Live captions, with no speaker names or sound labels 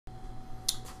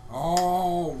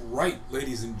All right,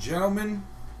 ladies and gentlemen,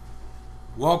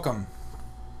 welcome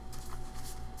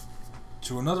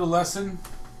to another lesson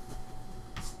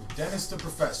with Dennis the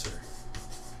Professor.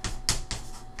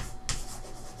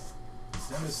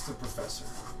 Dennis the Professor.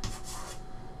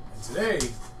 And today,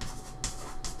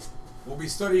 we'll be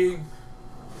studying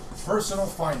personal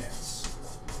finance.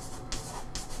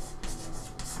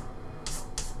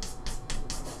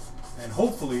 And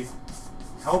hopefully,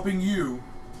 helping you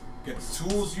get the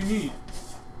tools you need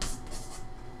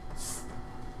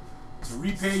to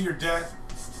repay your debt,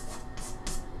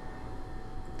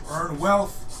 earn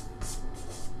wealth,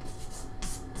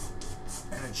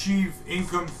 and achieve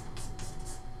income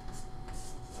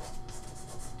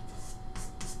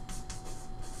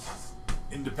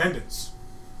independence.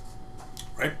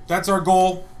 Right? That's our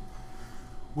goal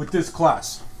with this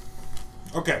class.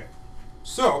 Okay,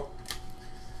 so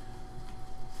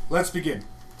let's begin.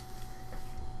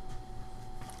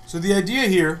 So the idea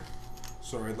here,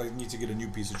 sorry, I need to get a new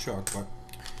piece of chalk, but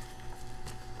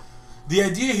the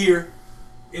idea here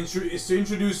is to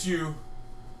introduce you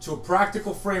to a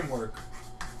practical framework,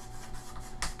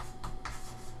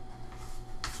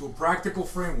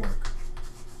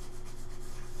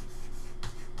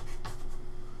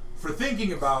 for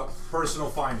thinking about personal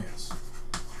finance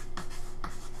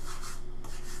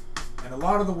and a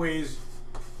lot of the ways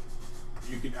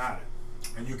you can add it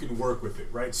and you can work with it,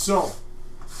 right? So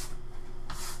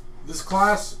this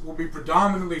class will be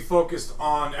predominantly focused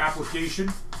on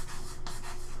application,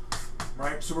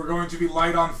 right? So we're going to be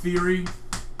light on theory.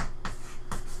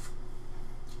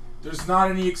 There's not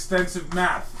any extensive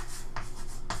math,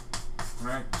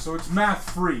 right? So it's math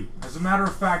free. As a matter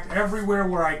of fact, everywhere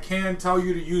where I can tell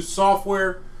you to use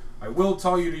software, I will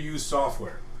tell you to use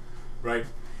software, right?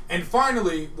 And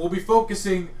finally, we'll be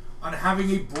focusing on having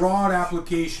a broad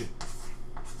application,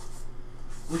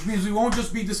 which means we won't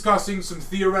just be discussing some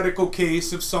theoretical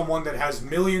case of someone that has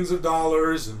millions of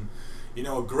dollars and, you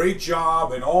know, a great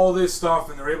job and all this stuff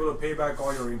and they're able to pay back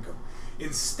all your income.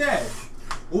 Instead,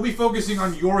 we'll be focusing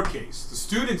on your case, the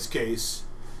student's case,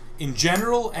 in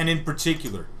general and in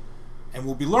particular. And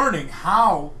we'll be learning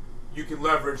how you can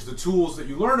leverage the tools that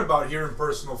you learn about here in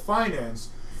personal finance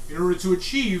in order to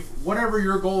achieve whatever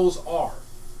your goals are,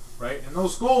 right? And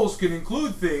those goals can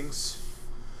include things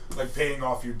like paying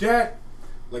off your debt,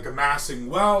 like amassing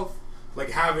wealth,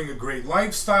 like having a great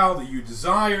lifestyle that you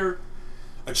desire,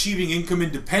 achieving income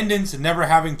independence and never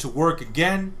having to work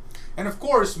again, and of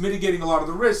course, mitigating a lot of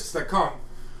the risks that come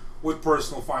with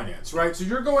personal finance, right? So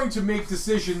you're going to make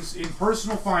decisions in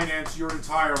personal finance your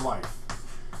entire life.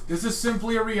 This is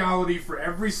simply a reality for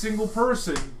every single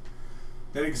person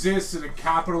that exists in a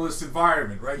capitalist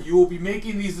environment, right? You will be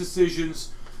making these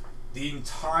decisions the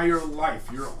entire life,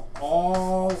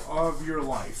 all of your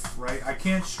life, right? I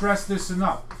can't stress this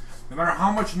enough. No matter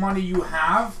how much money you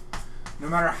have, no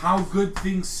matter how good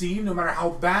things seem, no matter how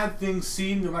bad things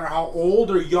seem, no matter how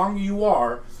old or young you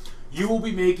are, you will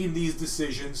be making these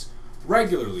decisions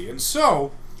regularly. And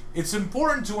so, it's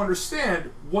important to understand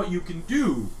what you can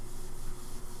do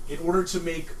in order to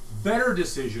make better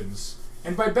decisions.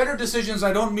 And by better decisions,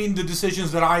 I don't mean the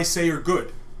decisions that I say are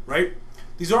good, right?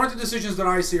 These aren't the decisions that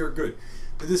I say are good.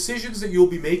 The decisions that you'll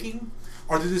be making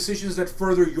are the decisions that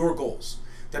further your goals,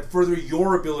 that further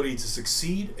your ability to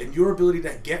succeed and your ability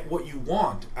to get what you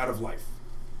want out of life.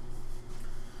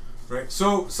 Right?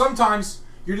 So sometimes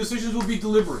your decisions will be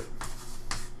deliberate.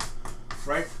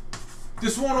 Right?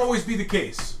 This won't always be the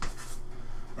case.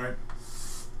 Right?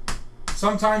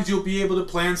 Sometimes you'll be able to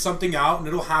plan something out and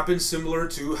it'll happen similar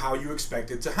to how you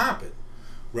expect it to happen.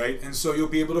 Right? And so you'll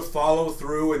be able to follow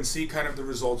through and see kind of the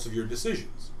results of your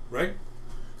decisions, right?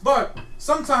 But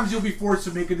sometimes you'll be forced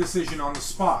to make a decision on the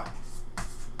spot.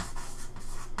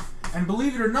 And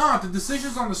believe it or not, the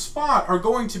decisions on the spot are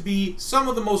going to be some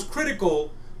of the most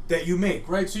critical that you make,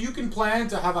 right? So you can plan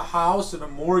to have a house and a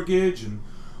mortgage and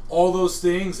all those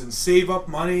things and save up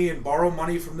money and borrow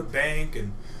money from the bank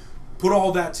and put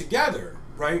all that together,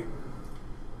 right?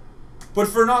 But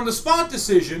for an on-the-spot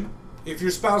decision, if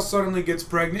your spouse suddenly gets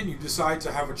pregnant, you decide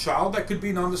to have a child, that could be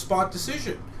an on-the-spot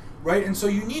decision, right? And so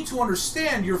you need to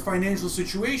understand your financial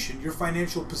situation, your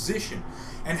financial position,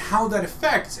 and how that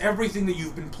affects everything that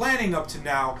you've been planning up to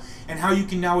now, and how you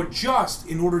can now adjust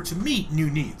in order to meet new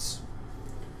needs,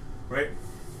 right?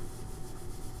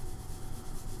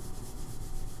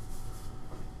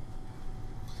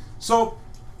 So,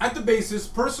 at the basis,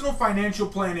 personal financial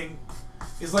planning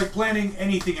is like planning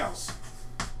anything else,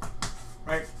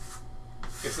 right?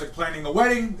 It's like planning a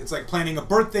wedding, it's like planning a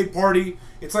birthday party,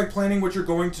 it's like planning what you're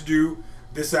going to do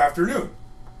this afternoon,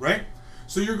 right?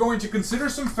 So you're going to consider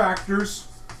some factors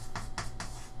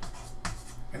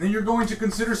And then you're going to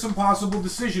consider some possible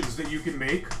decisions that you can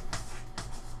make,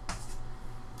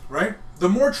 right? The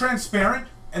more transparent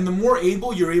and the more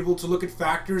you're able to look at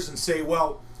factors and say,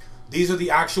 well, these are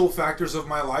the actual factors of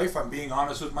my life. I'm being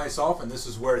honest with myself, and this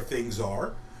is where things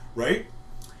are, right?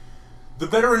 The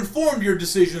better informed your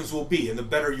decisions will be, and the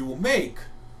better you will make,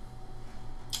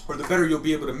 or the better you'll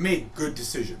be able to make good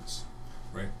decisions,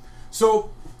 right?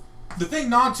 So the thing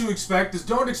not to expect is,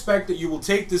 don't expect that you will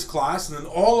take this class and then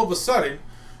all of a sudden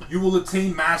you will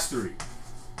attain mastery,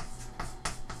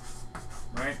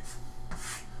 right?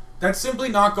 That's simply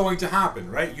not going to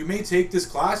happen, right? You may take this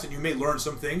class and you may learn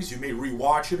some things, you may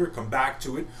rewatch it or come back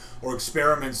to it or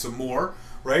experiment some more,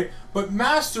 right? But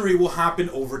mastery will happen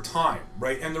over time,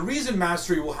 right? And the reason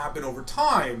mastery will happen over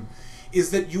time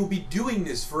is that you'll be doing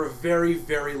this for a very,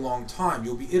 very long time.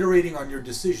 You'll be iterating on your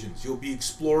decisions. You'll be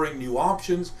exploring new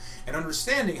options and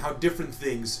understanding how different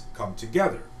things come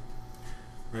together,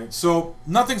 right? So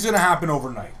nothing's going to happen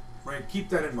overnight, right? Keep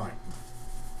that in mind.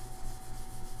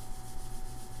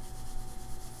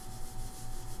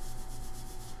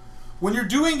 When you're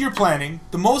doing your planning,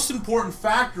 the most important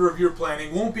factor of your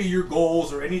planning won't be your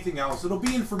goals or anything else. It'll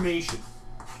be information.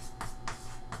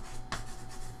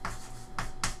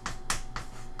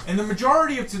 And the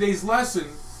majority of today's lesson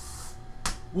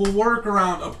will work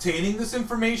around obtaining this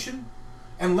information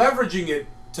and leveraging it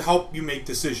to help you make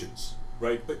decisions,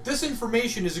 right? But this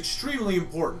information is extremely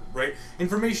important, right?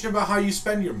 Information about how you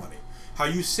spend your money, how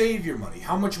you save your money,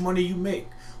 how much money you make,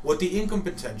 what the income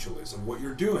potential is of what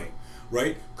you're doing,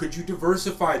 right? Could you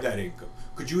diversify that income?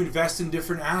 Could you invest in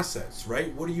different assets,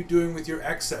 right? What are you doing with your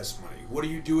excess money? What are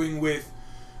you doing with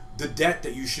the debt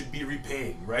that you should be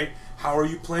repaying, right? How are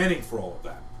you planning for all of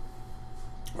that,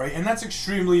 right? And that's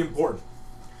extremely important.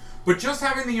 But just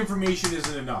having the information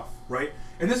isn't enough, right?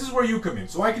 And this is where you come in.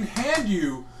 So I can hand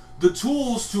you the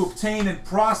tools to obtain and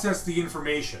process the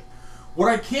information. What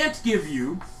I can't give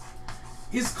you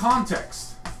is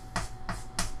context,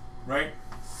 right?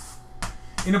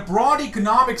 In a broad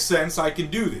economic sense, I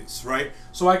can do this, right?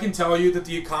 So I can tell you that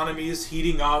the economy is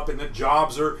heating up and that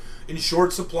jobs are in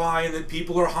short supply and that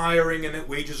people are hiring and that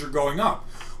wages are going up.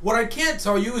 What I can't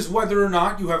tell you is whether or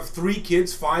not you have 3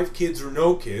 kids, 5 kids, or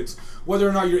no kids, whether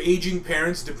or not your aging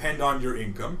parents depend on your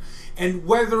income, and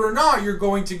whether or not you're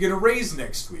going to get a raise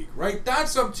next week, right?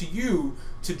 That's up to you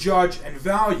to judge and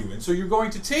value. And so you're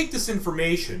going to take this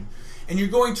information and you're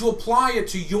going to apply it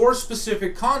to your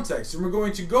specific context. And we're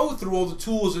going to go through all the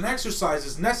tools and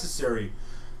exercises necessary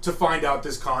to find out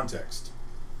this context.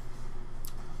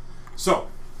 So,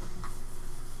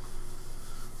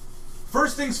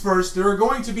 first things first, there are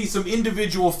going to be some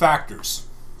individual factors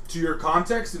to your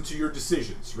context and to your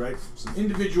decisions, right? Some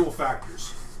individual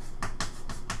factors.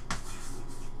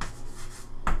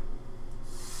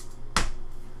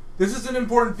 This is an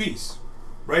important piece,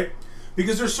 right?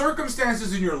 Because there are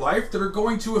circumstances in your life that are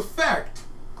going to affect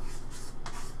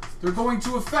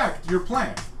your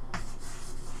plan,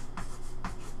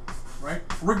 right?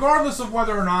 Regardless of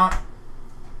whether or not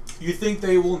you think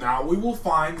they will now, we will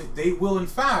find that they will in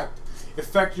fact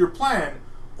affect your plan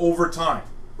over time,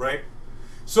 right?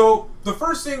 So the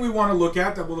first thing we want to look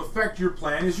at that will affect your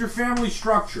plan is your family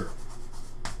structure.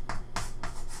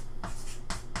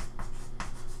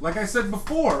 Like I said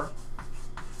before,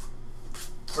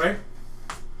 right?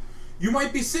 You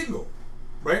might be single,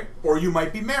 right? Or you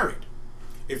might be married.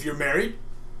 If you're married,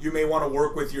 you may want to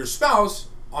work with your spouse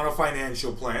on a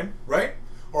financial plan, right?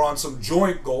 Or on some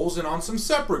joint goals and on some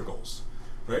separate goals,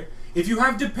 right? If you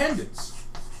have dependents,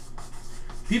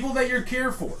 people that you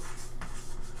care for,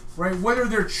 right? Whether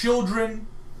they're children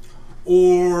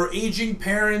or aging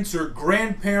parents or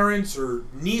grandparents or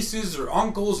nieces or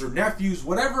uncles or nephews,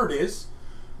 whatever it is,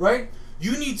 right?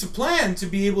 You need to plan to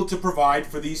be able to provide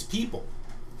for these people,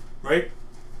 right?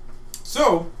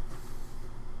 So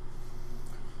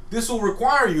this will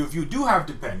require you, if you do have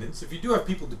dependents, if you do have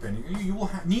people depending on you, you will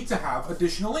need to have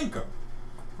additional income,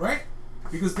 right?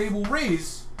 Because they will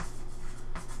raise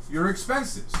your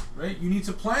expenses, right? You need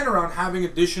to plan around having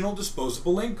additional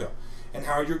disposable income and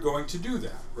how you're going to do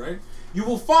that, right? You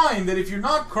will find that if you're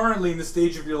not currently in the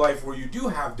stage of your life where you do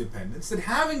have dependents, that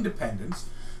having dependents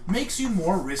makes you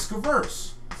more risk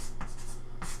averse,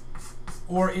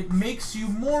 or it makes you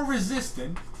more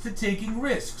resistant to taking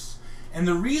risks. And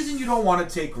the reason you don't want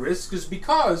to take risks is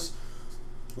because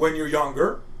when you're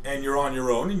younger and you're on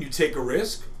your own and you take a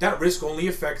risk, that risk only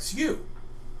affects you.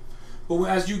 But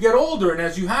as you get older and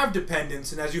as you have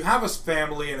dependents and as you have a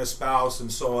family and a spouse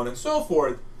and so on and so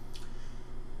forth,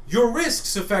 your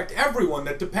risks affect everyone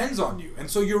that depends on you. And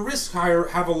so your risks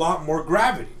have a lot more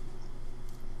gravity.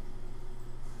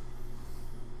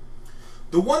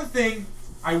 The one thing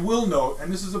I will note,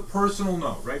 and this is a personal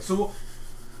note, right? So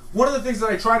one of the things that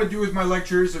I try to do with my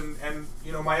lectures and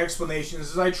you know, my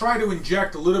explanations is I try to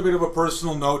inject a little bit of a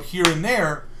personal note here and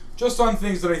there, just on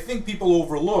things that I think people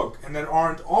overlook and that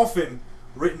aren't often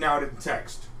written out in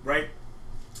text, right?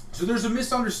 So there's a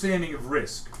misunderstanding of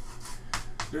risk.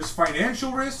 There's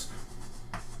financial risk,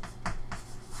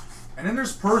 and then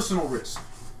there's personal risk,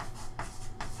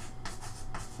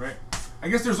 right? I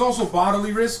guess there's also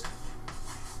bodily risk.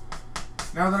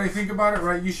 Now that I think about it,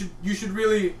 right, you should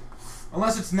really,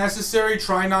 unless it's necessary,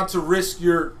 try not to risk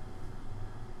your,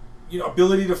 you know,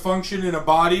 ability to function in a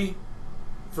body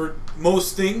for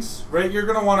most things, right? You're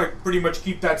gonna want to pretty much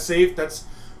keep that safe. That's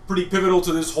pretty pivotal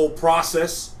to this whole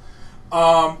process.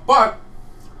 But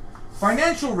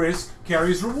financial risk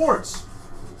carries rewards,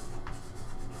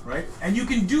 right? And you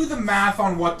can do the math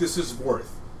on what this is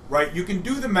worth, right? You can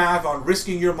do the math on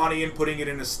risking your money and putting it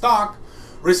in a stock,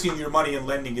 risking your money and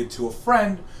lending it to a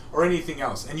friend, or anything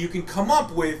else. And you can come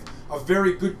up with a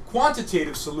very good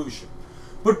quantitative solution.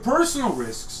 But personal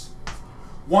risks,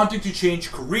 wanting to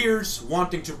change careers,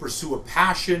 wanting to pursue a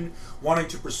passion, wanting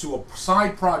to pursue a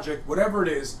side project, whatever it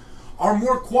is, are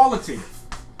more qualitative.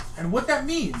 And what that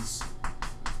means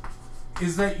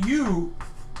is that you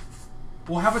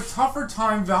will have a tougher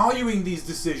time valuing these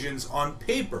decisions on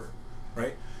paper,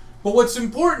 right? But what's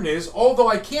important is, although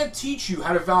I can't teach you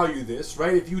how to value this,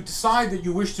 right? If you decide that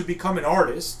you wish to become an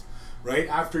artist, right,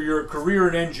 after your career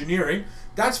in engineering,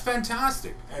 that's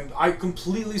fantastic. And I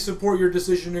completely support your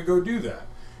decision to go do that.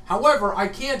 However, I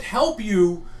can't help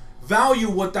you value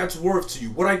what that's worth to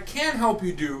you. What I can help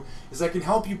you do is I can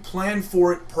help you plan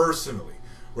for it personally,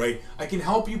 right? I can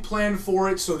help you plan for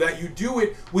it so that you do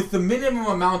it with the minimum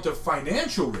amount of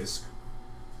financial risk,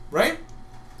 right?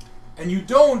 And you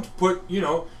don't put, you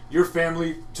know, your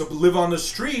family to live on the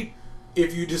street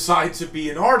if you decide to be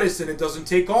an artist and it doesn't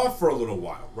take off for a little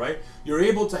while, right? You're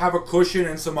able to have a cushion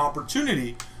and some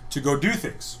opportunity to go do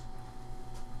things.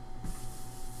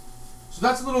 So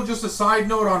that's a little just a side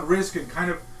note on risk and kind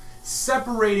of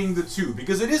separating the two,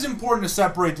 because it is important to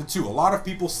separate the two. A lot of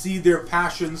people see their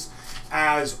passions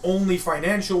as only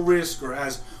financial risk or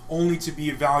as only to be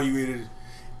evaluated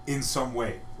in some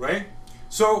way, right?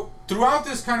 So throughout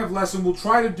this kind of lesson, we'll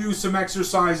try to do some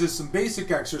exercises, some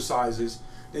basic exercises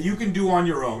that you can do on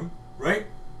your own, right?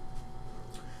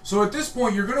 So at this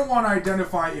point, you're going to want to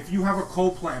identify if you have a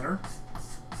co-planner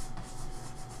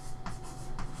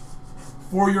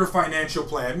for your financial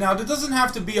plan. Now, that doesn't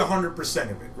have to be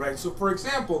 100% of it, right? So for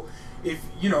example, if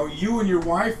you and your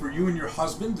wife or you and your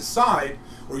husband decide,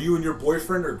 or you and your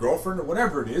boyfriend or girlfriend or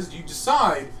whatever it is, you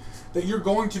decide that you're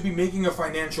going to be making a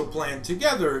financial plan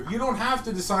together, you don't have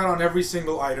to decide on every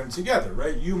single item together,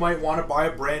 right? You might want to buy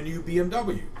a brand new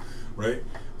BMW, right?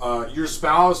 Your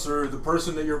spouse or the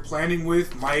person that you're planning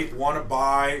with might want to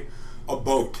buy a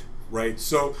boat, right?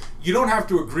 So you don't have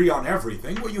to agree on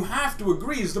everything. What you have to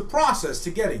agree is the process to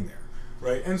getting there,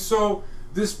 right? And so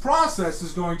this process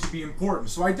is going to be important.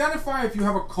 So identify if you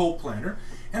have a co-planner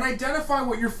and identify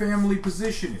what your family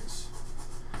position is.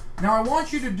 Now I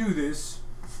want you to do this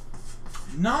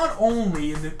not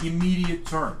only in the immediate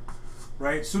term,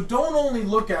 right? So don't only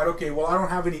look at, okay, well, I don't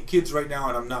have any kids right now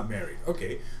and I'm not married.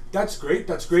 Okay, that's great.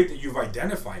 That's great that you've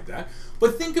identified that.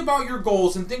 But think about your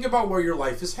goals and think about where your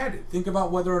life is headed. Think about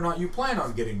whether or not you plan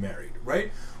on getting married,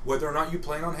 right? Whether or not you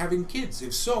plan on having kids.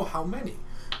 If so, how many,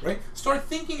 right? Start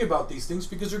thinking about these things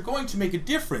because they're going to make a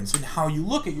difference in how you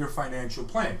look at your financial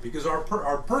plan, because our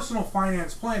personal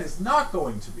finance plan is not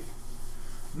going to be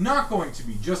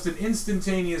just an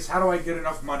instantaneous, how do I get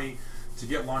enough money to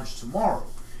get lunch tomorrow?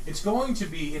 It's going to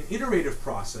be an iterative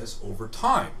process over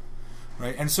time,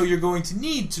 right? And so you're going to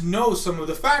need to know some of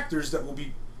the factors that we'll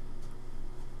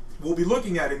be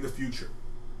looking at in the future.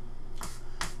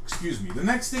 Excuse me. The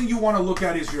next thing you want to look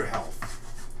at is your health,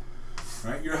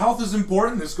 right? Your health is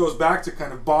important. This goes back to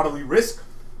kind of bodily risk,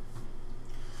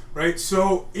 right?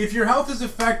 So if your health is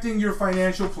affecting your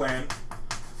financial plan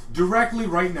directly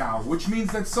right now, which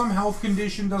means that some health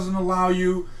condition doesn't allow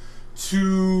you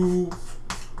to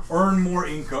earn more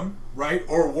income, right?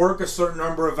 Or work a certain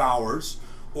number of hours,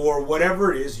 or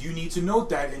whatever it is, you need to note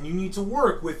that and you need to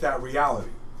work with that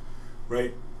reality,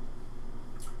 right?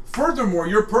 Furthermore,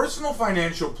 your personal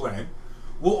financial plan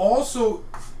will also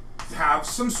have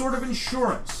some sort of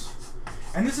insurance.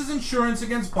 And this is insurance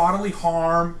against bodily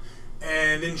harm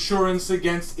and insurance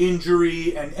against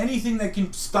injury and anything that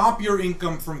can stop your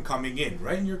income from coming in,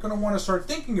 right? And you're going to want to start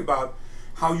thinking about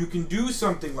how you can do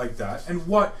something like that and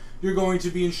what you're going to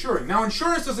be insuring. Now,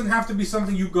 insurance doesn't have to be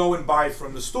something you go and buy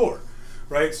from the store,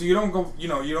 right? So you don't go, you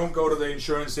don't go to the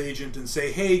insurance agent and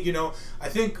say, hey, I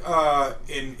think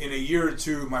in a year or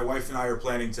two, my wife and I are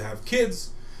planning to have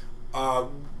kids. Can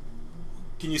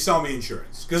you sell me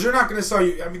insurance? Because they're not going to sell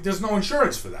you. I mean, there's no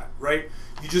insurance for that, right?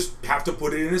 You just have to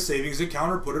put it in a savings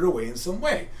account or put it away in some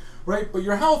way, right? But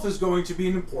your health is going to be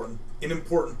an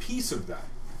important piece of that.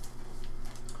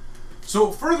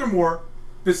 So furthermore,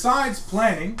 besides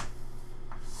planning,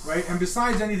 right, and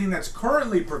besides anything that's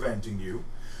currently preventing you,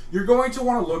 you're going to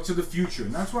want to look to the future.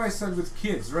 And that's what I said with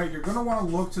kids, right? You're going to want to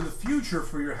look to the future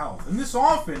for your health. And this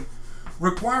often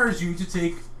requires you to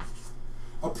take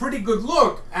a pretty good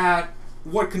look at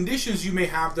what conditions you may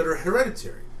have that are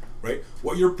hereditary, right?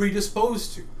 What you're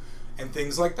predisposed to, and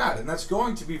things like that. And that's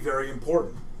going to be very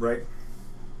important, right?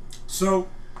 So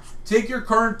take your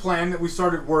current plan that we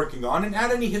started working on and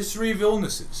add any history of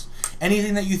illnesses,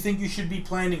 anything that you think you should be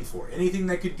planning for, anything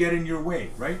that could get in your way,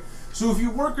 right? So if you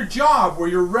work a job where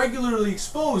you're regularly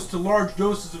exposed to large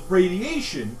doses of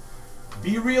radiation,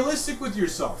 be realistic with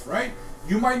yourself, right?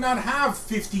 You might not have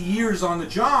 50 years on the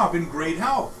job in great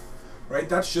health, right?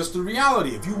 That's just the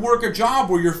reality. If you work a job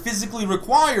where you're physically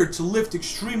required to lift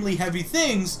extremely heavy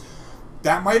things,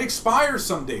 that might expire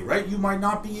someday, right? You might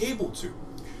not be able to.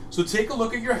 So take a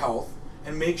look at your health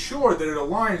and make sure that it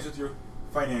aligns with your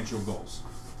financial goals.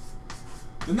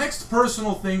 The next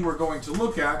personal thing we're going to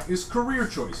look at is career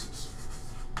choices.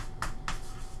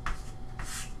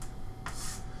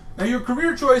 Now your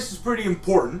career choice is pretty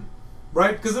important,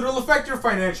 right? Because it'll affect your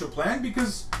financial plan,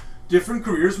 because different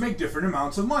careers make different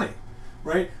amounts of money,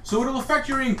 right? So it'll affect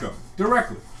your income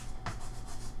directly,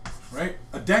 right?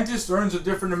 A dentist earns a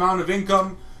different amount of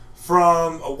income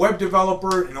from a web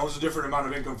developer, and earns a different amount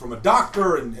of income from a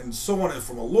doctor, and so on, and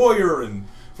from a lawyer, and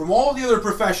from all the other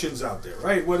professions out there,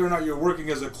 right? Whether or not you're working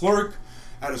as a clerk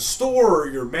at a store, or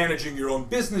you're managing your own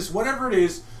business, whatever it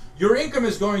is, your income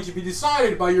is going to be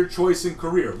decided by your choice in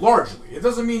career, largely. It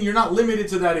doesn't mean you're not limited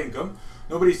to that income.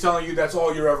 Nobody's telling you that's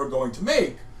all you're ever going to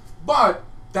make, but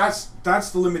that's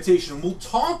the limitation. We'll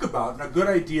talk about a good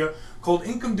idea called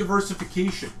income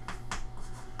diversification,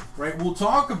 right? We'll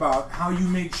talk about how you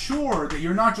make sure that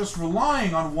you're not just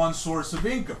relying on one source of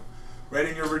income, right?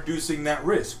 And you're reducing that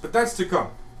risk, but that's to come.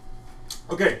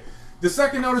 Okay, the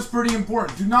second note is pretty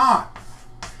important. Do not,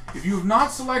 if you have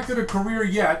not selected a career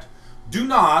yet, do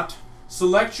not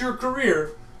select your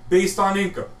career based on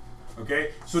income.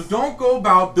 Okay, so don't go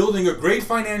about building a great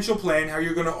financial plan, how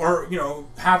you're going to,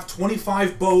 have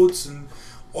 25 boats and,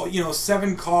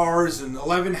 7 cars and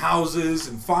 11 houses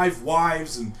and 5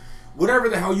 wives and whatever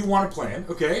the hell you want to plan.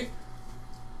 Okay,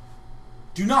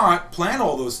 do not plan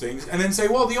all those things and then say,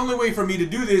 well, the only way for me to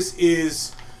do this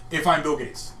is if I'm Bill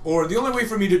Gates, or the only way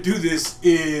for me to do this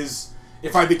is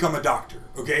if I become a doctor.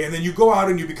 Okay, and then you go out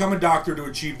and you become a doctor to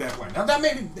achieve that plan. Now that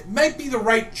might be the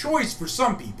right choice for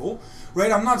some people,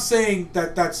 right? I'm not saying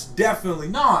that that's definitely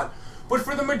not, but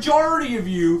for the majority of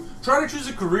you, try to choose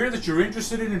a career that you're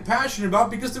interested in and passionate about,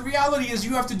 because the reality is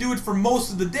you have to do it for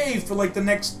most of the day for like the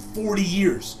next 40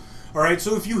 years. All right,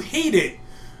 so if you hate it,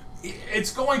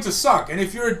 it's going to suck. And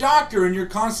if you're a doctor and you're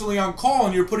constantly on call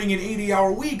and you're putting in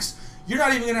 80-hour weeks, you're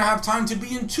not even going to have time to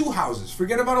be in 2 houses.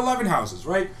 Forget about 11 houses,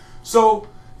 right? So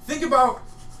think about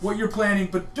what you're planning,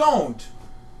 but don't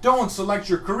select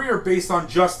your career based on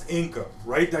just income,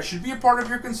 right? That should be a part of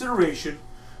your consideration,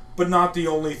 but not the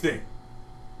only thing,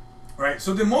 right?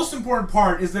 So the most important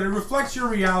part is that it reflects your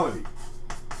reality.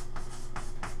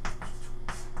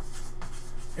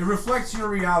 It reflects your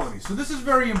reality. So this is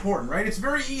very important, right? It's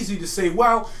very easy to say,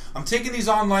 well, I'm taking these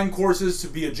online courses to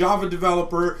be a Java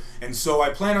developer, and so I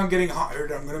plan on getting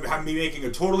hired. I'm going to be making a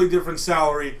totally different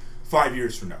salary 5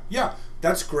 years from now. Yeah,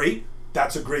 that's great.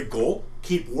 That's a great goal.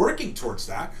 Keep working towards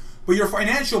that. But your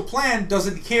financial plan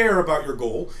doesn't care about your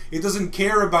goal. It doesn't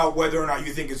care about whether or not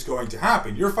you think it's going to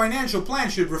happen. Your financial plan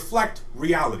should reflect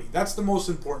reality. That's the most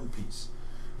important piece,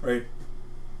 right?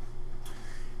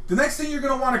 The next thing you're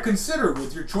going to want to consider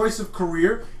with your choice of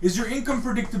career is your income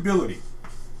predictability.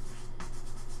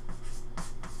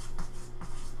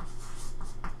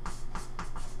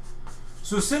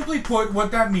 So simply put,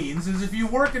 what that means is if you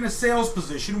work in a sales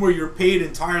position where you're paid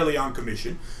entirely on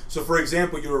commission, so for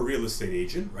example, you're a real estate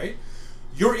agent, right?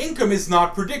 Your income is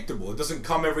not predictable. It doesn't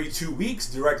come every 2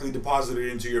 weeks directly deposited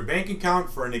into your bank account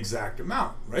for an exact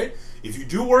amount, right? If you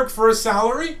do work for a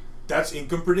salary, that's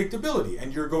income predictability.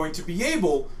 And you're going to be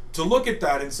able to look at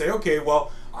that and say, okay,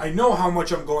 well, I know how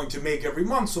much I'm going to make every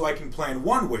month, so I can plan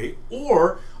one way,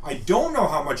 or I don't know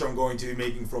how much I'm going to be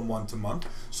making from month to month,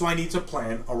 so I need to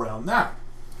plan around that,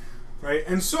 right?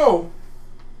 And so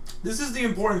this is the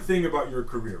important thing about your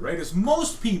career, right? Is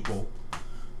most people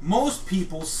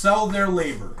sell their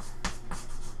labor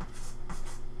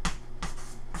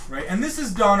right? And this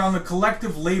is done on the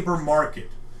collective labor market,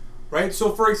 right?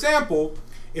 So for example,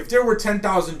 if there were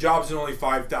 10,000 jobs and only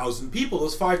 5,000 people,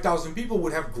 those 5,000 people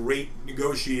would have great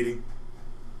negotiating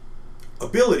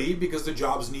ability because the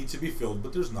jobs need to be filled,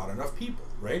 but there's not enough people,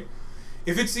 right?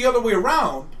 If it's the other way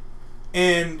around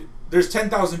and there's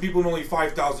 10,000 people and only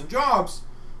 5,000 jobs,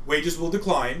 wages will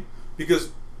decline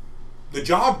because the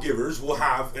job givers will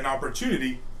have an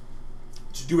opportunity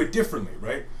to do it differently,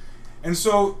 right? And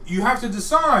so you have to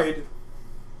decide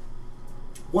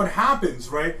what happens,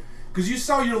 right? Because you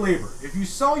sell your labor. If you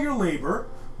sell your labor,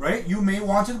 right, you may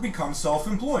want to become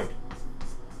self-employed,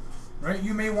 right?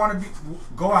 You may want to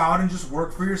go out and just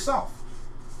work for yourself,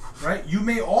 right? You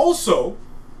may also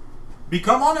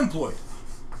become unemployed,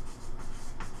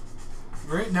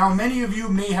 right? Now, many of you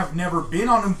may have never been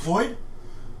unemployed,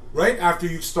 right, after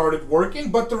you've started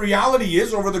working, but the reality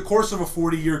is over the course of a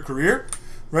 40-year career,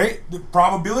 right, the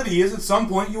probability is at some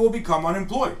point you will become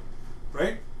unemployed,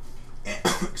 right?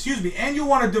 Excuse me, and you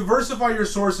want to diversify your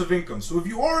source of income. So if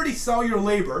you already sell your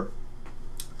labor,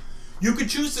 you could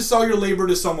choose to sell your labor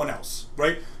to someone else,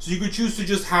 right? So you could choose to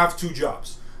just have 2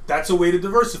 jobs. That's a way to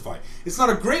diversify. It's not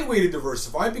a great way to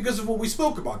diversify because of what we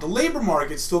spoke about. The labor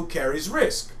market still carries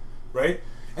risk, right?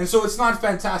 And so it's not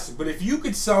fantastic. But if you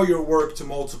could sell your work to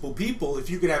multiple people, if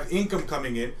you could have income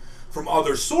coming in from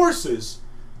other sources,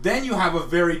 then you have a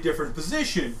very different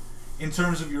position in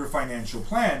terms of your financial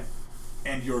plan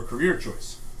and your career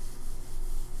choice.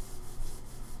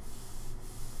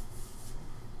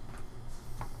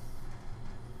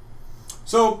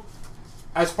 So,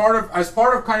 as part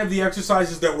of kind of the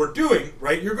exercises that we're doing,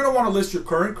 right, you're going to want to list your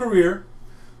current career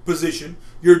position,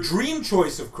 your dream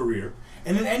choice of career,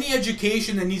 and then any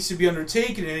education that needs to be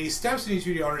undertaken and any steps that need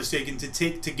to be undertaken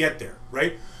to get there,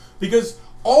 right? Because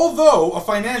although a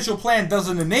financial plan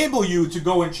doesn't enable you to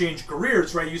go and change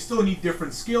careers, right, you still need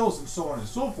different skills and so on and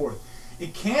so forth.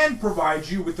 It can provide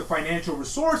you with the financial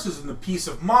resources and the peace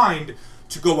of mind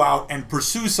to go out and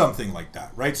pursue something like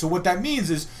that, right? So what that means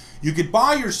is you could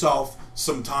buy yourself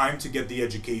some time to get the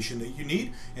education that you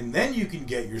need, and then you can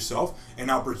get yourself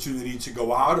an opportunity to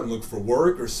go out and look for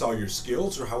work or sell your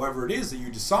skills or however it is that you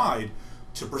decide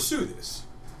to pursue this.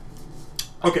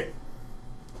 Okay.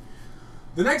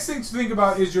 The next thing to think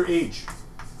about is your age.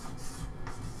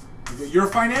 Your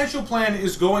financial plan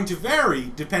is going to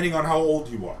vary depending on how old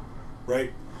you are,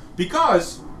 right?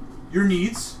 Because your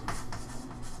needs,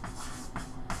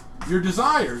 your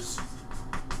desires,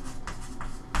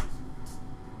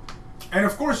 and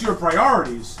of course your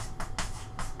priorities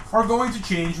are going to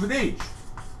change with age,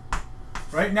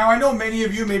 right? Now I know many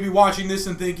of you may be watching this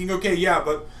and thinking, okay, yeah,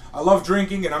 but I love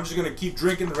drinking and I'm just going to keep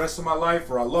drinking the rest of my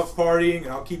life, or I love partying and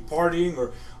I'll keep partying,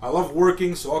 or I love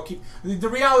working so I'll keep... The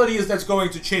reality is that's going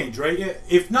to change, right?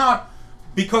 If not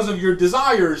because of your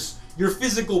desires, your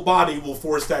physical body will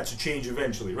force that to change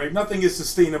eventually, right? Nothing is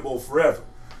sustainable forever,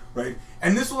 right?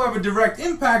 And this will have a direct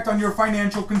impact on your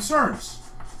financial concerns.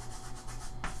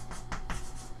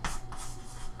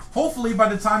 Hopefully by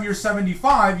the time you're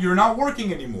 75, you're not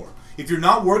working anymore. If you're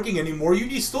not working anymore,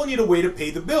 you still need a way to pay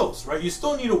the bills, right? You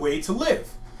still need a way to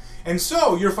live. And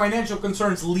so your financial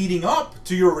concerns leading up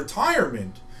to your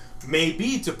retirement may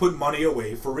be to put money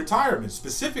away for retirement,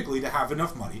 specifically to have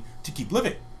enough money to keep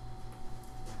living.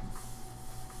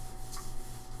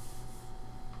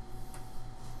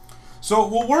 So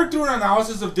we'll work through an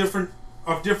analysis of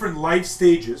different life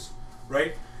stages,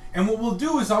 right? And what we'll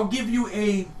do is I'll give you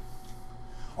a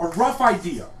rough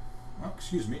idea. Oh,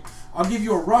 excuse me. I'll give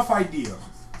you a rough idea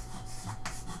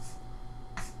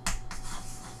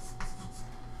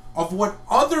of what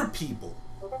other people,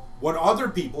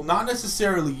 not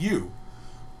necessarily you,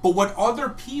 but what other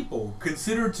people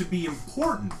consider to be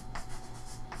important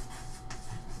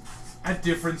at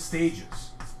different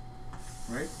stages,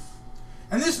 right?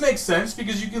 And this makes sense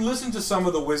because you can listen to some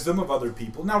of the wisdom of other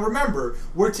people. Now remember,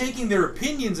 we're taking their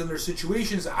opinions and their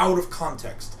situations out of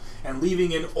context and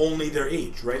leaving in only their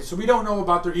age, right? So we don't know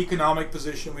about their economic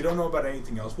position, we don't know about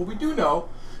anything else, but we do know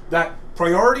that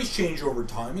priorities change over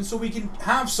time, and so we can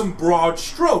have some broad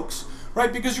strokes,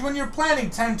 right? Because when you're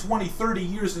planning 10, 20, 30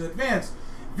 years in advance,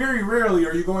 very rarely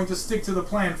are you going to stick to the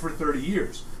plan for 30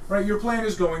 years, right? Your plan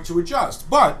is going to adjust,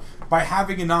 but by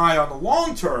having an eye on the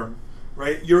long term,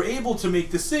 right, you're able to make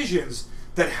decisions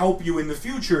that help you in the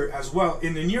future as well,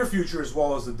 in the near future as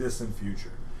well as the distant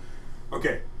future.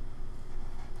 Okay.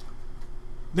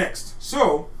 Next,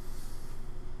 so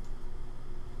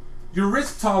your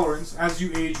risk tolerance as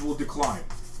you age will decline.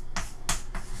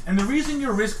 And the reason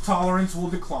your risk tolerance will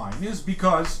decline is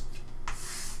because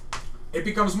it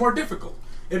becomes more difficult.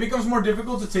 It becomes more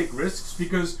difficult to take risks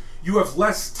because you have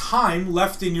less time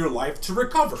left in your life to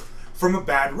recover from a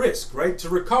bad risk, right? To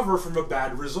recover from a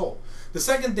bad result. The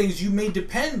second thing is you may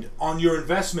depend on your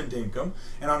investment income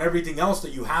and on everything else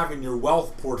that you have in your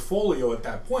wealth portfolio at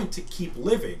that point to keep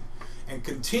living and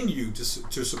continue to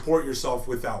support yourself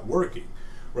without working,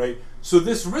 right? So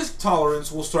this risk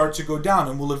tolerance will start to go down,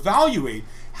 and we'll evaluate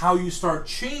how you start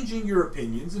changing your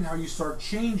opinions and how you start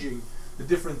changing the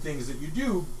different things that you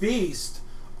do based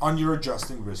on your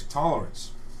adjusting risk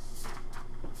tolerance.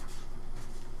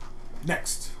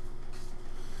 Next.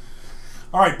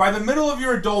 All right, by the middle of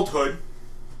your adulthood,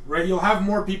 right, you'll have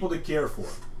more people to care for.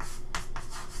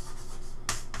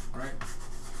 Right?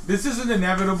 This isn't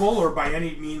inevitable or by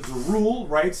any means a rule,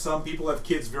 right? Some people have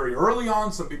kids very early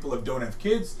on, some people don't have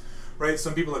kids, right?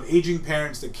 Some people have aging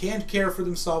parents that can't care for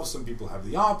themselves, some people have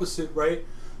the opposite, right?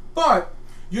 But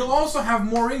you'll also have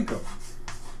more income.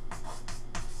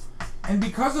 And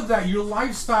because of that, your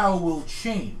lifestyle will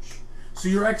change. So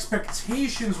your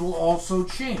expectations will also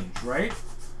change, right?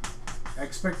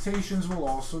 Expectations will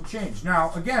also change.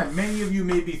 Now, again, many of you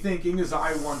may be thinking, as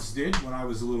I once did when I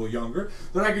was a little younger,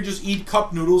 that I could just eat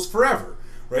cup noodles forever,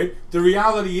 right? The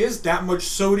reality is that much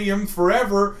sodium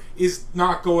forever is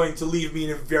not going to leave me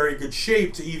in a very good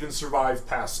shape to even survive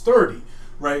past 30,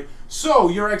 right? So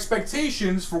your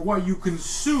expectations for what you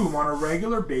consume on a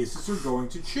regular basis are going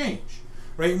to change,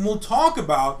 right? And we'll talk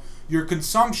about your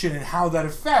consumption and how that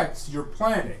affects your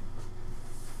planning.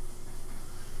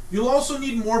 You'll also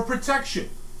need more protection,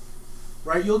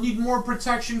 right? You'll need more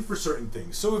protection for certain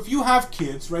things. So if you have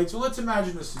kids, right? So let's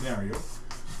imagine a scenario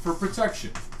for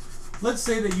protection. Let's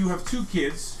say that you have 2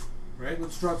 kids, right?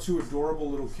 Let's draw 2 adorable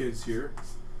little kids here.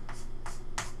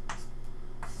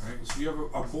 Right? So you have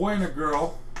a boy and a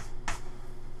girl,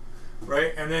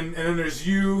 right? And then there's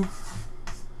you,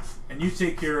 and you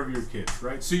take care of your kids,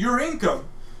 right? So your income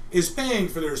is paying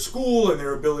for their school and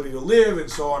their ability to live and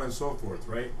so on and so forth,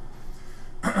 right?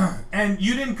 And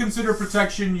you didn't consider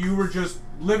protection. You were just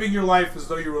living your life as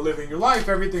though you were living your life.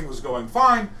 Everything was going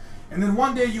fine. And then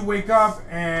one day you wake up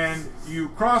and you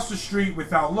cross the street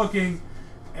without looking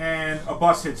and a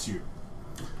bus hits you.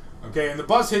 Okay, and the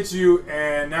bus hits you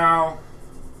and now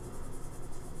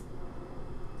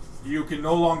you can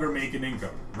no longer make an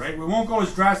income, right? We won't go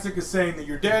as drastic as saying that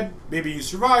you're dead. Maybe you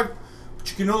survived, but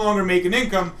you can no longer make an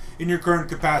income in your current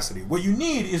capacity. What you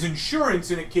need is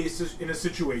insurance in a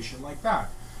situation like that.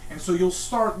 And so you'll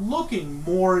start looking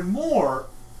more and more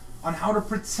on how to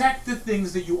protect the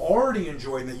things that you already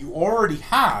enjoy and that you already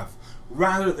have,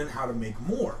 rather than how to make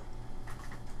more.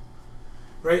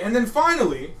 Right? And then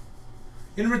finally,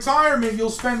 in retirement, you'll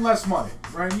spend less money,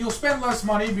 right? And you'll spend less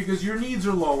money because your needs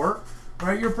are lower,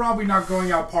 right? You're probably not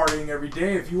going out partying every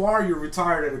day. If you are, you're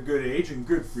retired at a good age, and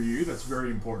good for you. That's very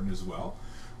important as well,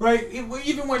 right?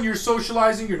 Even when you're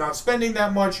socializing, you're not spending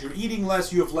that much. You're eating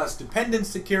less. You have less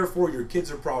dependents to care for. Your kids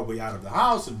are probably out of the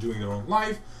house and doing their own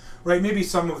life, right? Maybe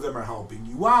some of them are helping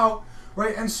you out,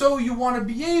 right? And so you want to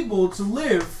be able to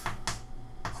live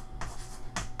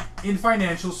in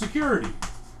financial security.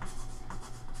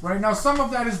 Right now, some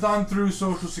of that is done through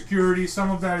Social Security,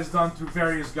 some of that is done through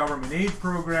various government aid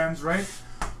programs, right?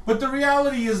 But the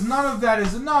reality is none of that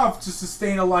is enough to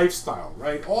sustain a lifestyle,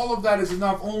 right? All of that is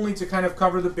enough only to kind of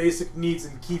cover the basic needs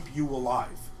and keep you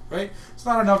alive, right? It's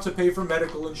not enough to pay for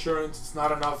medical insurance. It's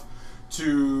not enough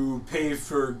to pay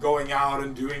for going out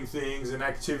and doing things and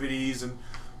activities and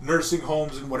nursing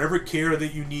homes and whatever care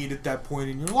that you need at that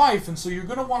point in your life. And so you're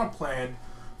going to want to plan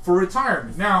for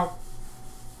retirement. Now,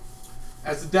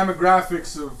 as the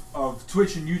demographics of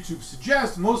Twitch and YouTube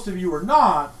suggest, most of you are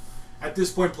not at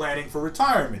this point planning for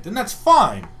retirement. And that's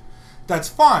fine. That's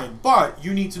fine. But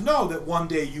you need to know that one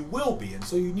day you will be. And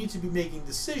so you need to be making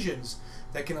decisions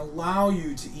that can allow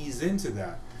you to ease into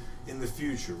that in the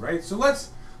future, right? So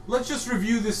let's just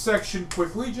review this section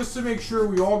quickly just to make sure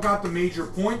we all got the major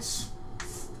points.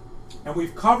 And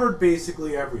we've covered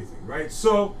basically everything, right?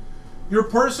 So your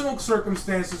personal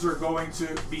circumstances are going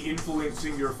to be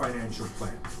influencing your financial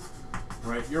plan,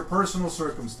 right? Your personal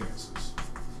circumstances.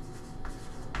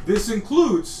 This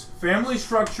includes family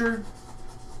structure,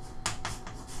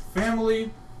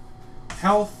 family,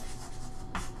 health,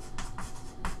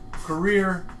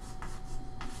 career,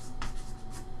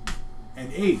 and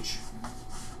age.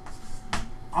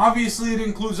 Obviously, it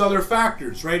includes other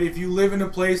factors, right? If you live in a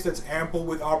place that's ample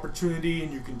with opportunity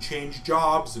and you can change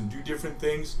jobs and do different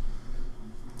things,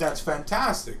 that's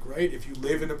fantastic, right? If you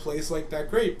live in a place like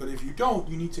that, great. But if you don't,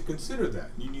 you need to consider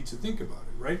that. You need to think about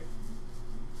it, right?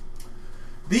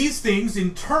 These things,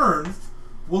 in turn,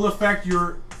 will affect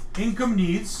your income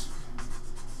needs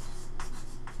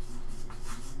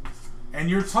and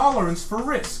your tolerance for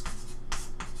risk,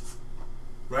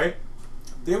 right?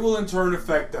 They will, in turn,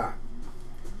 affect that.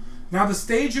 Now, the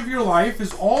stage of your life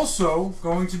is also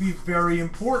going to be very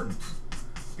important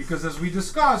because, as we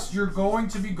discussed, you're going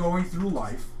to be going through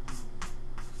life,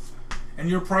 and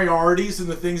your priorities and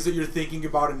the things that you're thinking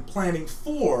about and planning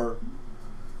for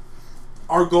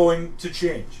are going to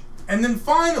change. And then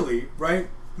finally, right,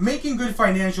 making good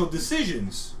financial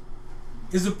decisions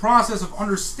is a process of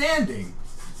understanding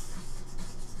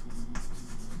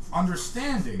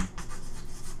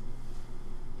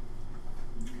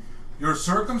your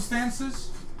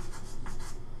circumstances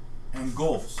and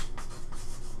goals.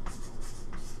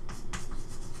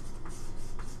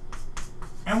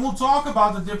 And we'll talk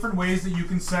about the different ways that you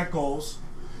can set goals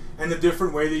and the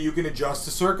different way that you can adjust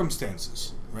to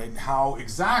circumstances, right? And how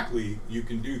exactly you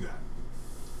can do that.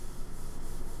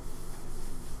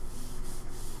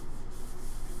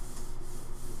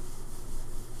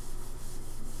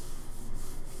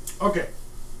 Okay.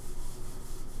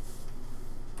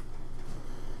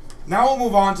 Now we'll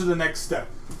move on to the next step.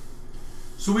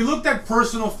 So we looked at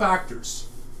personal factors,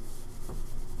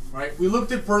 right? We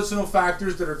looked at personal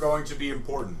factors that are going to be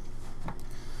important.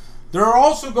 There are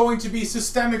also going to be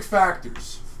systemic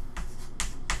factors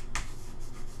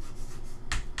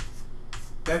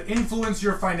that influence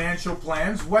your financial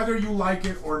plans, whether you like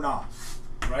it or not,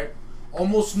 right?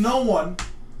 Almost no one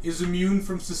is immune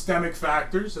from systemic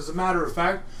factors. As a matter of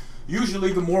fact,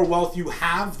 usually the more wealth you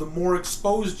have, the more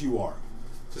exposed you are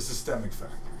to systemic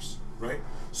factors, right?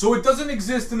 So it doesn't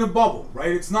exist in a bubble,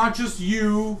 right? It's not just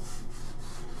you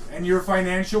and your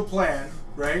financial plan,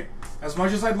 right? As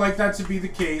much as I'd like that to be the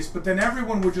case, but then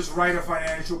everyone would just write a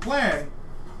financial plan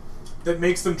that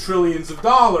makes them trillions of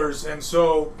dollars, and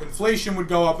so inflation would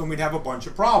go up and we'd have a bunch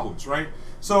of problems, right?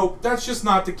 So that's just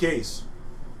not the case.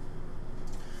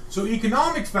 So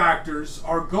economic factors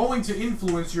are going to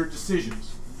influence your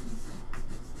decisions.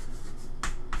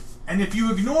 And if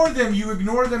you ignore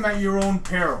them at your own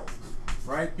peril,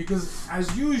 right? Because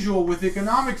as usual with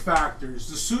economic factors,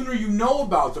 the sooner you know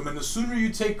about them and the sooner you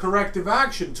take corrective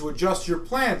action to adjust your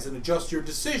plans and adjust your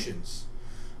decisions,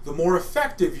 the more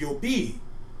effective you'll be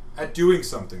at doing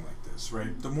something like this,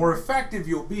 right? The more effective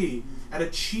you'll be at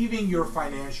achieving your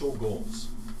financial goals.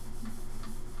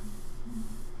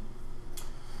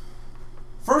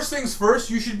 First things first,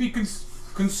 you should be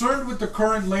concerned with the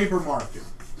current labor market.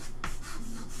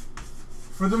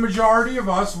 For the majority of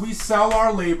us, we sell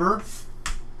our labor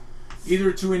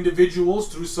either to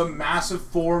individuals through some massive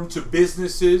form, to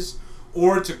businesses,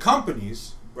 or to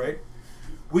companies, right?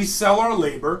 We sell our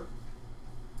labor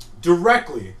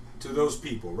directly to those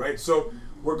people, right? So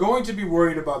we're going to be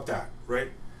worried about that, right?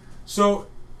 So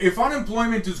if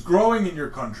unemployment is growing in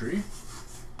your country,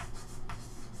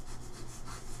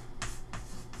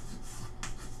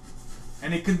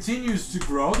 and it continues to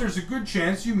grow, there's a good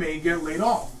chance you may get laid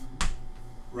off,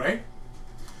 right?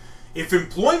 If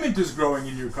employment is growing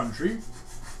in your country,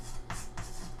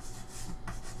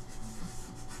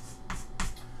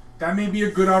 that may be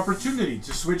a good opportunity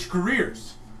to switch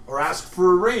careers or ask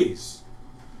for a raise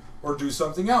or do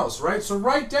something else, right? So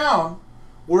write down,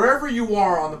 wherever you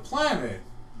are on the planet,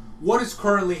 what is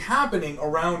currently happening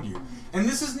around you. And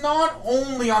this is not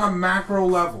only on a macro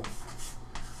level,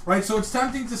 right? So it's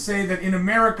tempting to say that in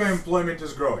America employment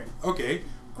is growing. Okay,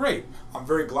 great. I'm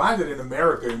very glad that in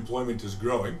America employment is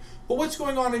growing. But what's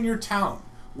going on in your town?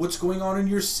 What's going on in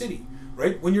your city,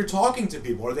 right? When you're talking to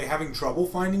people, are they having trouble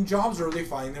finding jobs or are they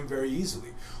finding them very easily?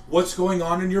 What's going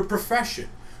on in your profession,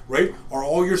 right? Are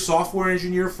all your software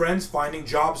engineer friends finding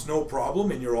jobs no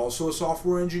problem and you're also a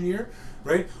software engineer,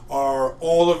 right? Are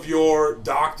all of your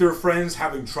doctor friends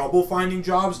having trouble finding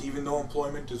jobs even though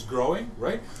employment is growing,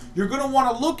 right? You're going to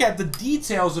want to look at the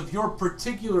details of your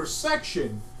particular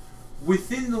section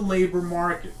within the labor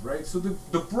market, right? So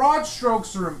the broad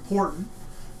strokes are important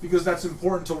because that's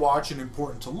important to watch and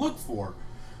important to look for.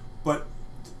 But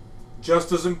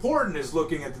just as important is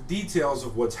looking at the details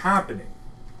of what's happening.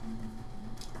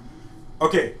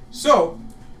 Okay, so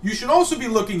you should also be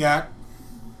looking at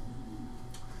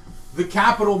the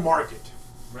capital market,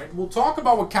 right? We'll talk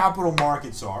about what capital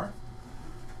markets are,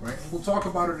 right? And we'll talk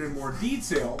about it in more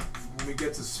detail when we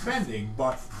get to spending,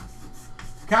 but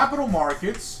capital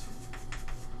markets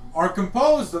are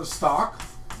composed of stock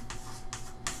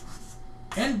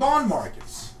and bond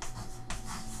markets.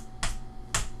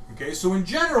 Okay, so in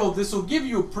general, this will give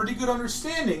you a pretty good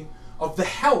understanding of the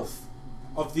health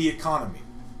of the economy,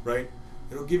 right?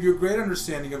 It'll give you a great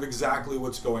understanding of exactly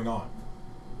what's going on.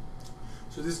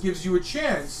 So this gives you a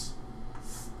chance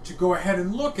to go ahead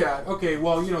and look at, okay,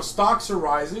 well, you know, stocks are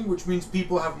rising, which means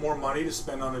people have more money to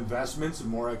spend on investments and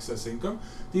more excess income.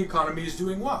 The economy is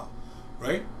doing well,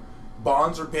 right?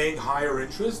 Bonds are paying higher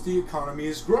interest, the economy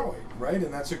is growing, right?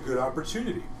 And that's a good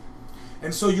opportunity.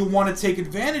 And so you'll want to take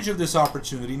advantage of this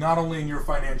opportunity, not only in your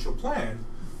financial plan,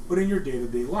 but in your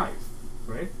day-to-day life,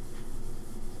 right?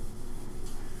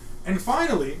 And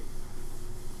finally,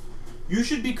 you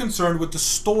should be concerned with the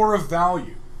store of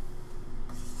value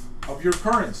of your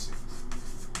currency.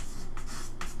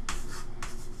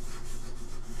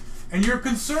 And your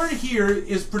concern here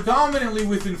is predominantly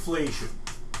with inflation.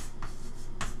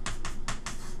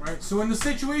 Right? So in the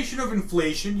situation of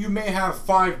inflation, you may have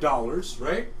 $5,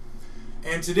 right?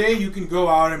 And today you can go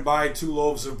out and buy 2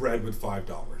 loaves of bread with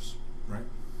 $5, right?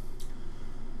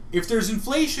 If there's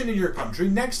inflation in your country,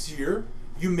 next year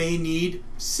you may need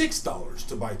 $6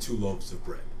 to buy 2 loaves of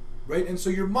bread, right? And so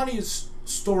your money is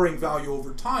storing value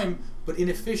over time, but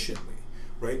inefficiently,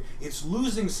 right? It's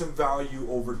losing some value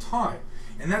over time.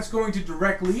 And that's going to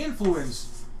directly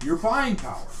influence your buying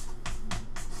power.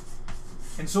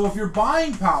 And so if your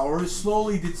buying power is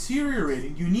slowly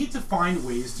deteriorating, you need to find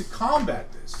ways to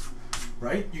combat this,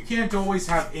 right? You can't always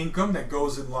have income that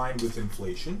goes in line with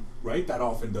inflation, right? That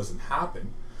often doesn't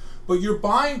happen. But your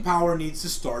buying power needs to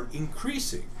start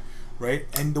increasing, right?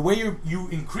 And the way you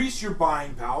increase your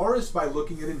buying power is by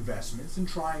looking at investments and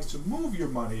trying to move your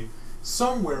money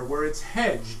somewhere where it's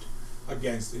hedged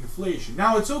against inflation.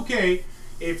 Now, it's okay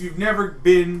if you've never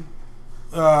been,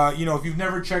 if you've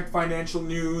never checked financial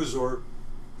news or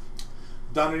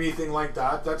done anything like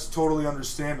that, that's totally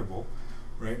understandable,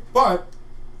 right? But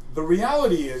the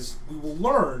reality is we will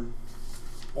learn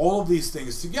all of these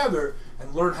things together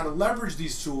and learn how to leverage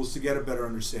these tools to get a better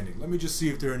understanding. Let me just see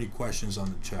if there are any questions on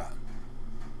the chat.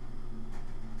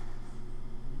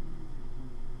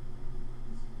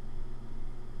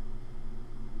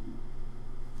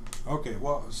 Okay,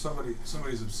 well,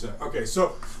 somebody's upset. Okay,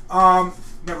 so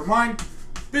never mind.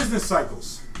 Business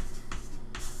cycles.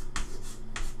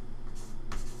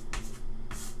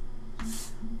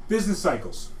 Business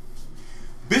cycles.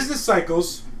 Business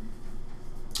cycles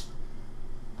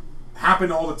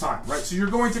happen all the time, right? So you're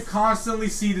going to constantly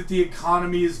see that the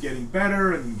economy is getting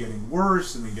better and then getting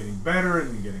worse and then getting better and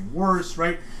then getting worse,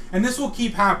 right? And this will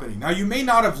keep happening. Now, you may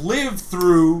not have lived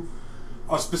through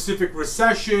a specific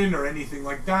recession or anything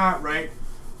like that, right?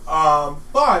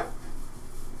 But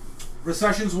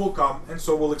recessions will come, and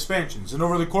so will expansions. And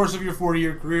over the course of your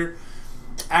 40-year career,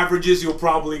 averages, you'll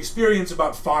probably experience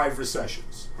about 5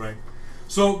 recessions, right?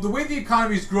 So the way the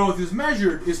economy's growth is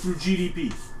measured is through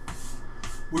GDP,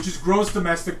 which is gross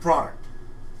domestic product,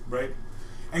 right?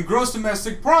 And gross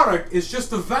domestic product is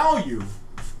just the value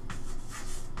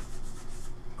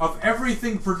of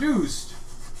everything produced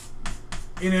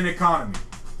in an economy,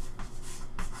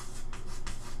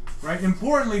 right?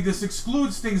 Importantly, this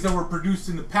excludes things that were produced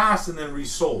in the past and then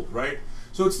resold, right?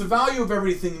 So it's the value of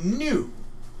everything new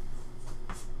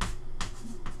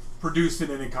produced in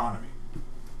an economy,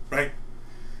 right?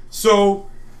 So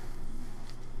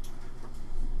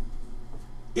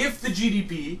if the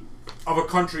GDP of a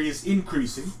country is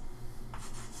increasing,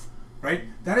 right,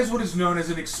 that is what is known as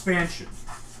an expansion.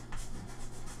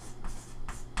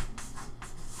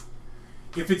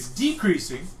 If it's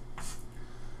decreasing,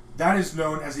 that is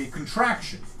known as a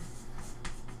contraction.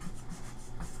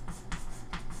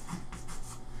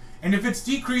 And if it's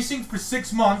decreasing for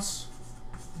 6 months,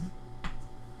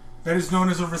 that is known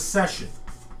as a recession.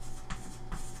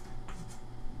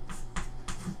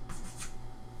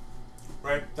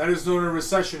 Right? That is known as a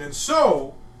recession. And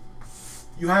so,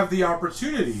 you have the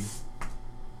opportunity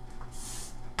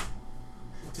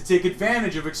to take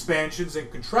advantage of expansions and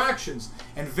contractions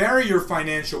and vary your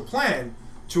financial plan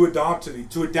to adapt to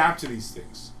these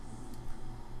things,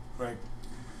 right?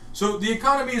 So the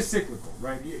economy is cyclical,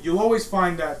 right? You'll always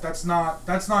find that that's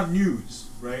not news,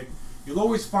 right? You'll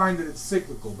always find that it's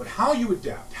cyclical, but how you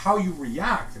adapt, how you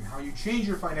react, and how you change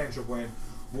your financial plan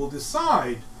will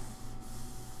decide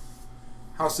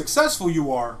how successful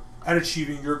you are at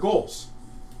achieving your goals,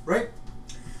 right?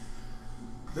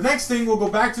 The next thing, we'll go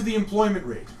back to the employment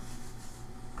rate.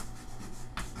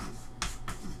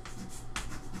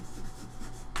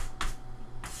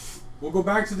 We'll go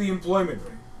back to the employment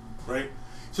rate, right?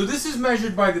 So this is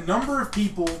measured by the number of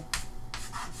people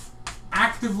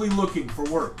actively looking for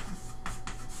work.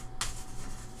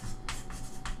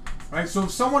 Right? So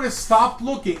if someone has stopped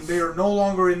looking, they are no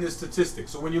longer in this statistic.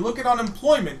 So when you look at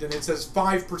unemployment and it says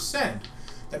 5%,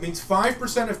 that means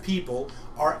 5% of people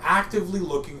are actively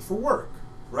looking for work,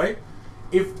 right?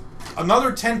 If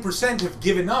another 10% have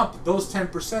given up, those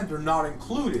 10% are not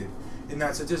included in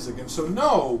that statistic. And so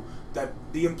know that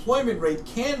the employment rate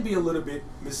can be a little bit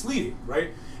misleading,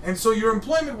 right? And so your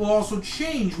employment will also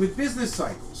change with business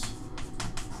cycles,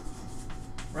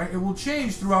 right? It will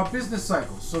change throughout business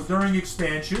cycles. So during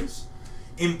expansions,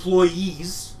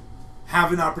 employees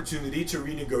have an opportunity to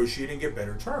renegotiate and get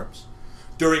better terms.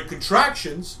 During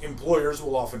contractions, employers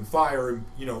will often fire,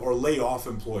 or lay off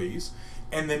employees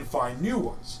and then find new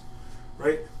ones,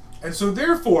 right? And so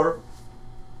therefore,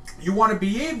 you want to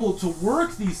be able to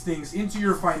work these things into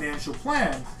your financial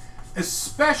plan,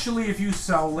 especially if you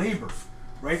sell labor,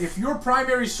 right? If your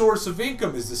primary source of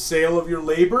income is the sale of your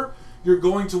labor, you're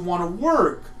going to want to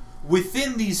work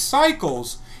within these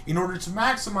cycles in order to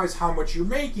maximize how much you're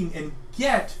making and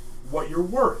get what you're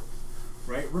worth,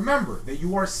 right? Remember that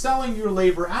you are selling your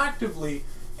labor actively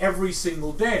every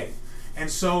single day. And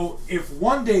so if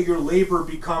one day your labor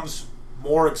becomes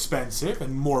more expensive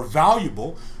and more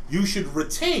valuable, you should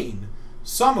retain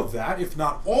some of that, if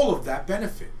not all of that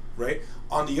benefit, right?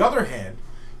 On the other hand,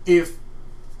 if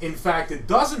in fact it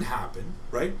doesn't happen,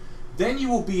 right, then you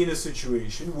will be in a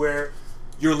situation where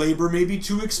your labor may be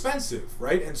too expensive,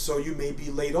 right? And so you may be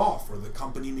laid off, or the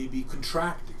company may be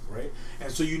contracting, right?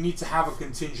 And so you need to have a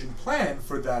contingent plan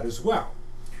for that as well,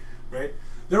 right?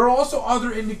 There are also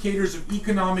other indicators of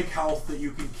economic health that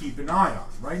you can keep an eye on,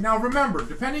 right? Now remember,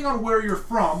 depending on where you're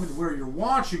from and where you're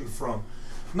watching from,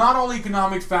 not all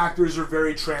economic factors are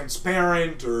very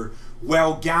transparent or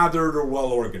well gathered or well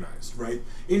organized, right?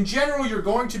 In general, you're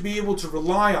going to be able to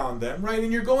rely on them, right?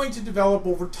 And you're going to develop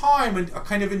over time a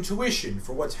kind of intuition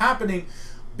for what's happening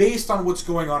based on what's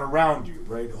going on around you,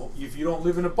 right? If you don't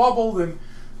live in a bubble, then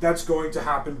that's going to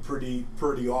happen pretty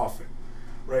often,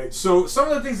 right? So some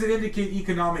of the things that indicate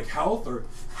economic health are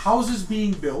houses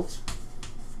being built.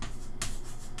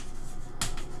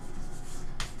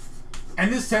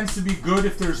 And this tends to be good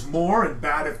if there's more and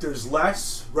bad if there's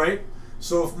less, right?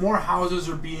 So if more houses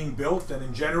are being built, then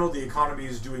in general the economy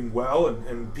is doing well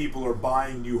and people are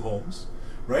buying new homes,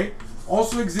 right?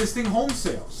 Also existing home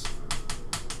sales,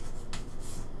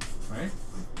 right?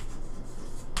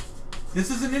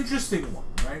 This is an interesting one,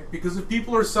 right? Because if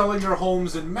people are selling their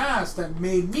homes en masse, that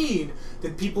may mean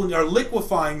that people are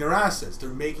liquefying their assets. They're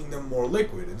making them more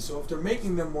liquid. And so if they're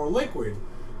making them more liquid,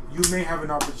 you may have an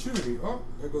opportunity. Oh,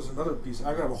 there goes another piece.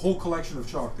 I got a whole collection of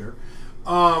chalk there.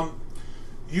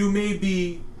 You may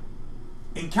be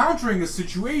encountering a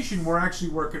situation where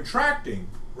actually we're contracting,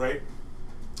 right?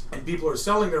 And people are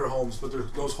selling their homes, but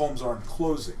those homes aren't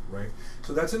closing, right?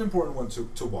 So that's an important one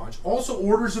to watch. Also,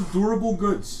 orders of durable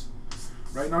goods,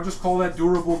 right? And I'll just call that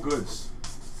durable goods.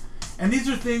 And these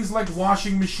are things like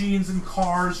washing machines and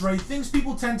cars, right? Things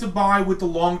people tend to buy with the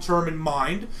long term in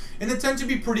mind, and they tend to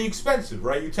be pretty expensive,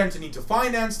 right? You tend to need to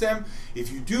finance them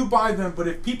if you do buy them, but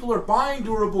if people are buying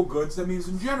durable goods, that means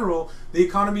in general, the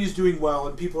economy is doing well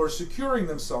and people are securing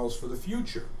themselves for the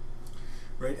future,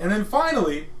 right? And then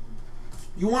finally,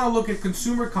 you want to look at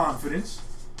consumer confidence,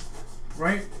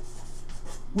 right?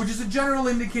 Which is a general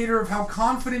indicator of how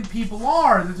confident people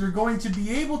are that they're going to be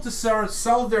able to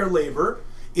sell their labor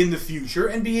in the future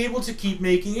and be able to keep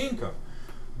making income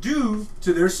due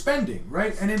to their spending,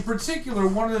 right? And in particular,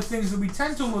 one of the things that we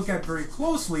tend to look at very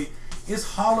closely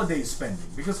is holiday spending,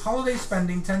 because holiday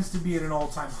spending tends to be at an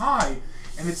all-time high,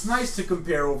 and it's nice to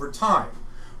compare over time,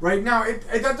 right? Now,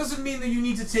 that doesn't mean that you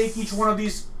need to take each one of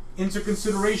these into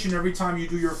consideration every time you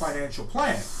do your financial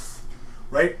plan,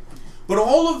 right? But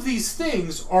all of these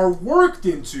things are worked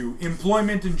into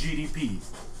employment and GDP,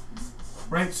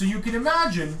 right? So you can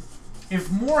imagine if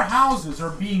more houses are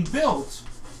being built,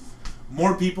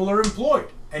 more people are employed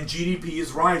and GDP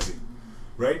is rising,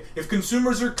 right? If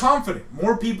consumers are confident,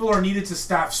 more people are needed to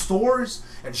staff stores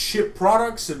and ship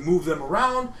products and move them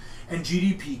around, and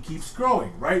GDP keeps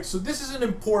growing, right? So this is an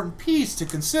important piece to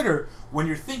consider when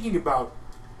you're thinking about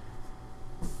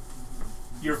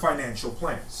your financial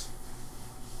plans.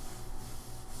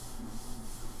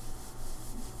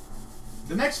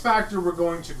 The next factor we're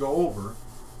going to go over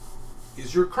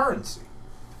is your currency,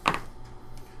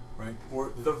 right?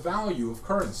 Or the value of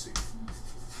currency.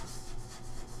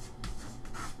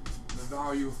 The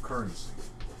value of currency.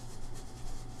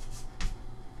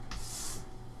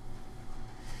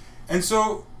 And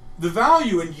so the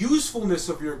value and usefulness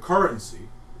of your currency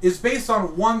is based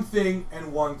on one thing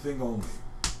and one thing only: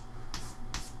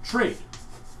 trade.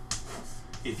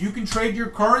 If you can trade your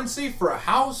currency for a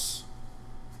house,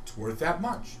 it's worth that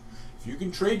much. If you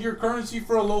can trade your currency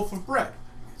for a loaf of bread,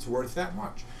 it's worth that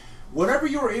much. Whatever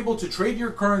you are able to trade your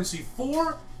currency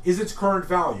for is its current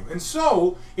value. And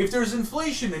so, if there's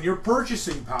inflation and your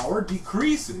purchasing power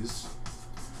decreases,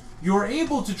 you're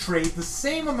able to trade the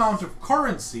same amount of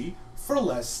currency for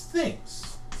less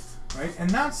things, right?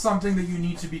 And that's something that you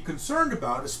need to be concerned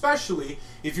about, especially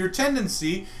if your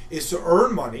tendency is to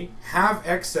earn money, have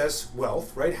excess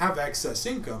wealth, right? Have excess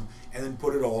income, and then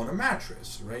put it all on a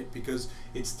mattress, right? Because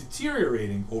it's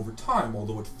deteriorating over time,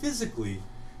 although it physically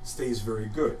stays very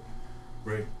good,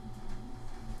 right?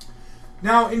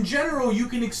 Now, in general, you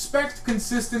can expect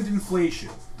consistent inflation.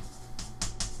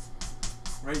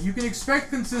 Right? You can expect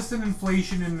consistent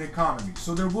inflation in an economy.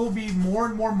 So there will be more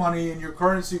and more money and your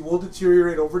currency will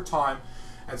deteriorate over time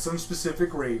at some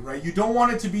specific rate, right? You don't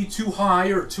want it to be too high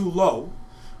or too low,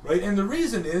 right? And the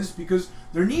reason is because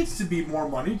there needs to be more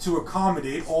money to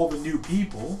accommodate all the new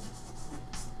people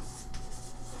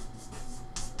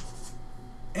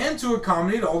and to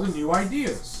accommodate all the new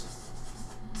ideas.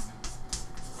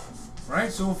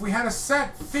 Right? So if we had a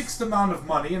set fixed amount of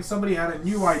money and somebody had a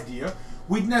new idea,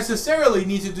 we'd necessarily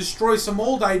need to destroy some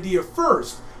old idea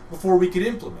first before we could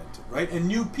implement it, right? And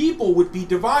new people would be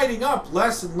dividing up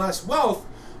less and less wealth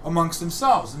amongst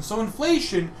themselves. And so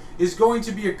inflation is going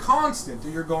to be a constant that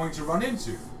you're going to run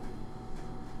into.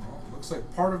 Well, looks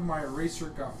like part of my eraser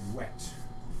got wet.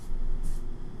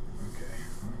 Okay,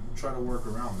 we'll try to work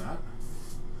around that.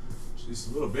 Just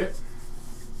a little bit.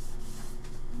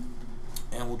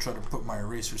 And we'll try to put my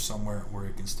eraser somewhere where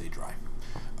it can stay dry.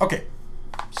 Okay,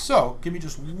 so give me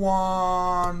just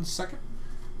 1 second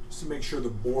just to make sure the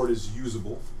board is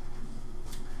usable.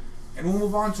 And we'll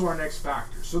move on to our next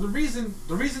factor. So the reason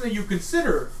that you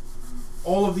consider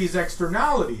all of these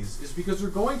externalities is because they're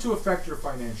going to affect your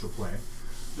financial plan.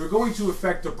 They're going to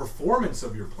affect the performance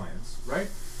of your plans, right?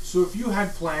 So if you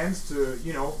had plans to,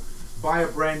 buy a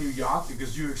brand new yacht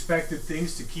because you expected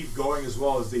things to keep going as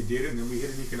well as they did, and then we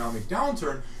hit an economic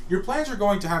downturn, your plans are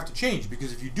going to have to change,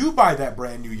 because if you do buy that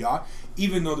brand new yacht,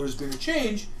 even though there's been a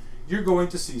change, you're going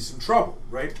to see some trouble,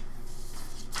 right?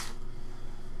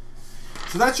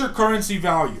 So that's your currency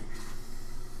value.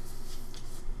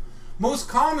 Most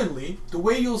commonly, the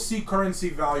way you'll see currency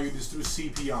valued is through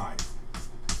CPI,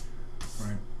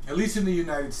 right? At least in the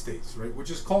United States, right?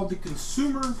 Which is called the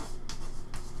Consumer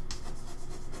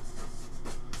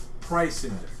Price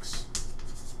Index.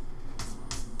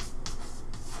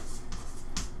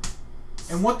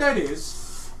 And what that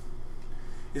is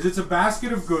it's a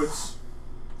basket of goods,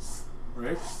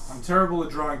 right? I'm terrible at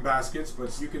drawing baskets,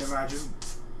 but you can imagine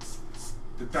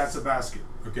that that's a basket,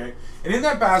 okay? And in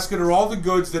that basket are all the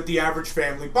goods that the average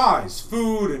family buys.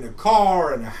 Food and a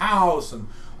car and a house and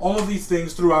all of these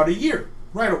things throughout a year,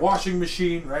 right? A washing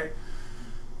machine, right?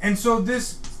 And so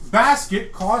this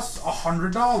basket costs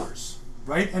 $100.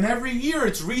 Right? And every year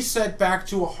it's reset back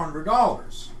to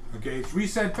 $100. Okay? It's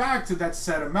reset back to that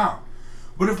set amount.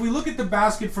 But if we look at the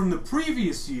basket from the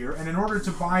previous year, and in order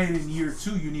to buy it in year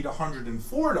 2 you need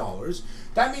 $104,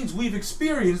 that means we've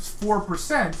experienced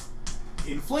 4%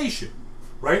 inflation.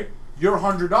 Right? Your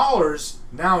 $100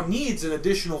 now needs an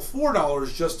additional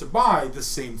 $4 just to buy the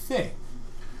same thing.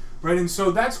 Right? And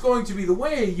so that's going to be the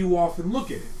way you often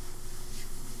look at it.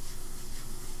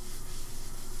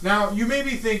 Now, you may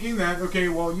be thinking that, okay,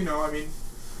 well,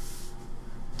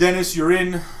 Dennis, you're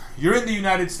in the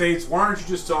United States, why aren't you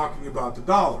just talking about the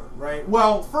dollar, right?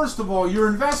 Well, first of all, your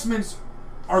investments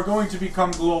are going to become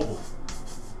global,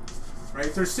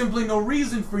 right? There's simply no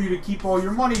reason for you to keep all your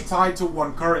money tied to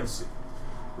one currency,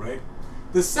 right?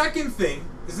 The second thing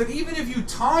is that even if you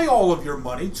tie all of your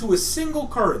money to a single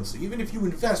currency, even if you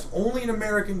invest only in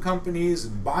American companies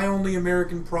and buy only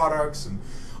American products and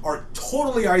are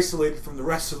totally isolated from the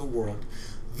rest of the world,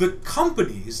 the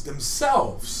companies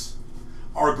themselves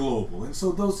are global. And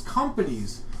so those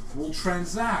companies will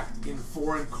transact in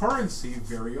foreign currency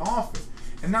very often.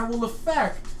 And that will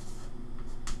affect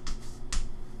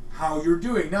how you're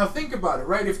doing. Now think about it,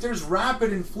 right? If there's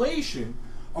rapid inflation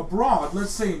abroad, let's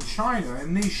say in China,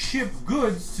 and they ship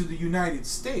goods to the United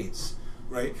States,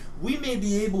 right? We may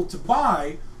be able to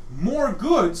buy more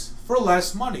goods for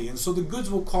less money, and so the goods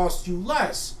will cost you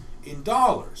less in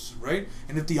dollars, right?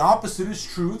 And if the opposite is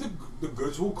true, the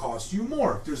goods will cost you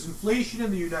more. If there's inflation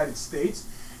in the United States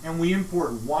and we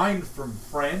import wine from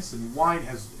France, and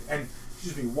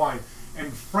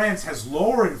France has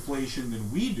lower inflation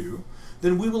than we do,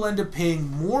 then we will end up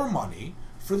paying more money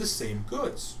for the same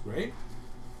goods, right?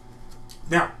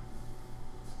 Now,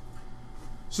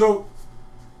 so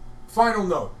final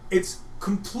note, it's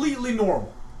completely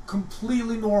normal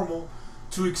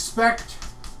to expect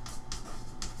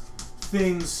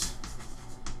things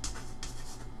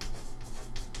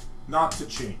not to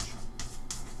change.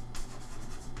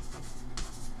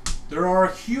 There are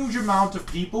a huge amount of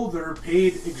people that are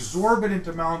paid exorbitant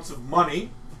amounts of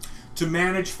money to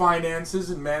manage finances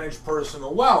and manage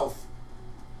personal wealth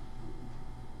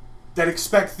that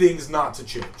expect things not to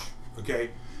change,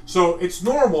 okay? So it's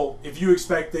normal if you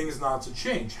expect things not to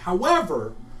change.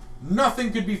 However,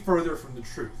 nothing could be further from the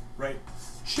truth, right?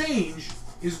 Change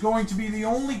is going to be the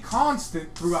only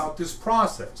constant throughout this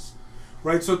process,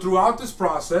 right? So throughout this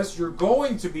process, you're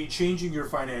going to be changing your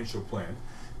financial plan.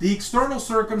 The external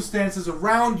circumstances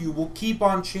around you will keep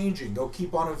on changing. They'll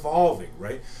keep on evolving,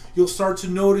 right? You'll start to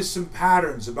notice some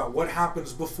patterns about what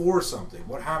happens before something,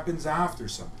 what happens after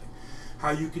something,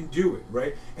 how you can do it,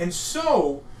 right? And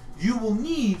so you will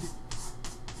need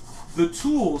the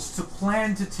tools to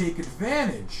plan to take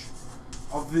advantage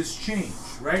of this change,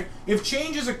 right? If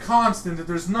change is a constant, that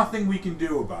there's nothing we can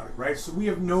do about it, right? So we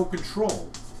have no control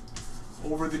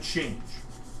over the change.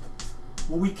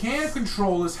 What we can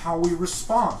control is how we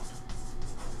respond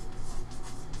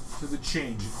to the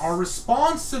change. Our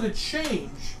response to the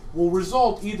change will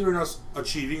result either in us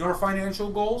achieving our financial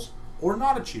goals or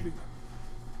not achieving them.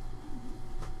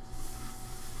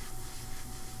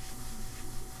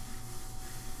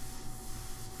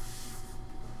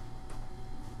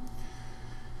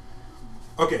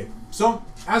 Okay, so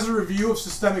as a review of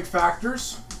systemic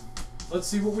factors, let's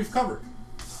see what we've covered.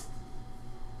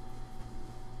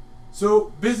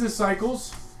 So business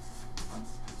cycles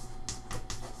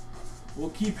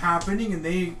will keep happening, and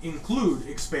they include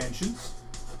expansions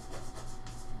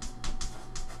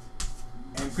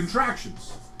and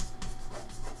contractions.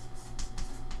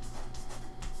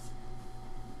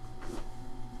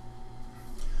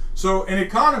 So an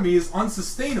economy is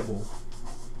unsustainable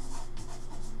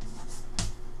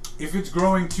if it's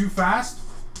growing too fast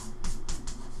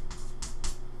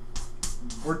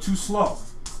or too slow.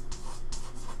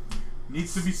 It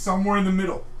needs to be somewhere in the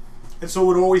middle. And so it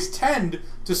would always tend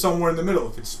to somewhere in the middle.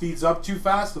 If it speeds up too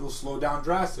fast, it'll slow down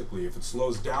drastically. If it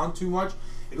slows down too much,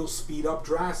 it'll speed up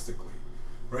drastically,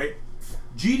 right?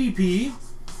 GDP,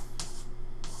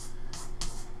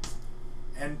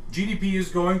 and GDP is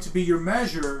going to be your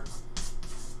measure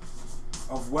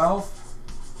of wealth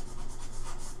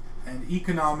and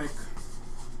economic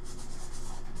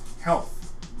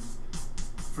health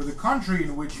for the country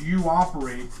in which you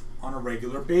operate on a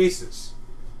regular basis,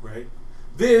 right?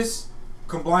 This,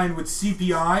 combined with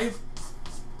CPI,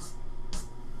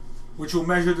 which will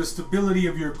measure the stability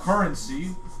of your currency,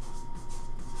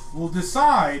 will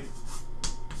decide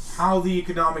how the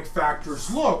economic factors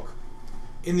look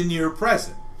in the near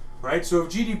present, right? So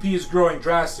if GDP is growing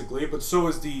drastically, but so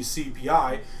is the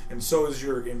CPI, and so is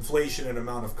your inflation and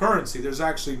amount of currency, there's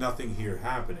actually nothing here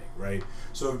happening, right?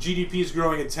 So if GDP is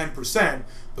growing at 10%,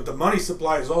 but the money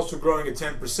supply is also growing at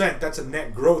 10%, that's a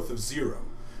net growth of 0,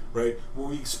 right? What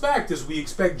we expect is we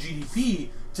expect GDP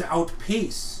to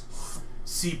outpace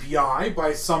CPI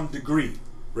by some degree,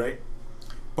 right?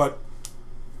 But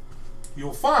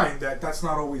you'll find that that's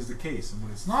not always the case. And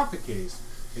when it's not the case,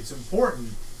 it's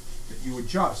important that you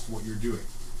adjust what you're doing.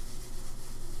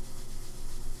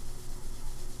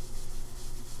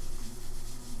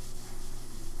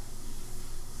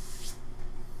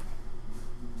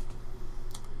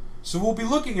 So we'll be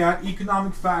looking at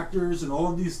economic factors and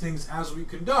all of these things as we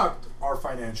conduct our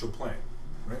financial plan,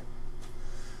 right?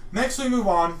 Next we move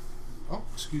on. Oh,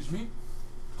 excuse me.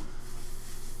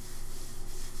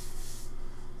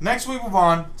 Next we move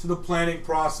on to the planning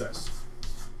process.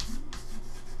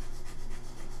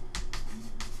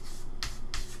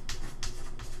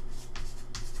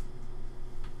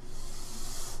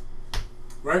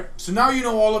 Right? So now you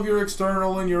know all of your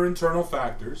external and your internal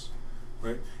factors,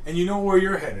 right? And you know where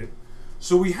you're headed.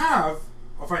 So we have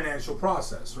a financial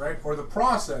process, right? Or the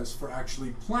process for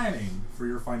actually planning for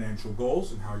your financial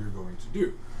goals and how you're going to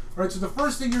do. Right? So the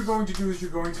first thing you're going to do is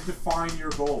you're going to define your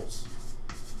goals.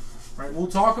 Right? We'll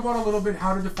talk about a little bit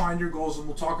how to define your goals, and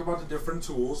we'll talk about the different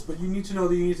tools, but you need to know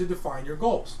that you need to define your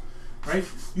goals. Right?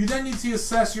 You then need to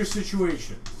assess your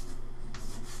situation.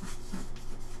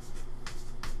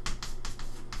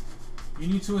 You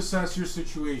need to assess your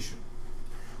situation.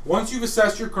 Once you've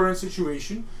assessed your current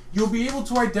situation, you'll be able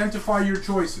to identify your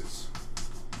choices.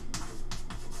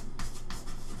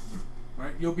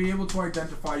 Right? You'll be able to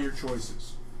identify your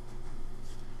choices.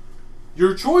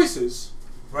 Your choices,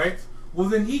 right, will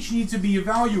then each need to be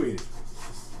evaluated.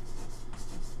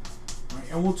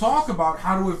 Right? And we'll talk about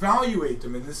how to evaluate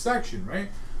them in this section, right?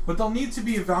 But they'll need to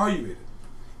be evaluated.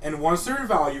 And once they're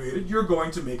evaluated, you're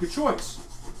going to make a choice.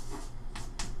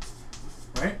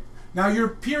 Right? Now you're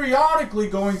periodically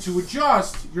going to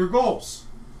adjust your goals,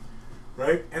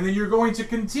 right? And then you're going to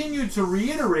continue to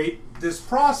reiterate this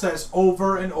process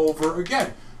over and over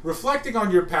again, reflecting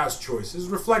on your past choices,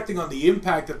 reflecting on the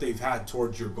impact that they've had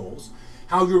towards your goals,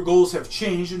 how your goals have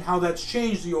changed and how that's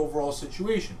changed the overall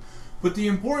situation. But the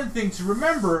important thing to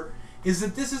remember is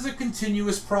that this is a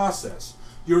continuous process.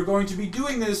 you're going to be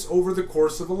doing this over the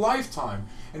course of a lifetime.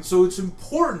 And so it's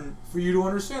important for you to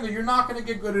understand that you're not going to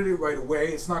get good at it right away.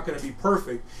 It's not going to be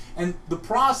perfect. And the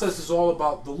process is all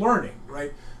about the learning,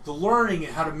 right? The learning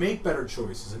and how to make better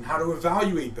choices and how to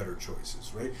evaluate better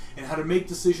choices, right? And how to make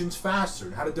decisions faster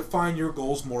and how to define your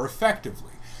goals more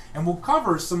effectively. And we'll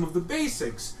cover some of the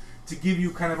basics to give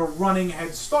you kind of a running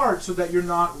head start so that you're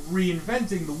not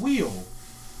reinventing the wheel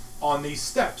on these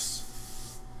steps.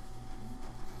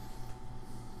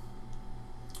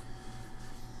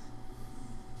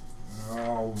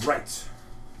 All right.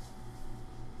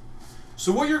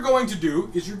 So what you're going to do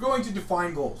is you're going to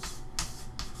define goals.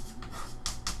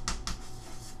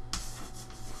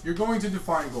 You're going to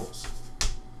define goals.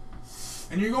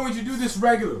 And you're going to do this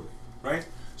regularly, right?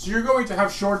 So you're going to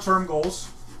have short-term goals.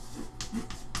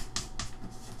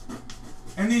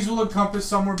 And these will encompass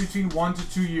somewhere between 1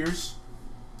 to 2 years.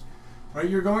 Right?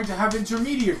 You're going to have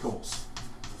intermediate goals.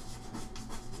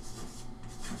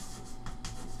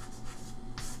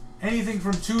 Anything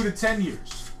from 2 to 10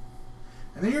 years.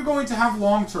 And then you're going to have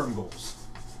long-term goals.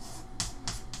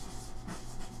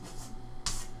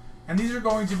 And these are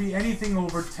going to be anything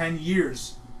over 10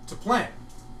 years to plan,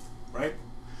 right?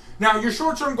 Now, your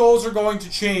short-term goals are going to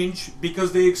change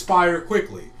because they expire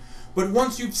quickly. But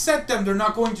once you've set them, they're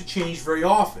not going to change very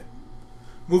often.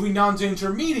 Moving down to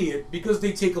intermediate, because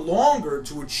they take longer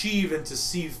to achieve and to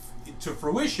see to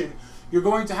fruition, you're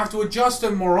going to have to adjust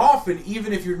them more often,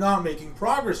 even if you're not making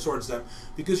progress towards them,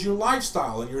 because your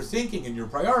lifestyle and your thinking and your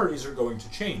priorities are going to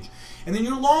change. And then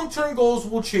your long-term goals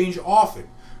will change often,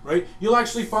 right? You'll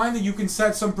actually find that you can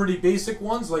set some pretty basic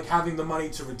ones, like having the money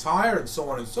to retire and so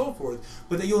on and so forth,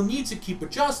 but that you'll need to keep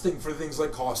adjusting for things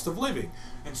like cost of living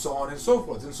and so on and so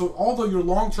forth. And so although your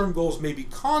long-term goals may be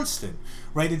constant,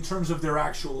 right, in terms of their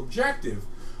actual objective,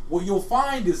 what you'll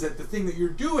find is that the thing that you're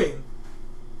doing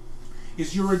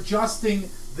is you're adjusting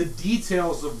the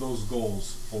details of those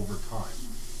goals over time.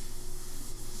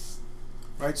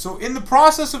 Right? So in the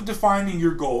process of defining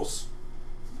your goals,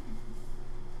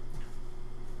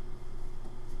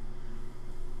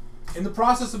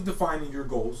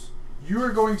 you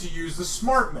are going to use the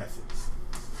SMART method.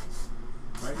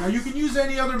 Right? Now you can use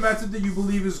any other method that you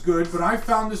believe is good, but I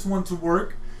found this one to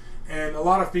work, and a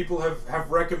lot of people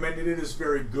have recommended it as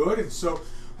very good. And so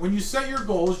when you set your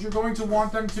goals, you're going to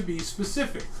want them to be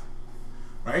specific,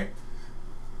 right?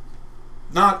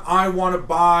 Not, I want to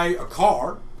buy a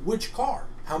car. Which car?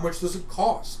 How much does it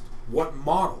cost? What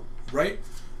model, right?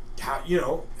 How, you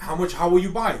know, how will you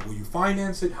buy it? Will you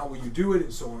finance it? How will you do it?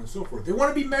 And so on and so forth. They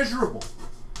want to be measurable.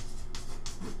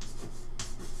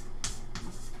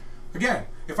 Again,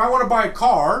 if I want to buy a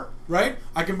car, right?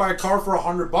 I can buy a car for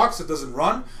 $100 that doesn't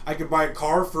run. I can buy a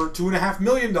car for $2.5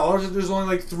 million that there's only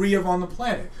like 3 of on the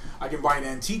planet. I can buy an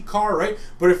antique car, right?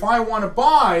 But if I want to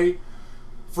buy,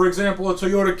 for example, a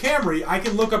Toyota Camry, I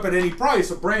can look up at any price,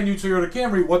 a brand new Toyota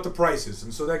Camry, what the price is.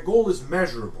 And so that goal is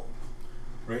measurable,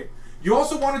 right? You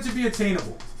also want it to be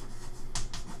attainable.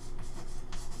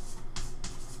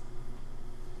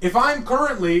 If I'm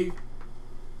currently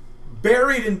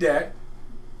buried in debt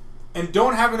and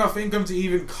don't have enough income to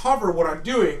even cover what I'm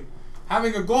doing,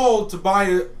 having a goal to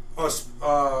buy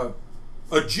a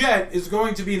jet is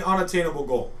going to be an unattainable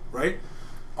goal, right?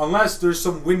 Unless there's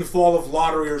some windfall of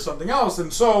lottery or something else.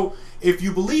 And so if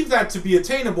you believe that to be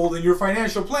attainable, then your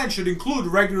financial plan should include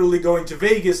regularly going to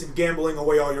Vegas and gambling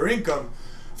away all your income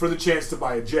for the chance to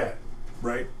buy a jet,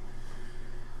 right?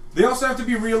 They also have to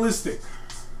be realistic.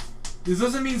 This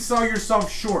doesn't mean sell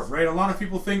yourself short, right? A lot of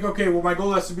people think, okay, well, my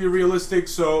goal has to be realistic,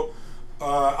 so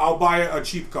I'll buy a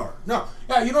cheap car. No,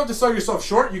 yeah, you don't have to sell yourself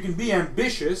short. You can be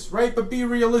ambitious, right? But be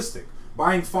realistic.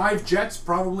 Buying 5 jets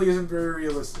probably isn't very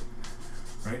realistic,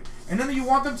 right? And then you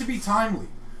want them to be timely,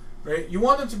 right? You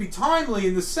want them to be timely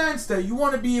in the sense that you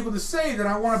want to be able to say that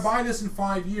I want to buy this in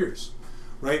 5 years,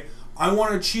 right? I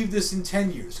want to achieve this in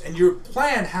 10 years. And your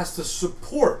plan has to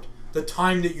support the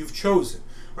time that you've chosen,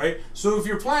 right? So if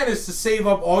your plan is to save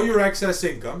up all your excess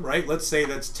income, right? Let's say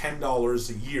that's $10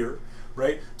 a year,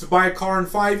 right? To buy a car in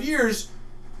 5 years,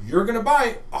 you're going to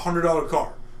buy a $100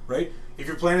 car, right? If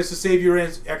your plan is to save your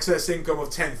excess income of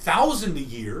 $10,000 a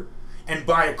year and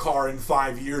buy a car in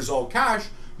 5 years all cash,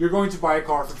 you're going to buy a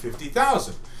car for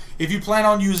 $50,000. If you plan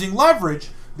on using leverage,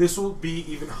 this will be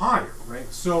even higher,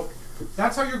 right? So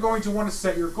that's how you're going to want to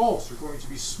set your goals. You're going to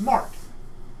be smart.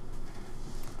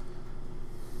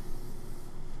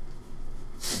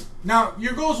 Now,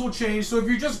 your goals will change. So if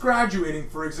you're just graduating,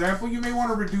 for example, you may want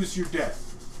to reduce your debt.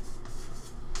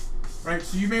 Right?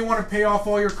 So you may want to pay off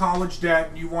all your college debt,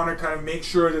 and you want to kind of make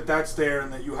sure that that's there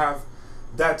and that you have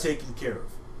that taken care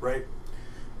of, right?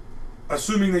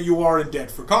 assuming that you are in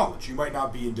debt for college. You might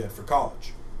not be in debt for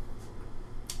college.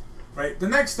 Right? The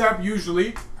next step,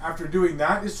 usually, after doing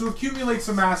that, is to accumulate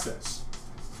some assets.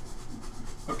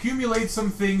 Accumulate some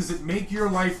things that make your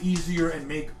life easier and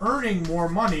make earning more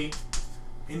money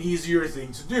an easier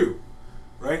thing to do.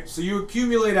 Right? So you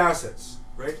accumulate assets.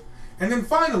 Right? And then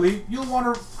finally, you'll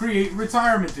want to create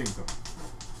retirement income.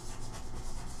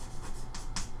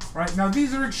 Right? Now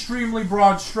these are extremely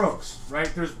broad strokes, right?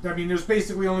 There's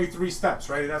basically only 3 steps,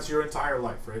 right? And that's your entire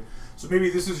life, right? So maybe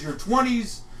this is your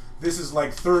 20s, this is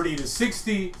like 30 to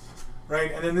 60,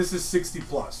 right? And then this is 60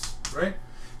 plus, right?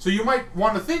 So you might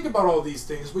want to think about all these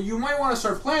things, but you might want to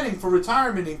start planning for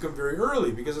retirement income very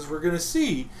early, because as we're going to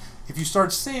see, if you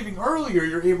start saving earlier,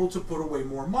 you're able to put away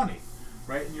more money,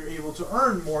 right? And you're able to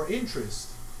earn more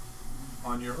interest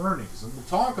on your earnings. And we'll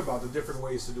talk about the different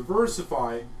ways to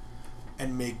diversify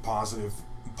and make positive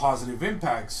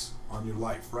impacts on your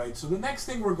life, right? So the next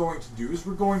thing we're going to do is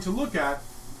we're going to look at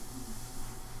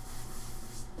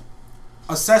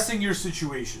assessing your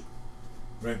situation,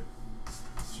 right?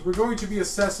 So we're going to be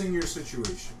assessing your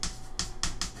situation.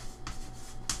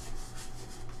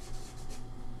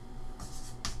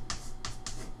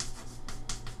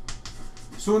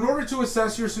 So in order to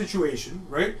assess your situation,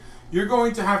 right, you're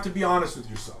going to have to be honest with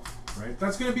yourself, right?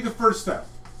 That's going to be the first step.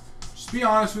 Just be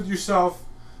honest with yourself.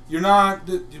 You're not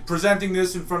presenting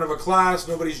this in front of a class.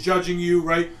 Nobody's judging you,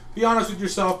 right? Be honest with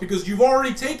yourself, because you've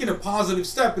already taken a positive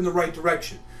step in the right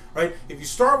direction, right? If you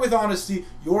start with honesty,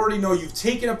 you already know you've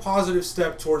taken a positive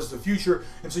step towards the future,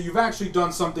 and so you've actually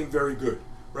done something very good,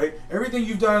 right? Everything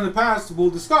you've done in the past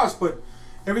we'll discuss, but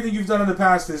everything you've done in the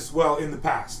past is, well, in the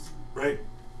past, right?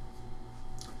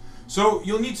 So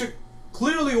you'll need to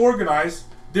clearly organize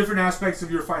different aspects of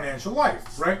your financial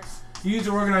life, right? You need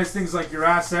to organize things like your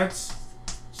assets.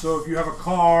 So if you have a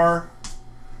car,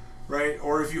 right,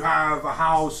 or if you have a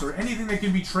house or anything that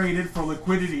can be traded for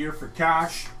liquidity or for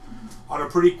cash on a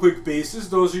pretty quick basis,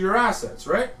 those are your assets,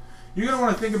 right? You're going to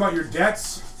want to think about your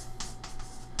debts,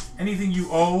 anything you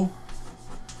owe,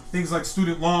 things like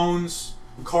student loans,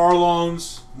 car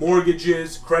loans,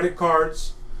 mortgages, credit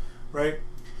cards, right?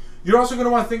 You're also going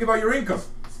to want to think about your income.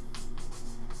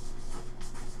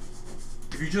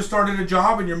 If you just started a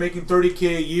job and you're making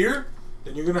 $30K a year,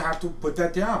 then you're going to have to put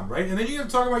that down, right? And then you're going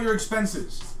to talk about your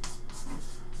expenses,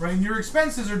 right? And your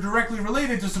expenses are directly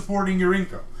related to supporting your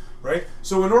income, right?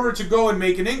 So in order to go and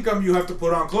make an income, you have to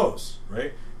put on clothes,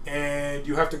 right? And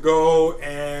you have to go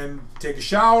and take a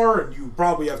shower, and you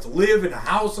probably have to live in a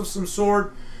house of some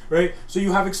sort, right? So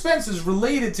you have expenses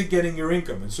related to getting your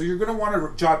income, and so you're going to want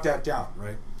to jot that down,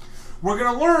 right? We're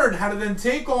going to learn how to then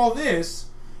take all this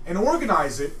and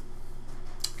organize it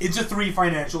into 3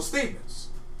 financial statements,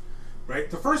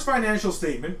 right? The first financial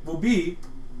statement will be,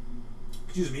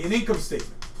 an income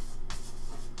statement.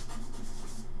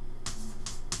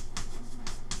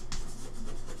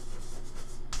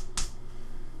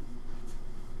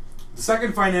 The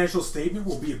second financial statement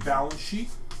will be a balance sheet,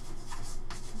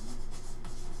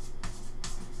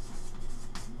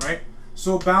 right?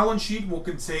 So a balance sheet will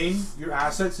contain your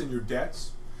assets and your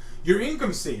debts. Your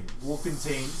income statement will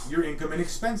contain your income and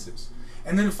expenses.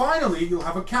 And then finally, you'll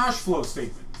have a cash flow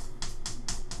statement.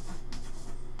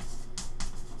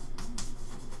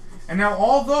 And now,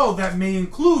 although that may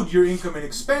include your income and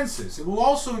expenses, it will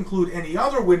also include any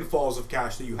other windfalls of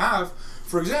cash that you have,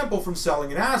 for example, from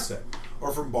selling an asset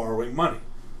or from borrowing money.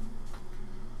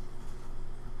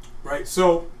 Right?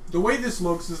 So the way this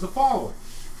looks is the following.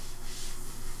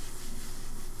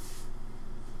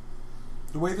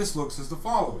 The way this looks is the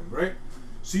following, right?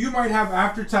 So you might have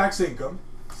after-tax income.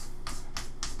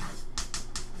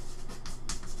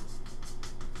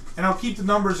 And I'll keep the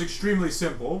numbers extremely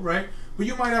simple, right? But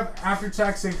you might have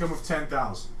after-tax income of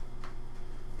 $10,000.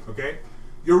 Okay?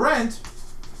 Your rent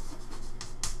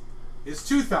is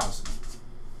 $2,000.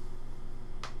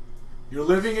 Your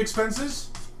living expenses,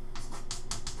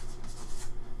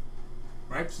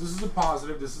 right? So this is a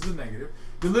positive, this is a negative.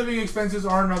 Your living expenses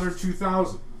are another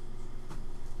 $2,000.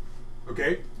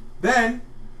 Okay? Then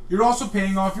you're also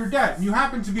paying off your debt. And you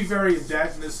happen to be very in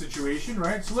debt in this situation,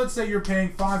 right? So let's say you're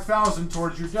paying $5,000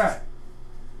 towards your debt.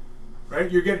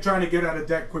 Right? You're trying to get out of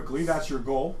debt quickly. That's your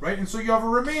goal, right? And so you have a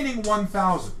remaining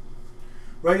 $1,000.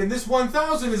 Right? And this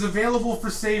 $1,000 is available for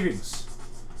savings.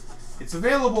 It's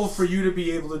available for you to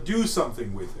be able to do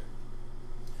something with it.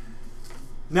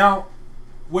 Now,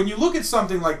 when you look at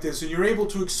something like this and you're able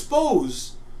to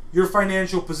expose your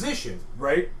financial position,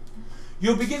 right?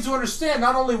 You'll begin to understand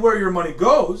not only where your money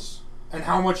goes and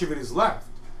how much of it is left,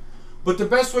 but the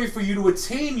best way for you to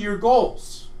attain your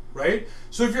goals, right?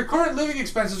 So if your current living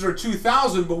expenses are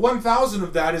 $2,000, but $1,000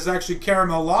 of that is actually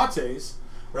caramel lattes,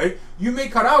 right? You may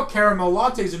cut out caramel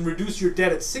lattes and reduce your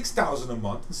debt at $6,000 a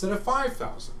month instead of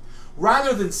 $5,000.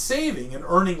 Rather than saving and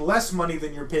earning less money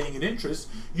than you're paying in interest,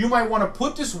 you might want to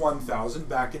put this $1,000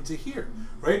 back into here,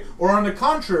 right? Or on the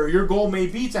contrary, your goal may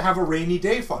be to have a rainy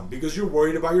day fund because you're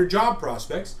worried about your job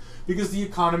prospects because the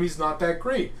economy's not that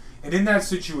great. And in that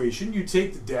situation, you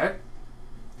take the debt,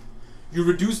 you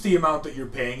reduce the amount that you're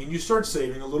paying, and you start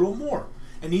saving a little more.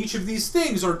 And each of these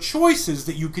things are choices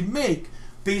that you can make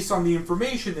based on the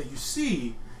information that you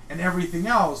see and everything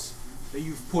else that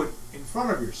you've put in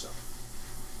front of yourself.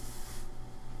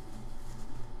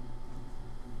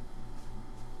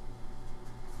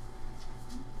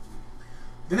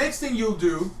 The next thing you'll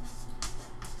do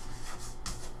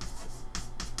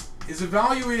is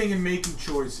evaluating and making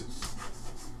choices.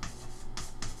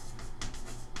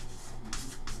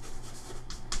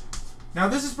 Now,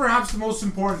 this is perhaps the most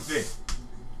important thing.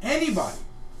 Anybody,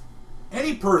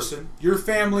 any person, your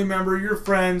family member, your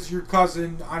friends, your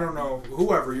cousin, I don't know,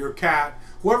 whoever, your cat,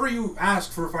 whoever you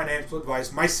ask for financial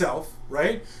advice, myself,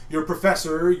 right? Your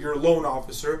professor, your loan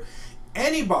officer,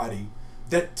 anybody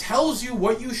that tells you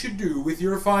what you should do with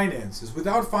your finances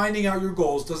without finding out your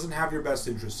goals doesn't have your best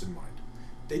interests in mind.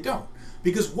 They don't.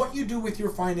 Because what you do with your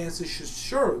finances should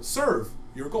serve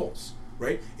your goals,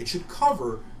 right? It should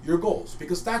cover your goals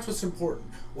because that's what's important.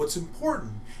 What's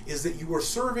important is that you are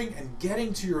serving and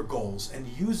getting to your goals and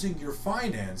using your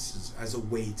finances as a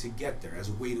way to get there, as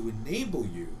a way to enable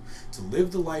you to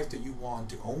live the life that you want,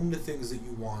 to own the things that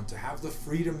you want, to have the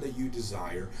freedom that you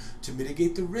desire, to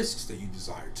mitigate the risks that you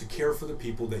desire, to care for the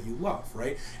people that you love,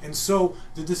 right? And so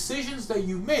the decisions that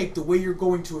you make, the way you're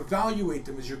going to evaluate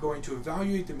them is you're going to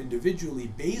evaluate them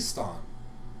individually based on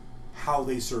how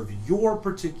they serve your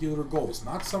particular goals,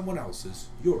 not someone else's,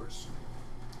 yours.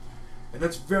 And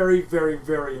that's very, very,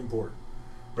 very important,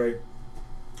 right?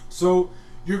 So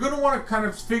you're going to want to kind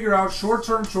of figure out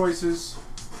short-term choices,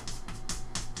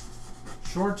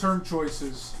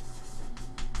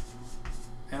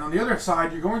 and on the other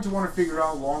side, you're going to want to figure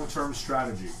out long-term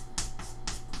strategy.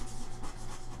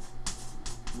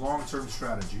 Long-term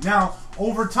strategy. Now,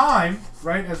 over time,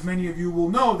 right, as many of you will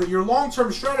know, that your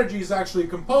long-term strategy is actually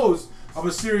composed of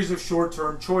a series of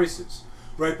short-term choices,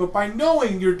 right? But by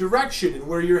knowing your direction and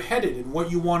where you're headed and what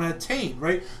you want to attain,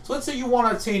 right? So let's say you want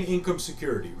to attain income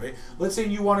security, right? Let's say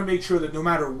you want to make sure that no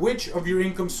matter which of your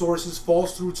income sources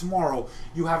falls through tomorrow,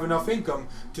 you have enough income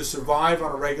to survive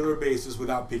on a regular basis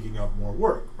without picking up more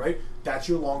work, right? That's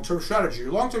your long-term strategy.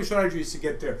 Your long-term strategy is to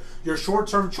get there. Your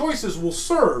short-term choices will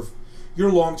serve your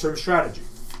long-term strategy.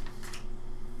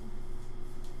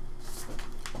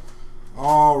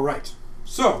 All right.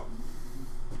 So,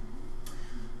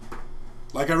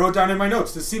 like I wrote down in my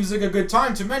notes, this seems like a good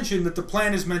time to mention that the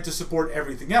plan is meant to support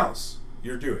everything else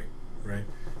you're doing, right?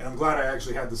 And I'm glad I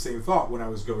actually had the same thought when I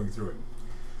was going through it.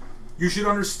 You should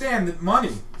understand that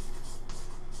money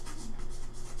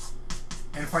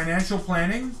and financial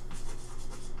planning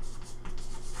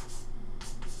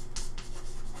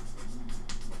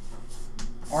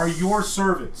are your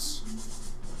servants,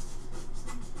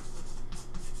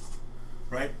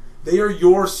 right? They are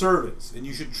your servants, and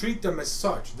you should treat them as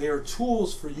such. They are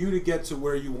tools for you to get to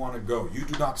where you want to go. You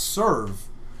do not serve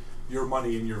your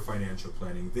money in your financial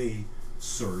planning. They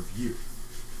serve you.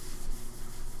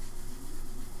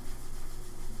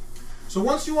 So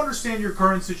once you understand your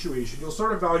current situation, you'll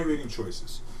start evaluating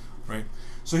choices, right?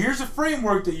 So here's a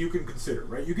framework that you can consider,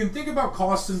 right? You can think about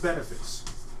costs and benefits.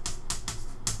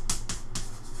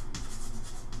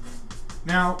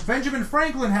 Now, Benjamin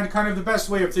Franklin had kind of the best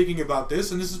way of thinking about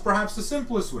this, and this is perhaps the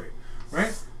simplest way,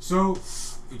 right? So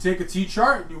you take a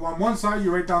T-chart, you on one side,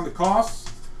 you write down the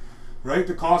costs, right?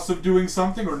 The costs of doing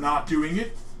something or not doing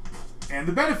it, and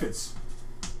the benefits.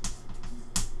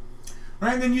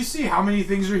 Right? And then you see how many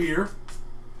things are here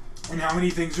and how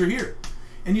many things are here.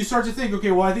 And you start to think,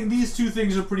 okay, well, I think these two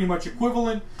things are pretty much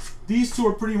equivalent. These two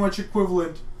are pretty much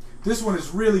equivalent. This one is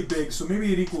really big, so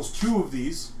maybe it equals 2 of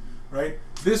these, right?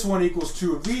 This one equals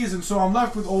 2 of these, and so I'm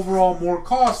left with overall more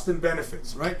cost than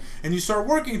benefits, right? And you start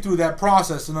working through that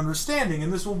process and understanding,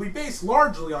 and this will be based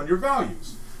largely on your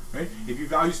values, right? If you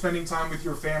value spending time with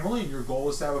your family and your goal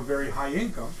is to have a very high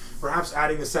income, perhaps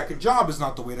adding a second job is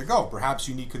not the way to go. Perhaps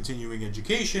you need continuing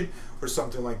education or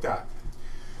something like that.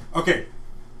 Okay,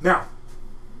 now,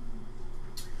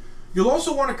 you'll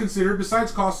also want to consider,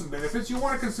 besides costs and benefits, you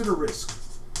want to consider risk,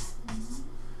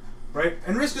 right?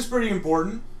 And risk is pretty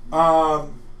important.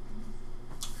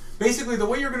 Basically, the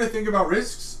way you're going to think about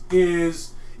risks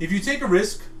is if you take a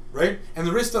risk, right, and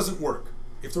the risk doesn't work.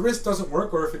 If the risk doesn't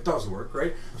work, or if it does work,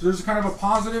 right, so there's kind of a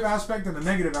positive aspect and a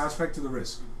negative aspect to the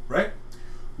risk, right?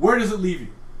 Where does it leave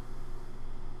you?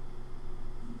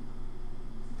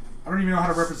 I don't even know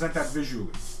how to represent that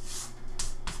visually.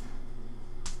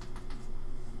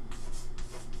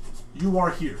 You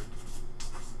are here,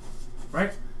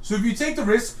 right? So if you take the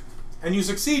risk and you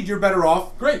succeed, you're better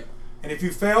off, great. And if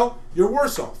you fail, you're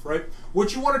worse off, right?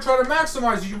 What you want to try to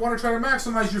maximize is you want to try to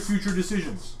maximize your future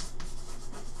decisions,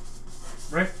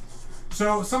 right?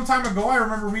 So some time ago, I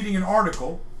remember reading an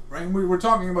article, right? And we were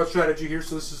talking about strategy here,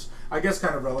 so this is, I guess,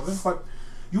 kind of relevant, but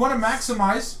you want to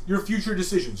maximize your future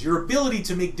decisions, your ability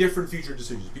to make different future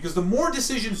decisions. Because the more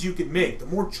decisions you can make, the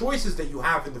more choices that you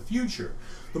have in the future,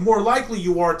 the more likely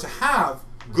you are to have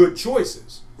good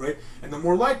choices, right? And the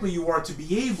more likely you are to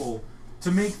be able to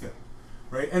make them,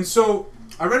 right? And so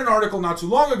I read an article not too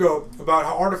long ago about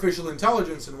how artificial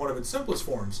intelligence, in one of its simplest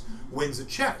forms, wins at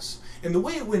chess. And the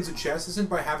way it wins at chess isn't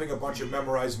by having a bunch of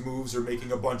memorized moves or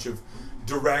making a bunch of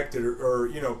direct or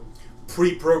you know,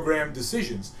 pre-programmed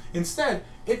decisions. Instead,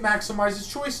 it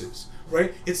maximizes choices,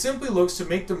 right? It simply looks to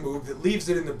make the move that leaves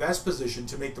it in the best position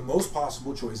to make the most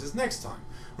possible choices next time,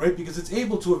 right? Because it's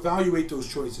able to evaluate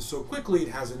those choices so quickly, it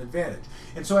has an advantage.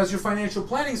 And so as your financial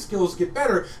planning skills get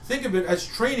better, think of it as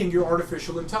training your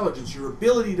artificial intelligence, your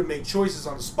ability to make choices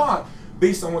on the spot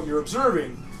based on what you're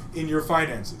observing in your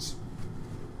finances.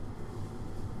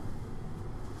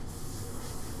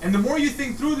 And the more you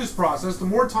think through this process, the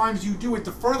more times you do it,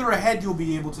 the further ahead you'll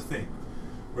be able to think,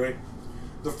 right?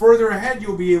 The further ahead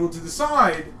you'll be able to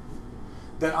decide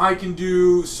that I can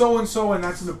do so-and-so and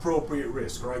that's an appropriate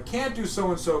risk, or I can't do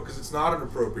so-and-so because it's not an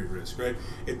appropriate risk, right?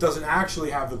 It doesn't actually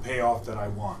have the payoff that I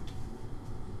want.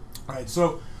 All right,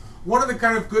 so one of the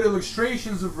kind of good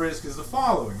illustrations of risk is the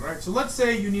following, right? So let's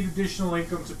say you need additional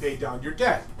income to pay down your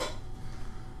debt,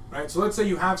 right? So let's say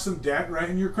you have some debt, right,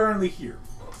 and you're currently here.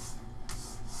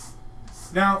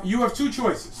 Now, you have two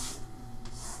choices.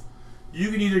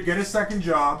 You can either get a second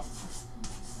job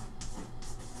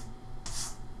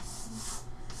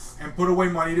and put away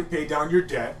money to pay down your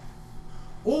debt,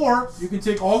 or you can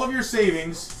take all of your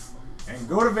savings and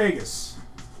go to Vegas,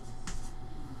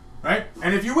 right?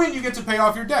 And if you win, you get to pay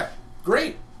off your debt.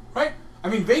 Great, right? I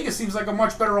mean, Vegas seems like a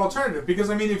much better alternative because,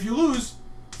 I mean, if you lose,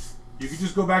 you can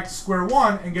just go back to square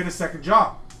one and get a second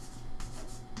job.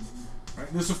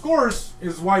 Right? This, of course,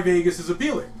 is why Vegas is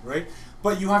appealing, right?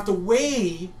 But you have to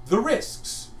weigh the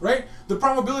risks, right? The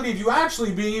probability of you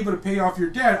actually being able to pay off your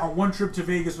debt on one trip to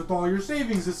Vegas with all your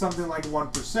savings is something like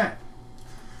 1%,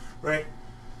 right?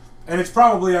 And it's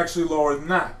probably actually lower than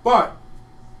that. But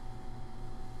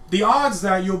the odds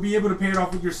that you'll be able to pay it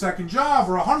off with your second job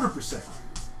are 100%.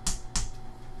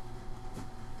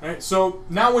 Right? So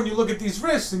now when you look at these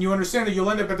risks and you understand that you'll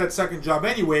end up at that second job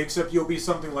anyway, except you'll be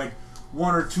something like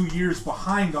 1 or 2 years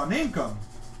behind on income,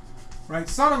 right?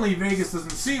 Suddenly Vegas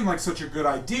doesn't seem like such a good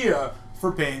idea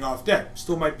for paying off debt.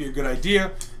 Still might be a good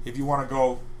idea if you want to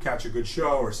go catch a good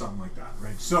show or something like that,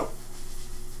 right? So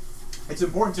it's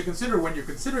important to consider when you're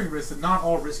considering risk that not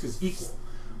all risk is equal,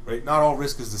 right? Not all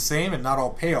risk is the same and not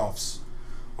all payoffs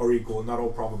are equal and not all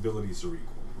probabilities are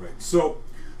equal, right? So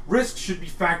risk should be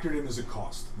factored in as a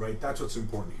cost, right? That's what's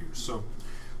important here. So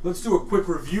let's do a quick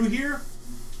review here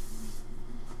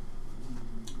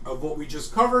of what we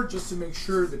just covered, just to make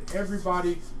sure that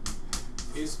everybody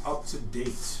is up to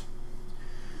date.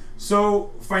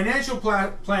 So financial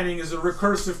planning is a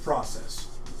recursive process.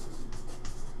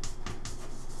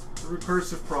 It's a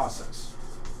recursive process.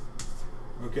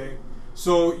 Okay?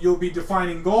 So you'll be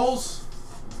defining goals,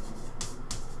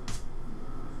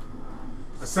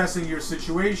 assessing your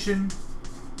situation,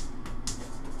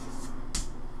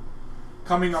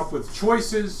 coming up with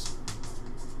choices,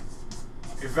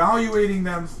 evaluating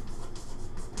them,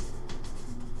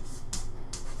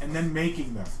 and then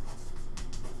making them.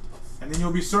 And then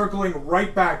you'll be circling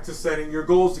right back to setting your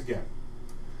goals again,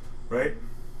 right?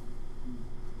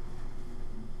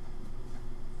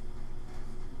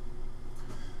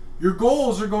 Your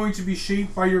goals are going to be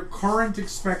shaped by your current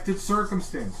expected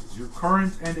circumstances. Your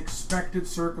current and expected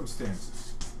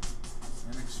circumstances.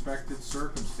 And expected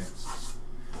circumstances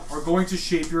are going to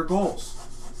shape your goals.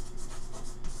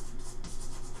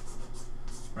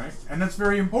 Right? And that's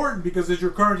very important because as your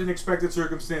current and expected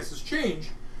circumstances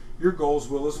change, your goals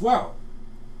will as well.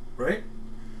 Right?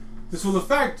 This will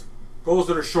affect goals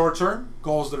that are short term,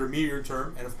 goals that are medium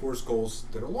term, and of course goals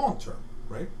that are long term.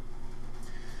 Right?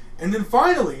 And then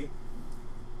finally,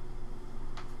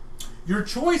 your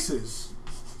choices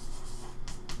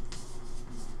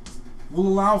will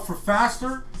allow for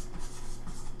faster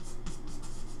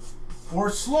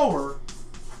or slower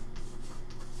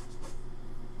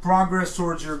progress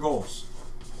towards your goals.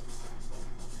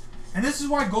 And this is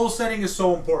why goal setting is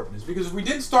so important, is because if we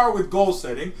didn't start with goal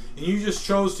setting and you just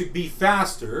chose to be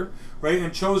faster, right,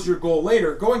 and chose your goal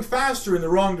later, going faster in the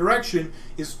wrong direction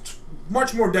is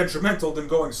much more detrimental than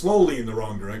going slowly in the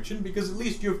wrong direction, because at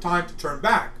least you have time to turn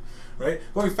back, right?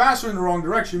 Going faster in the wrong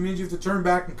direction means you have to turn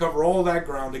back and cover all that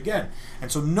ground again. And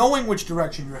so knowing which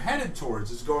direction you're headed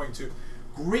towards is going to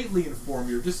greatly inform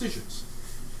your decisions.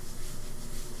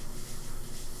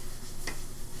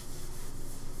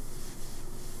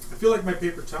 I feel like my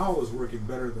paper towel is working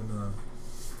better than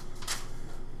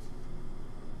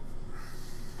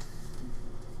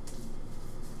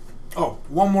Oh,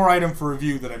 one more item for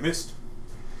review that I missed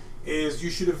is you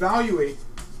should evaluate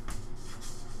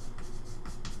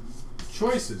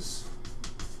choices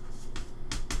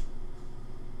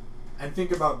and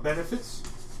think about benefits,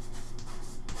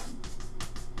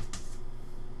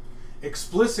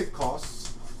 explicit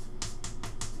costs,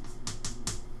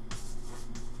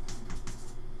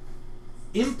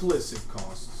 implicit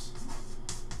costs,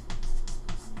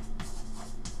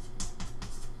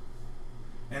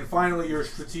 and finally your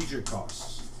strategic costs.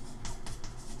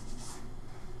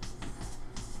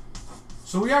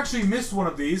 So we actually missed one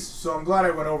of these, so I'm glad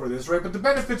I went over this, right? But the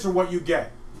benefits are what you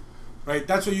get, right?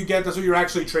 That's what you get, that's what you're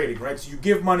actually trading, right? So you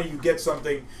give money, you get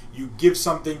something, you give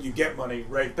something, you get money,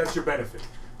 right? That's your benefit.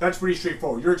 That's pretty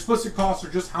straightforward. Your explicit costs are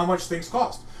just how much things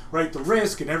cost, right? The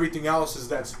risk and everything else is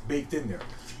that's baked in there.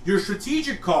 Your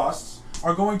strategic costs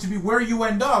are going to be where you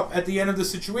end up at the end of the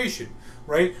situation,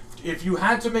 right? If you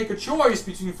had to make a choice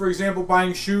between, for example,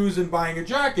 buying shoes and buying a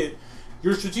jacket,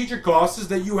 your strategic cost is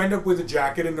that you end up with a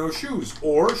jacket and no shoes,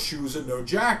 or shoes and no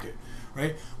jacket,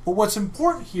 right? But what's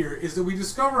important here is that we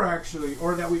discover actually,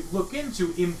 or that we look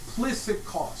into implicit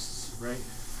costs, right?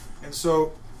 And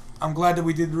so I'm glad that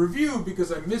we did the review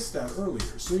because I missed that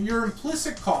earlier. So your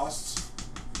implicit costs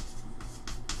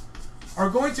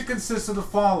are going to consist of the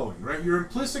following, right? Your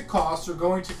implicit costs are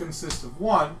going to consist of,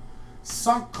 one,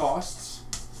 sunk costs.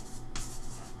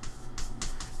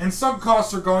 And sunk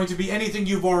costs are going to be anything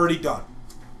you've already done.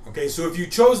 Okay, so if you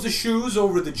chose the shoes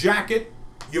over the jacket,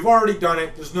 you've already done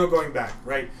it. There's no going back,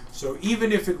 right? So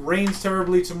even if it rains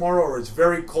terribly tomorrow or it's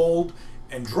very cold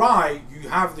and dry, you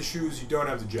have the shoes, you don't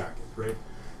have the jacket, right?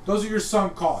 Those are your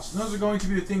sunk costs. And those are going to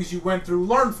be the things you went through.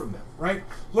 Learn from them, right?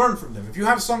 Learn from them. If you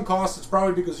have sunk costs, it's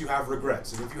probably because you have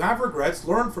regrets. And if you have regrets,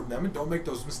 learn from them and don't make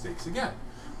those mistakes again,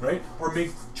 right? Or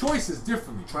make choices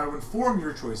differently. Try to inform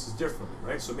your choices differently,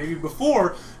 right? So maybe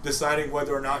before deciding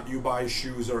whether or not you buy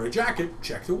shoes or a jacket,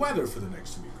 check the weather for the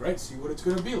next week, right? See what it's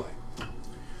going to be like.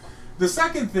 The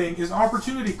second thing is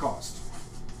opportunity cost.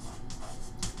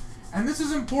 And this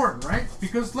is important, right?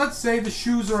 Because let's say the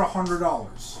shoes are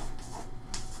 $100.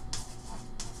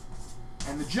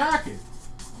 And the jacket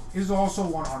is also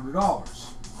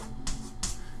 $100.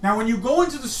 Now, when you go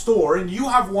into the store and you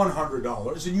have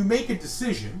 $100 and you make a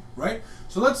decision, right?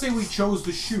 So let's say we chose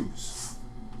the shoes.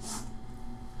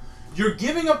 You're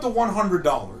giving up the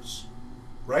 $100,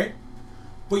 right?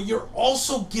 But you're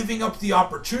also giving up the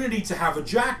opportunity to have a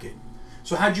jacket.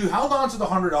 So had you held on to the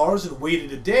 $100 and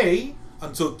waited a day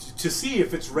until to see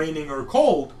if it's raining or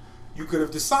cold, you could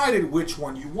have decided which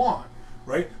one you want.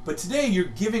 Right? But today you're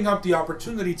giving up the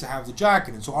opportunity to have the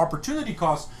jacket. And so opportunity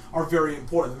costs are very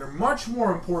important. And they're much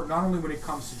more important not only when it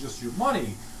comes to just your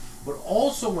money, but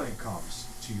also when it comes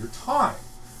to your time.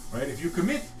 Right? If you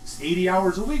commit 80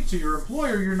 hours a week to your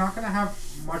employer, you're not going to have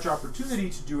much opportunity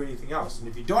to do anything else. And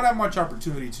if you don't have much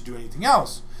opportunity to do anything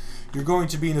else, you're going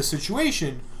to be in a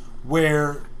situation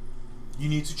where you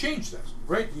need to change that.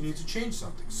 Right? You need to change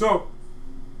something. So,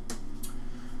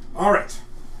 all right.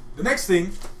 The next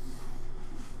thing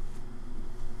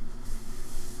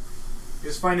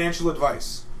is financial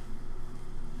advice.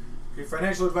 Okay,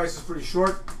 financial advice is pretty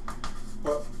short,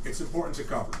 but it's important to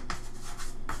cover.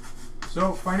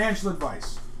 So, financial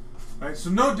advice. Right? So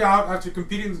no doubt after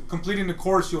completing the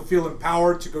course, you'll feel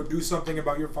empowered to go do something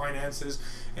about your finances,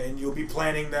 and you'll be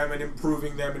planning them and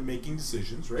improving them and making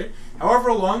decisions, right? However,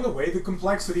 along the way, the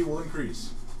complexity will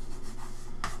increase.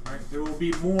 Right? There will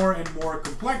be more and more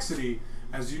complexity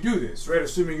as you do this, right?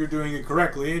 Assuming you're doing it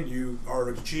correctly and you are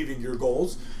achieving your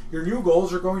goals, your new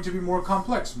goals are going to be more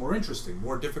complex, more interesting,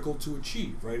 more difficult to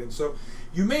achieve, right? And so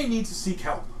you may need to seek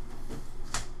help,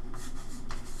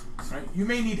 right? You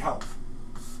may need help.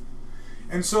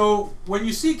 And so when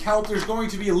you seek help, there's going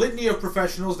to be a litany of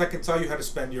professionals that can tell you how to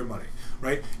spend your money,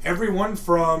 right? Everyone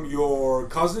from your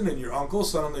cousin and your uncle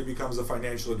suddenly becomes a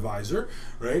financial advisor,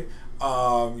 right?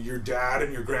 Your dad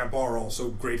and your grandpa are also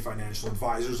great financial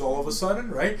advisors all of a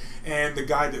sudden, right? And the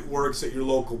guy that works at your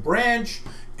local branch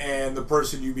and the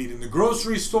person you meet in the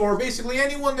grocery store, basically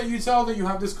anyone that you tell that you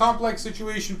have this complex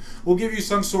situation will give you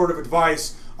some sort of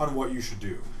advice on what you should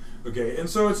do. Okay, and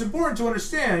so it's important to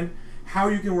understand how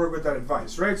you can work with that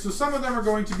advice, right? So some of them are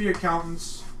going to be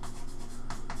accountants,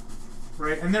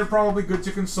 right? And they're probably good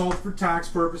to consult for tax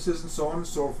purposes and so on and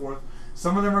so forth.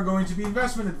 Some of them are going to be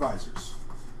investment advisors,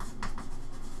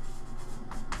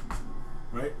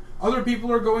 right? Other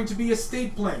people are going to be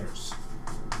estate planners.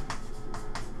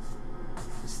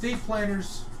 Estate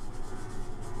planners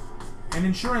and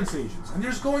insurance agents. And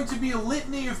there's going to be a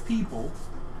litany of people.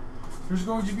 There's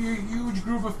going to be a huge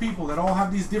group of people that all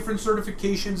have these different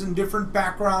certifications and different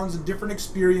backgrounds and different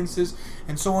experiences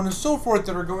and so on and so forth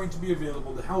that are going to be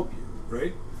available to help you,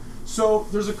 right? So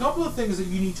there's a couple of things that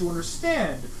you need to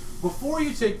understand before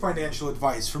you take financial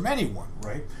advice from anyone,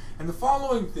 right? And the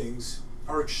following things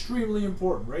are extremely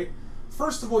important, right?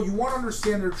 First of all, you want to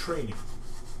understand their training,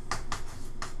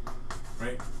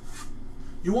 right?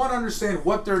 You want to understand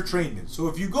what they're trained in. So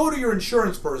if you go to your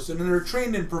insurance person and they're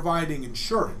trained in providing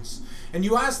insurance, and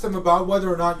you ask them about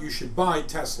whether or not you should buy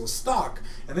Tesla stock,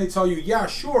 and they tell you, yeah,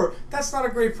 sure, that's not a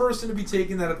great person to be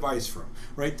taking that advice from,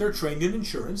 right? They're trained in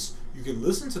insurance. You can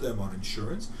listen to them on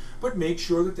insurance, but make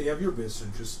sure that they have your best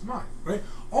interest in mind, right?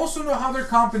 Also know how they're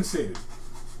compensated.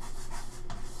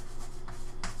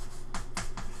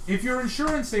 If your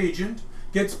insurance agent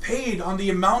gets paid on the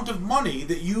amount of money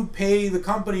that you pay the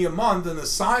company a month and the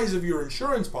size of your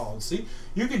insurance policy,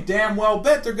 you can damn well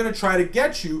bet they're going to try to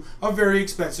get you a very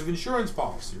expensive insurance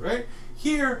policy, right?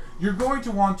 Here, you're going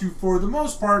to want to, for the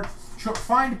most part,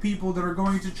 find people that are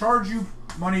going to charge you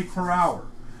money per hour,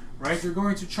 right? They're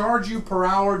going to charge you per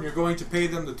hour, and you're going to pay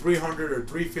them the $300 or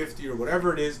 $350 or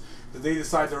whatever it is that they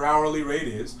decide their hourly rate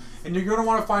is, and you're going to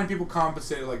want to find people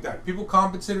compensated like that. People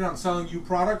compensated on selling you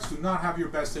products do not have your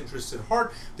best interests at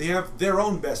heart. They have their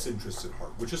own best interests at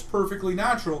heart, which is perfectly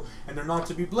natural, and they're not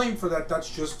to be blamed for that. That's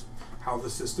just how the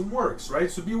system works,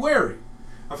 right? So be wary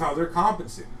of how they're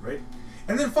compensated, right?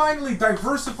 And then finally,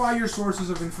 diversify your sources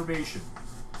of information.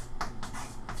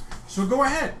 So go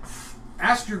ahead.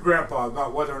 Ask your grandpa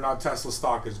about whether or not Tesla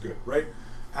stock is good, right?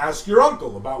 Ask your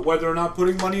uncle about whether or not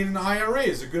putting money in an IRA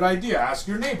is a good idea. Ask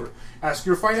your neighbor. Ask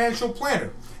your financial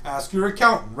planner. Ask your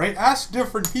accountant, right? Ask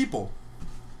different people.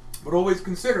 But always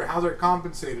consider how they're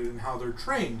compensated and how they're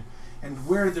trained and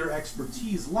where their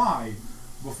expertise lie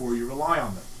before you rely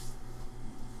on them.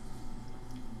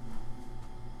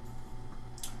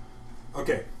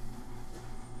 Okay.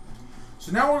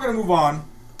 So now we're going to move on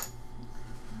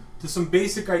to some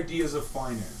basic ideas of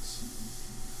finance.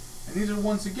 And these are,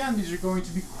 once again, these are going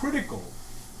to be critical,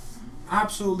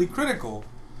 absolutely critical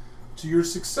to your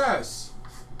success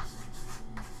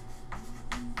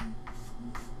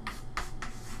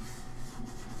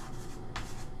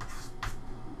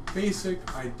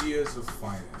basic ideas of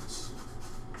finance.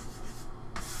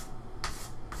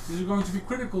 These are going to be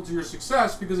critical to your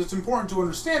success because it's important to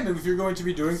understand them if you're going to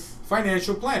be doing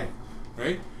financial planning,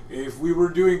 right? If we were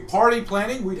doing party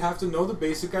planning, we'd have to know the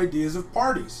basic ideas of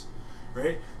parties,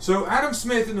 right? So Adam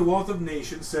Smith in The Wealth of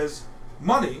Nations says,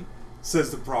 money,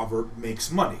 says the proverb,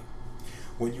 makes money.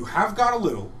 When you have got a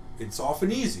little, it's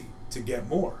often easy to get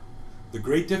more. The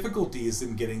great difficulty is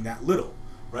in getting that little,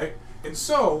 right? And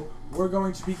so we're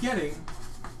going to be getting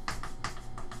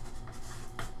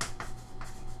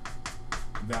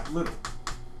that little.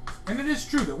 And it is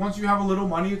true that once you have a little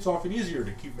money, it's often easier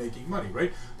to keep making money,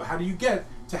 right? But how do you get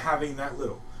to having that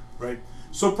little, right?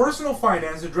 So personal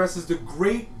finance addresses the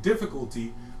great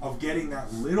difficulty of getting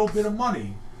that little bit of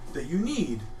money that you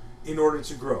need in order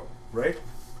to grow, right?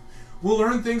 We'll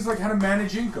learn things like how to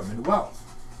manage income and wealth.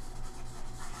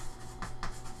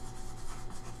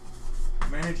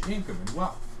 Manage income and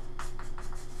wealth,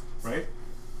 right?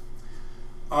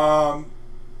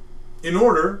 In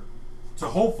order to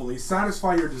hopefully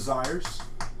satisfy your desires,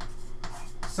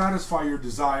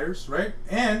 right?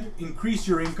 And increase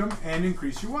your income and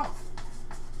increase your wealth.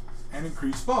 And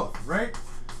increase both, right?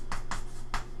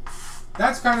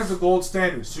 That's kind of the gold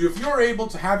standard. So if you're able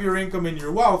to have your income and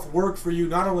your wealth work for you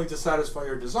not only to satisfy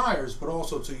your desires, but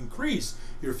also to increase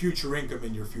your future income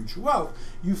and your future wealth,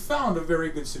 you found a very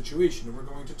good situation. And we're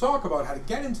going to talk about how to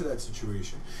get into that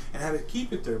situation and how to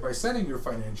keep it there by setting your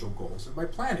financial goals and by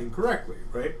planning correctly,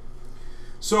 right?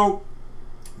 So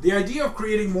the idea of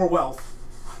creating more wealth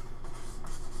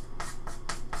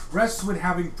rests with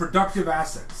having productive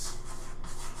assets,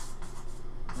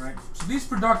 right? So these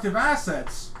productive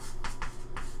assets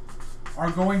are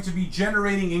going to be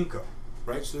generating income,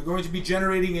 right? So they're going to be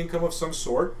generating income of some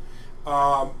sort.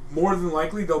 More than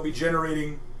likely, they'll be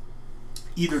generating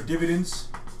either dividends,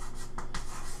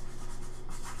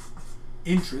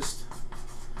 interest,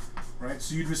 right?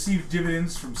 So you'd receive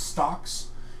dividends from stocks.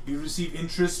 You'd receive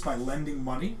interest by lending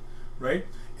money, right?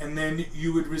 and then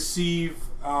you would receive,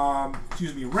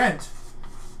 rent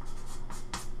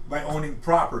by owning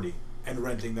property and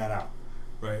renting that out,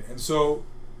 right? And so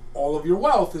all of your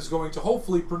wealth is going to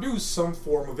hopefully produce some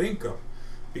form of income,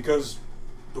 because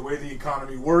the way the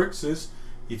economy works is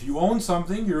if you own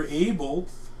something, you're able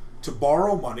to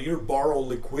borrow money or borrow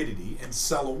liquidity and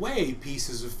sell away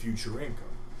pieces of future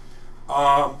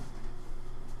income.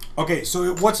 Okay,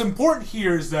 so what's important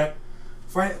here is that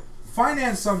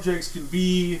finance subjects can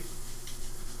be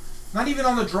not even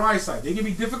on the dry side. They can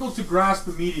be difficult to grasp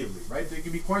immediately, right? They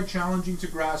can be quite challenging to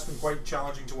grasp and quite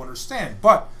challenging to understand.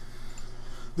 But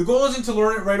the goal isn't to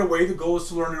learn it right away. The goal is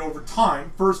to learn it over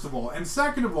time, first of all. And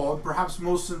second of all, and perhaps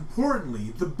most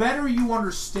importantly, the better you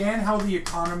understand how the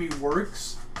economy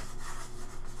works,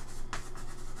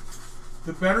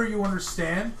 the better you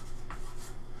understand,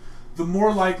 the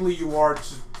more likely you are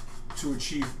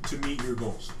to meet your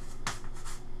goals.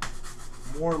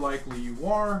 More likely you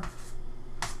are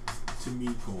to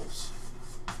meet goals.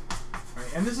 Right?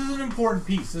 And this is an important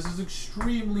piece. This is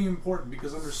extremely important,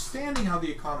 because understanding how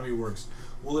the economy works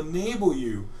will enable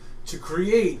you to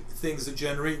create things that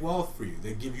generate wealth for you,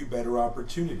 that give you better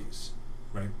opportunities,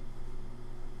 right?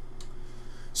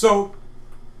 So,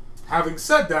 having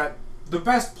said that, the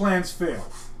best plans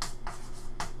fail,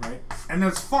 right? And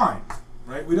that's fine,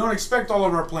 right? We don't expect all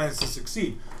of our plans to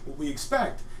succeed. What we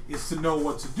expect is to know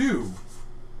what to do.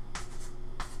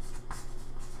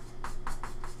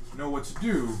 Know what to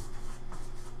do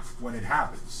when it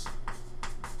happens,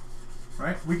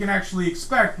 right? We can actually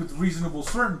expect with reasonable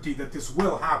certainty that this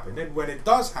will happen, and when it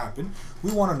does happen,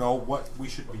 we want to know what we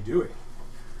should be doing,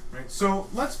 right? So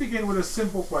let's begin with a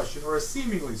simple question, or a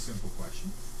seemingly simple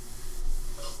question,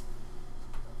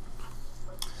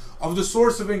 of the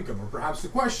source of income. Or perhaps the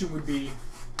question would be,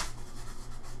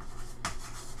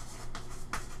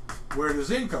 where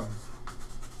does income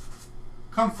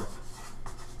come from?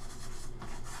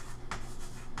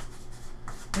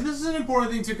 And this is an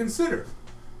important thing to consider,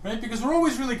 right? Because we're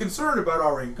always really concerned about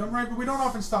our income, right? But we don't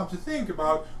often stop to think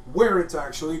about where it's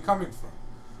actually coming from,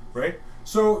 right?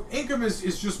 So income is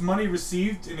just money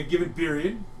received in a given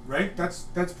period, right?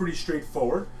 That's pretty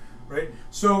straightforward, right?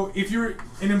 So if you're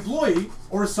an employee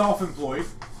or self-employed,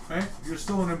 right? You're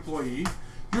still an employee,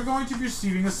 you're going to be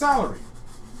receiving a salary.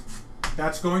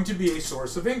 That's going to be a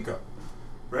source of income,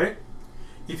 right?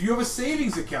 If you have a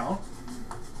savings account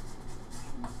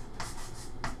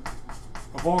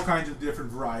of all kinds of different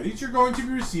varieties, you're going to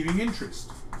be receiving interest,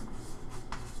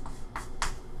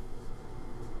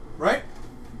 right?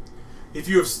 If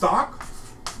you have stock,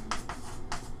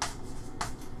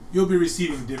 you'll be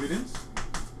receiving dividends.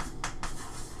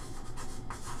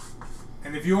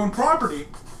 And if you own property,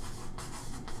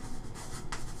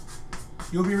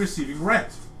 you'll be receiving rent.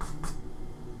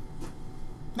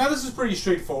 Now this is pretty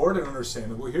straightforward and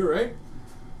understandable here, right?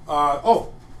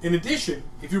 In addition,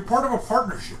 if you're part of a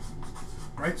partnership,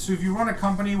 right? So if you run a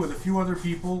company with a few other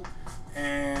people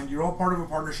and you're all part of a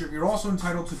partnership, you're also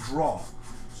entitled to draw.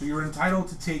 So you're entitled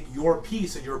to take your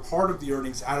piece and you're part of the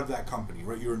earnings out of that company,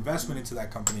 right? Your investment into that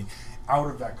company, out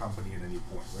of that company at any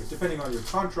point, right? Depending on your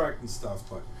contract and stuff,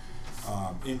 but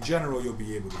in general, you'll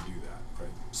be able to do that,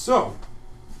 right? So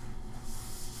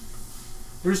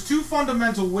there's two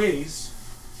fundamental ways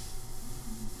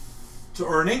to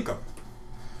earn income,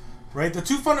 right? The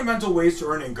two fundamental ways to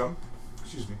earn income,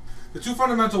 the two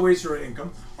fundamental ways to earn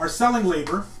income are selling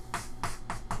labor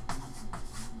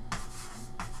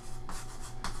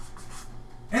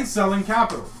and selling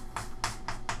capital,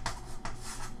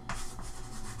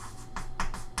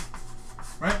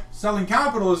 right? Selling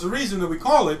capital is the reason that we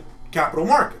call it capital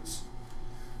markets,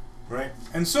 right?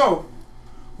 And so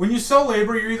when you sell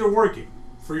labor, you're either working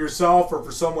for yourself or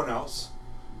for someone else,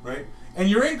 right? And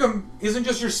your income isn't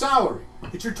just your salary,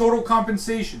 it's your total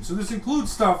compensation. So this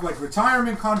includes stuff like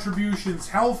retirement contributions,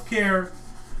 health care,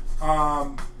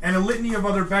 and a litany of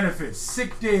other benefits,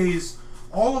 sick days.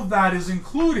 All of that is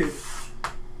included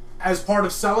as part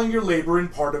of selling your labor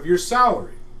and part of your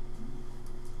salary.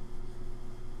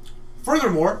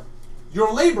 Furthermore,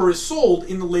 your labor is sold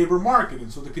in the labor market,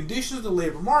 and so the conditions of the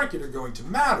labor market are going to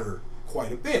matter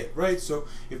quite a bit, right? So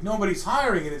if nobody's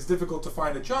hiring and it's difficult to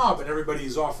find a job and everybody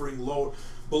is offering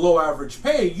below average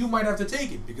pay, you might have to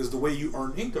take it, because the way you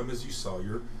earn income is you sell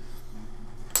your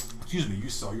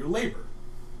labor,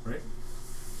 right?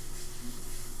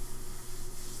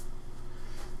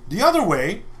 The other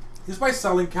way is by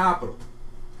selling capital.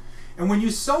 And when you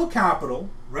sell capital,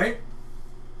 right,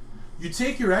 you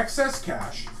take your excess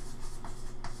cash,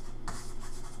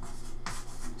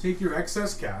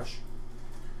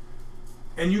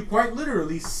 and you quite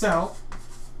literally sell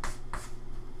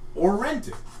or rent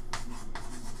it.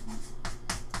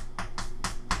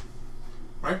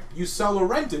 right? You sell or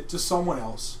rent it to someone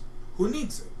else who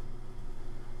needs it,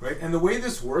 right? And the way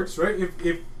this works, right?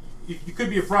 If you could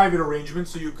be a private arrangement,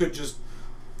 so you could just,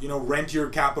 you know, rent your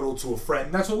capital to a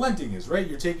friend. That's what lending is, right?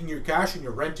 You're taking your cash and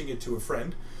you're renting it to a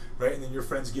friend, right? And then your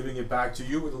friend's giving it back to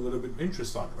you with a little bit of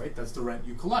interest on it, right? That's the rent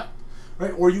you collect,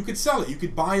 right? Or you could sell it. You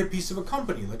could buy a piece of a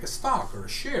company, like a stock or a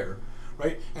share,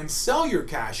 right? And sell your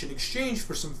cash in exchange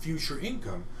for some future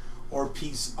income or a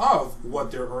piece of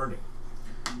what they're earning,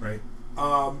 right?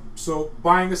 So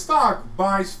buying a stock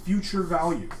buys future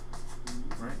value,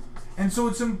 right? And so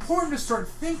it's important to start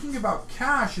thinking about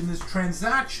cash in this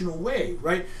transactional way,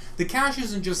 right? The cash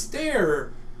isn't just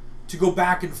there to go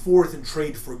back and forth and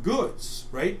trade for goods,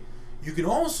 right? You can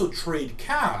also trade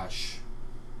cash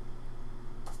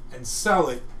and sell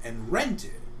it and rent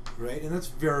it, right? And that's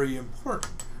very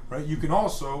important, right? You can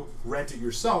also rent it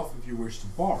yourself if you wish to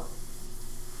borrow.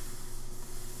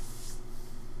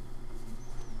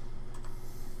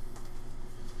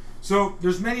 So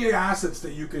there's many assets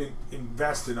that you can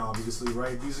invest in, obviously,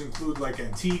 right? These include like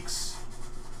antiques.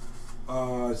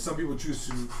 Some people choose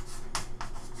to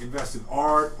invest in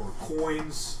art or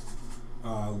coins,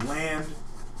 land,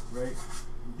 right?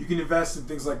 You can invest in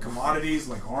things like commodities,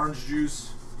 like orange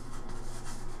juice,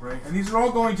 right? And these are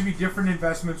all going to be different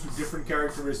investments with different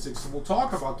characteristics, and we'll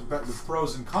talk about the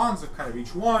pros and cons of kind of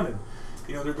each one. And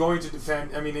you know, they're going to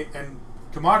depend. I mean, and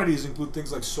commodities include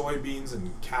things like soybeans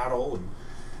and cattle and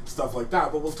stuff like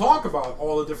that. But we'll talk about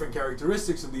all the different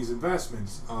characteristics of these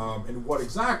investments and what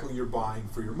exactly you're buying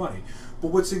for your money. But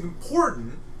what's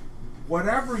important,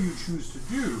 whatever you choose to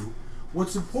do,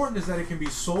 what's important is that it can be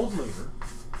sold later,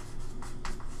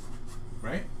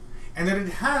 right? And that it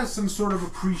has some sort of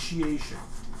appreciation,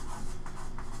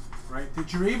 right?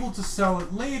 That you're able to sell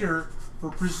it later for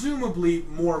presumably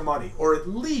more money, or at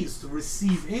least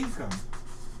receive income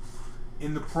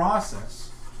in the process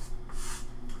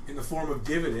in the form of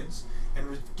dividends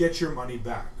and get your money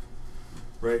back,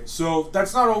 right? So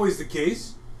that's not always the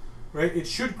case, right? It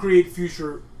should create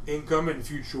future income and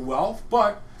future wealth,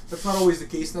 but that's not always the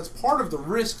case, and that's part of the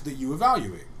risk that you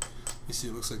evaluate. You see,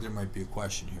 it looks like there might be a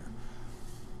question here.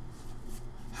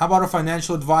 How about a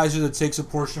financial advisor that takes a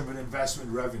portion of an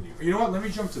investment revenue? You know what? Let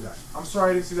me jump to that. I'm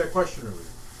sorry I didn't see that question earlier.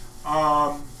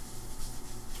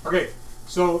 Okay,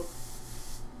 so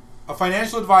a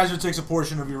financial advisor takes a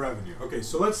portion of your revenue. Okay,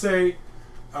 so let's say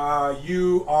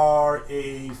you are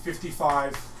a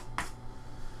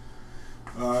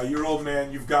 55-year-old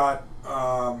man. You've got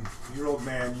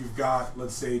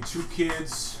let's say 2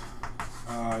 kids.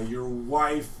 Your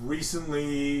wife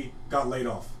recently got laid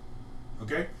off.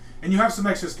 Okay, and you have some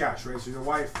excess cash, right? So your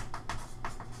wife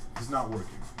is not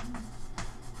working.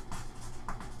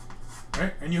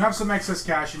 Right? And you have some excess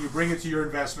cash and you bring it to your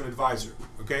investment advisor.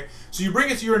 Okay? So you bring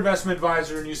it to your investment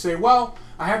advisor and you say, well,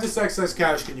 I have this excess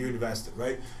cash, can you invest it?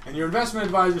 Right? And your investment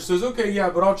advisor says, okay, yeah,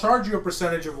 but I'll charge you a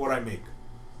percentage of what I make.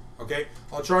 Okay?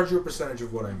 I'll charge you a percentage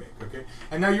of what I make. Okay?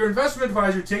 And now your investment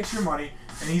advisor takes your money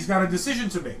and he's got a decision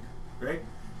to make. Right?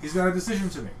 He's got a decision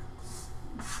to make.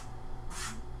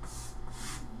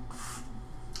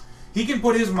 He can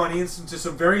put his money into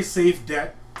some very safe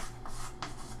debt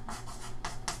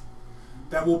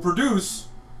that will produce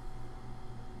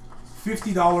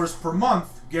 $50 per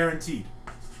month guaranteed,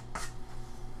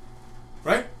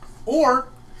 right? Or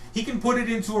he can put it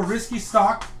into a risky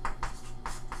stock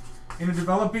in a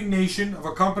developing nation of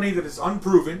a company that is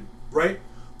unproven, right?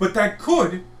 But that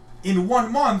could, in 1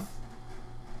 month,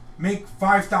 make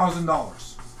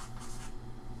 $5,000.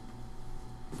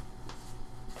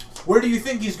 Where do you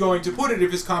think he's going to put it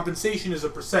if his compensation is a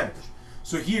percentage?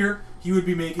 So here, he would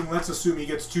be making, let's assume he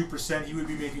gets 2%, he would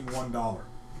be making $1,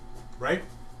 right?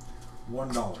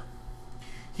 $1.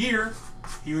 Here,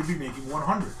 he would be making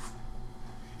 100.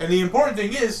 And the important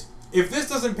thing is, if this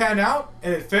doesn't pan out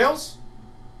and it fails,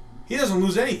 he doesn't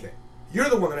lose anything. You're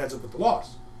the one that ends up with the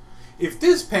loss. If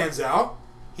this pans out,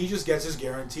 he just gets his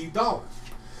guaranteed $1.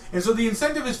 And so the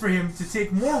incentive is for him to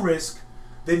take more risk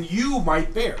than you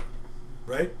might bear,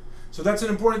 right? So that's an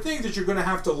important thing that you're going to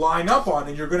have to line up on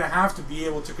and you're going to have to be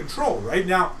able to control. Right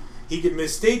now, he could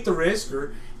misstate the risk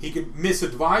or he could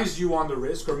misadvise you on the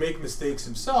risk or make mistakes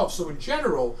himself. So in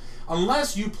general,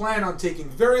 unless you plan on taking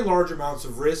very large amounts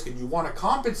of risk and you want to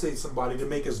compensate somebody to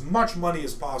make as much money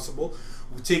as possible,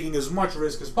 taking as much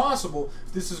risk as possible,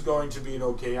 this is going to be an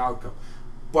okay outcome.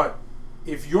 But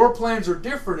if your plans are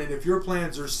different and if your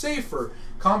plans are safer,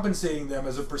 compensating them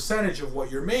as a percentage of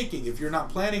what you're making, if you're not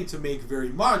planning to make very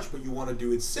much but you want to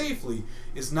do it safely,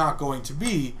 is not going to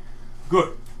be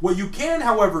good. What you can,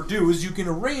 however, do is you can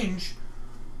arrange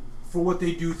for what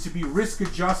they do to be risk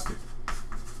adjusted.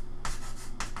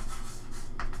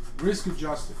 Risk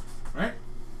adjusted, right?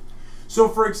 So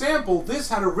for example, this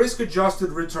had a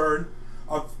risk-adjusted return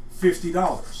of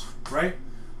 $50, right?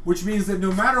 Which means that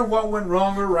no matter what went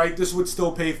wrong or right, this would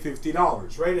still pay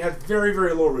 $50, right? It had very,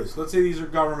 very low risk. Let's say these are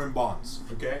government bonds,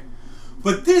 okay?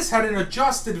 But this had an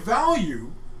adjusted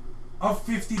value of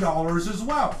 $50 as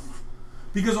well.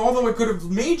 Because although it could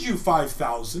have made you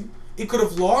 $5,000, it could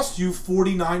have lost you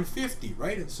 $49.50,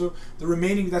 right? And so the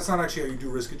remaining, that's not actually how you do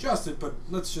risk adjusted, but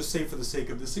let's just say for the sake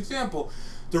of this example,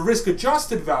 the risk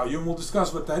adjusted value, and we'll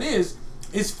discuss what that is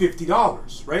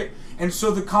 $50, right? And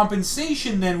so the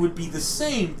compensation then would be the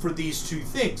same for these two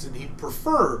things, and he'd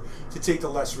prefer to take the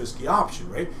less risky option,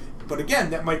 right? But again,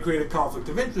 that might create a conflict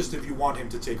of interest if you want him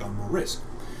to take on more risk,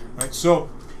 right? So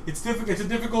it's a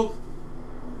difficult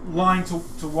line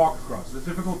to walk across. It's a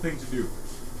difficult thing to do.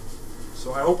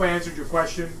 So I hope I answered your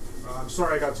question. I'm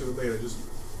sorry I got to it late. I just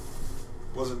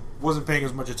wasn't paying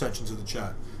as much attention to the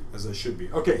chat as I should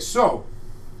be. Okay, so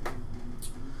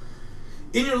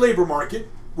in your labor market,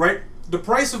 right, the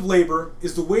price of labor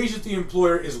is the wage that the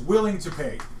employer is willing to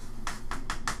pay.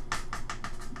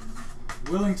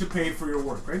 Willing to pay for your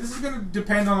work, right? This is going to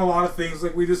depend on a lot of things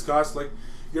like we discussed, like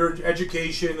your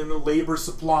education and the labor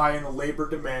supply and the labor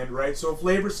demand, right? So if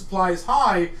labor supply is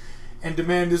high and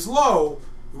demand is low,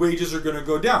 wages are going to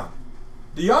go down.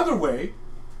 The other way,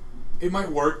 it might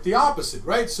work the opposite,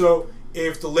 right? So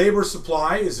if the labor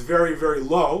supply is very, very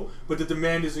low, but the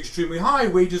demand is extremely high,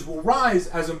 wages will rise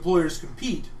as employers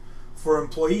compete for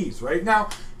employees, right? Now,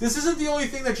 this isn't the only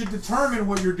thing that should determine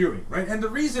what you're doing, right? And the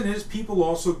reason is people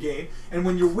also gain, and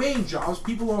when you're weighing jobs,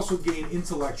 people also gain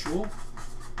intellectual,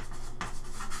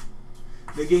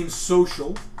 they gain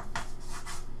social,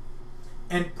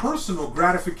 and personal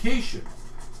gratification.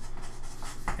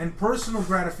 And personal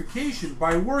gratification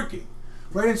by working,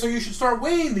 right? And so you should start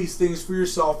weighing these things for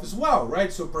yourself as well,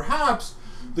 right? So perhaps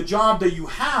the job that you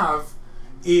have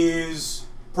is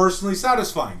personally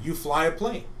satisfying. You fly a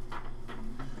plane.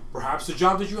 Perhaps the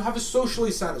job that you have is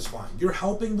socially satisfying. You're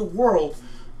helping the world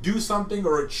do something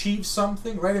or achieve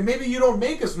something, right? And maybe you don't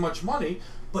make as much money,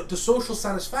 but the social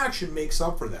satisfaction makes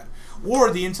up for that. Or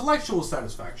the intellectual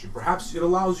satisfaction. Perhaps it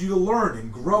allows you to learn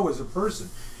and grow as a person.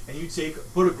 And you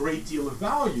put a great deal of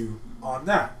value on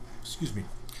that. Excuse me.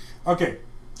 Okay,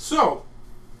 so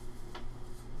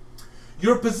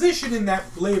your position in that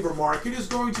labor market is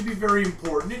going to be very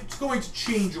important. It's going to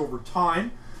change over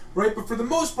time, right? But for the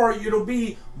most part, it'll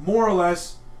be more or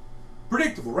less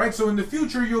predictable, right? So in the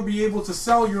future, you'll be able to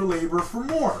sell your labor for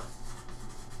more,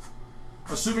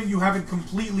 assuming you haven't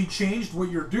completely changed what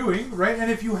you're doing, right?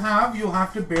 And if you have, you'll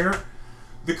have to bear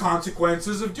the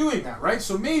consequences of doing that, right?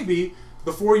 So maybe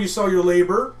before you sell your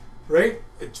labor, right,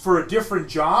 for a different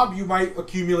job, you might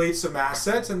accumulate some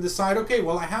assets and decide, okay,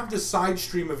 well, I have this side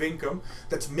stream of income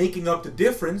that's making up the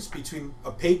difference between a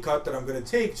pay cut that I'm going to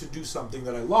take to do something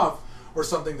that I love or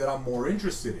something that I'm more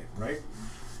interested in, right?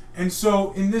 And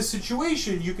so in this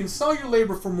situation, you can sell your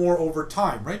labor for more over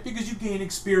time, right? Because you gain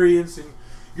experience and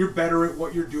you're better at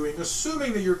what you're doing,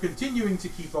 assuming that you're continuing to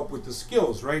keep up with the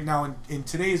skills, right? Now, in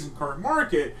today's and current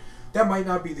market, that might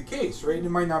not be the case, right? And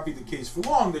it might not be the case for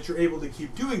long that you're able to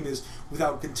keep doing this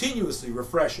without continuously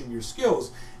refreshing your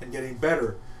skills and getting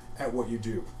better at what you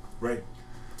do, right?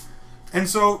 And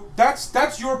so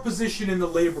that's your position in the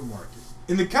labor market.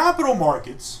 In the capital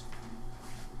markets,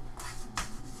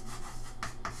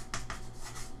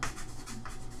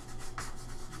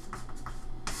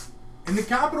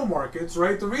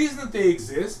 right, the reason that they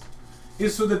exist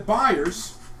is so that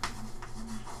buyers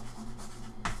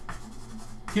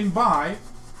can buy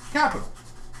capital,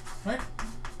 right?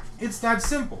 It's that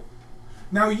simple.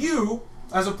 Now you,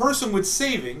 as a person with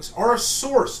savings, are a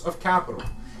source of capital.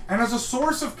 And as a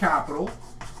source of capital,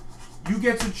 you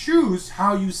get to choose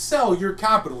how you sell your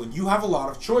capital, and you have a lot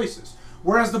of choices.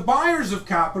 Whereas the buyers of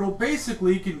capital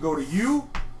basically can go to you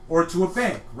or to a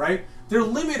bank, right? They're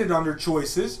limited on their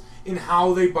choices in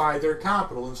how they buy their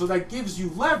capital. And so that gives you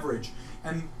leverage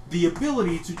and the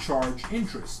ability to charge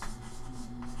interest.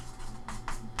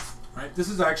 Right? This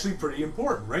is actually pretty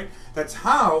important, right? That's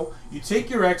how you take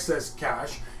your excess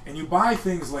cash and you buy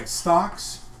things like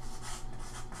stocks,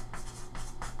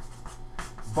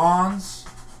 bonds,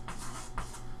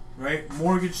 right?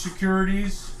 Mortgage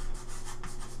securities,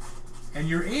 and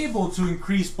you're able to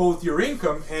increase both your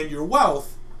income and your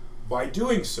wealth by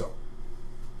doing so.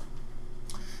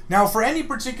 Now, for any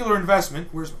particular investment,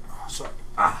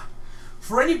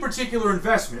 for any particular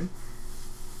investment,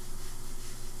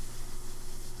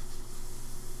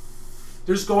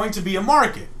 there's going to be a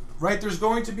market, right? There's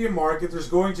going to be a market. There's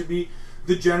going to be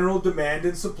the general demand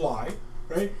and supply,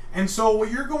 right? And so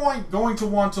what you're going to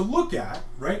want to look at,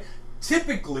 right?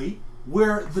 Typically,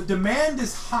 where the demand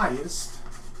is highest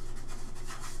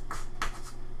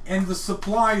and the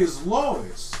supply is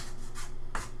lowest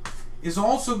is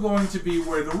also going to be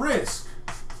where the risk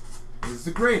is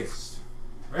the greatest,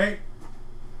 right?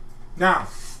 Now,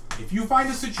 if you find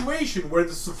a situation where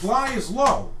the supply is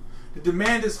low, the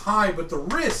demand is high, but the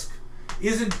risk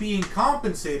isn't being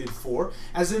compensated for,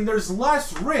 as in there's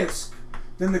less risk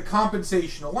than the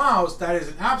compensation allows, that is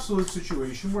an absolute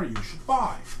situation where you should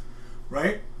buy,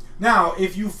 right? Now,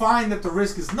 if you find that the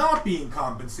risk is not being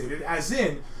compensated, as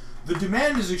in the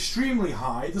demand is extremely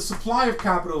high, the supply of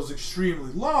capital is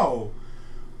extremely low,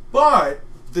 but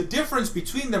the difference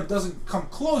between them doesn't come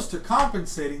close to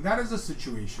compensating, that is a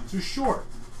situation to short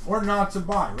or not to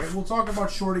buy, right? We'll talk about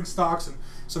shorting stocks and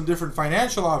some different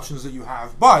financial options that you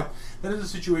have, but that is a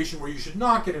situation where you should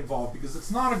not get involved because it's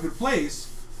not a good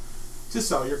place to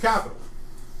sell your capital.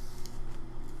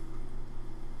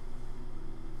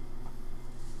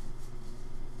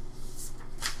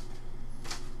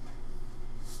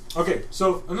 Okay,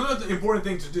 so another important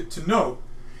thing to note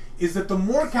is that the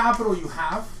more capital you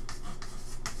have,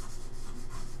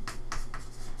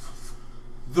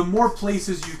 the more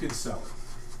places you can sell it.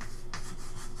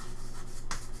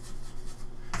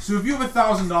 So if you have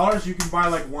 $1,000, you can buy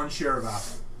like one share of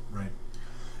Apple, right?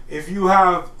 If you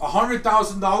have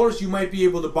 $100,000, you might be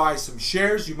able to buy some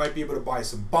shares, you might be able to buy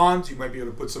some bonds, you might be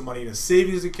able to put some money in a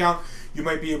savings account, you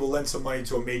might be able to lend some money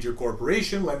to a major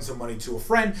corporation, lend some money to a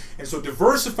friend, and so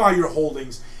diversify your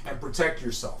holdings and protect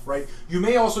yourself, right? You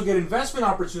may also get investment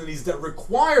opportunities that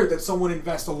require that someone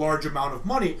invest a large amount of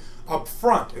money up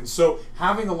front, and so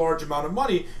having a large amount of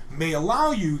money may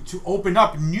allow you to open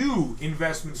up new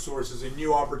investment sources and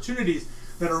new opportunities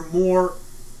that are more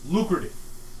lucrative,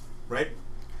 right?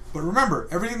 But remember,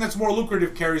 everything that's more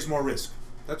lucrative carries more risk.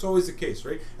 That's always the case,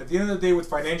 right? At the end of the day with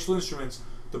financial instruments,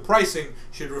 the pricing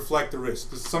should reflect the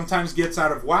risk. This sometimes gets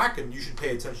out of whack and you should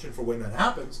pay attention for when that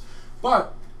happens.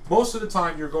 But most of the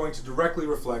time you're going to directly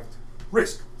reflect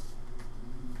risk.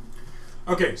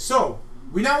 Okay, so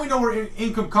we know where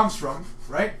income comes from,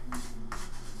 right?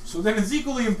 So then it's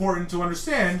equally important to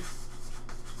understand,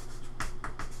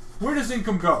 where does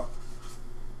income go?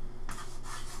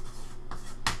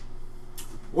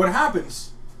 What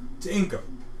happens to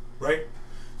income, right?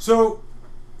 So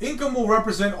income will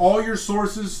represent all your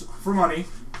sources for money,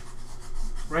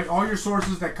 right? All your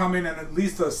sources that come in at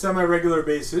least a semi-regular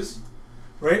basis,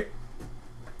 right?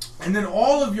 And then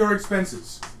all of your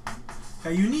expenses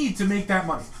that you need to make that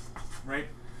money, right?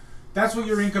 That's what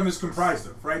your income is comprised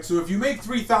of, right? So if you make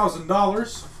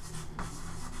 $3,000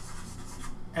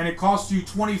 and it costs you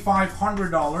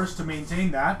 $2,500 to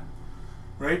maintain that,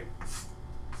 right?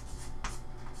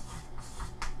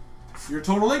 Your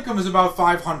total income is about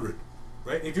 $500,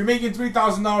 right? If you're making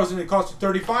 $3,000 and it costs you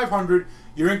 $3,500,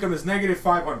 your income is negative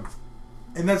 $500.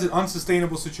 And that's an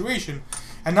unsustainable situation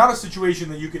and not a situation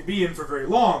that you can be in for very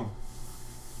long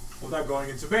without going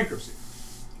into bankruptcy.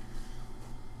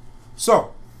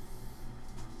 So,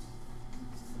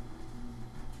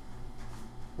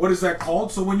 what is that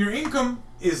called? So when your income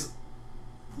is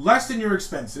less than your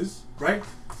expenses, right?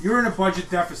 You're in a budget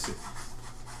deficit.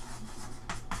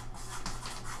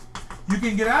 You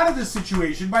can get out of this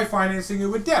situation by financing it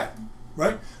with debt,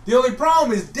 right? The only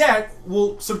problem is debt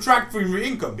will subtract from your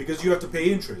income because you have to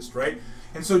pay interest, right?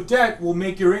 And so debt will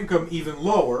make your income even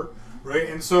lower, right?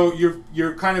 And so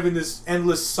you're kind of in this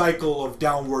endless cycle of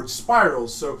downward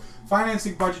spirals. So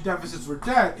financing budget deficits with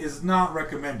debt is not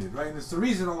recommended, right? And it's the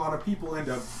reason a lot of people end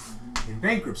up in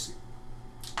bankruptcy.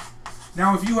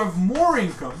 Now, if you have more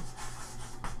income,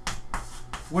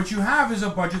 what you have is a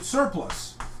budget surplus.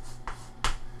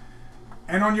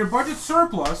 And on your budget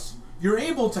surplus, you're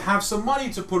able to have some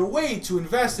money to put away to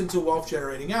invest into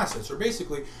wealth-generating assets. Or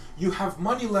basically, you have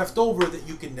money left over that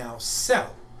you can now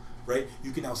sell, right?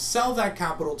 You can now sell that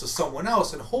capital to someone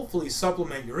else and hopefully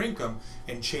supplement your income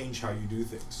and change how you do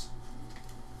things.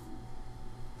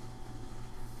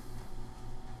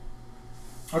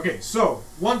 Okay, so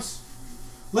let's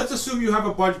assume you have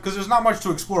a budget, because there's not much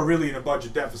to explore really in a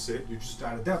budget deficit. You're just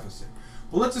at a deficit.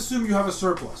 But let's assume you have a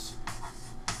surplus.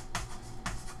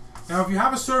 Now, if you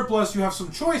have a surplus, you have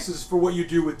some choices for what you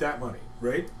do with that money,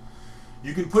 right?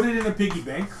 You can put it in a piggy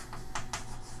bank,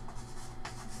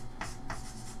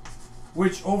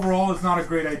 which overall is not a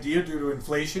great idea due to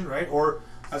inflation, right? Or,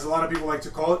 as a lot of people like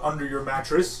to call it, under your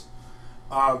mattress.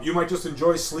 You might just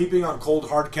enjoy sleeping on cold,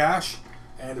 hard cash.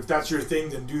 And if that's your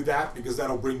thing, then do that, because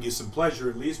that'll bring you some pleasure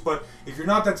at least. But if you're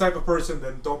not that type of person,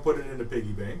 then don't put it in a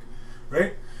piggy bank,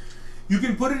 right? You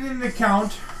can put it in an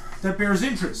account that bears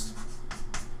interest.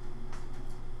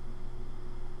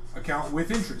 Account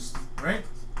with interest, right?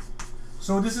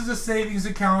 So this is a savings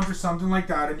account or something like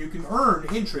that, and you can earn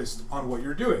interest on what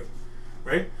you're doing,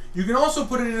 right? You can also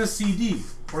put it in a CD,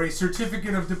 or a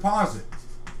certificate of deposit.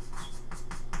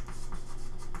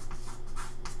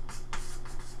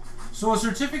 So a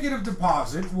certificate of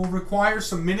deposit will require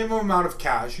some minimum amount of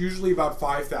cash, usually about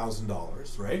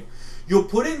 $5,000, right? You'll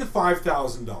put in the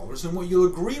 $5,000, and what you'll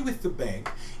agree with the bank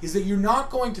is that you're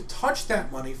not going to touch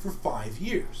that money for 5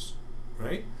 years,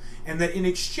 right? And that in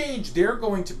exchange, they're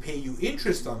going to pay you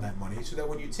interest on that money, so that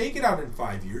when you take it out in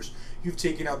 5 years, you've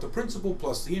taken out the principal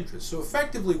plus the interest. So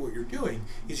effectively what you're doing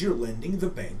is you're lending the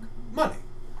bank money,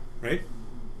 right?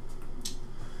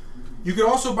 You can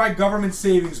also buy government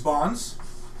savings bonds.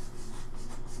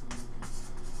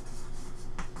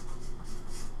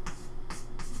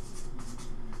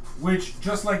 Which,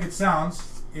 just like it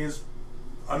sounds, is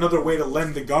another way to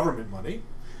lend the government money,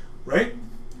 right?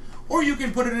 Or you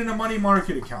can put it in a money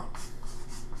market account.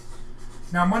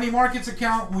 Now, money markets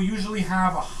account will usually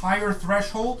have a higher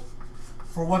threshold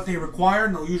for what they require,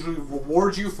 and they'll usually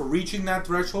reward you for reaching that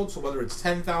threshold. So whether it's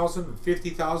 $10,000 or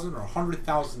 $50,000 or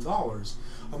 $100,000,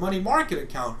 a money market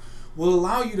account will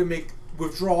allow you to make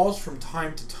withdrawals from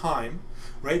time to time,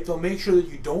 right? They'll make sure that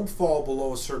you don't fall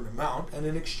below a certain amount, and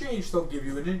in exchange, they'll give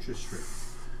you an interest rate,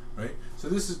 right? So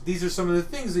these are some of the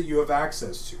things that you have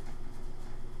access to,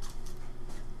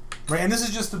 right? And this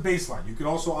is just the baseline. You can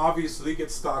also obviously get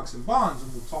stocks and bonds,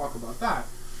 and we'll talk about that.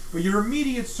 But your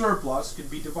immediate surplus can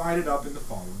be divided up in the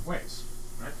following ways,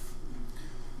 right?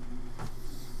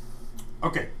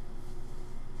 Okay.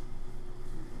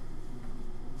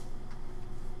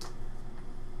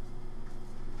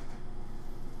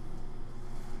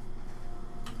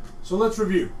 So let's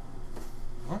review.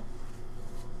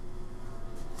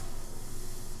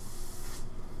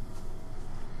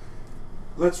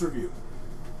 Let's review.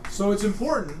 So it's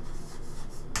important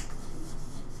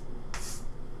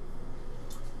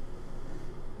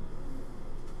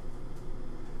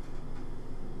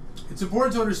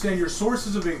to understand your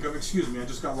sources of income. Excuse me, I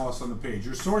just got lost on the page.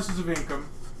 Your sources of income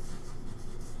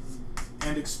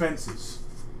and expenses.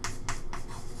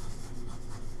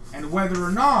 And whether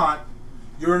or not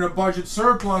you're in a budget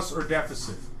surplus or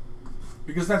deficit.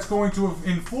 Because that's going to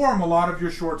inform a lot of your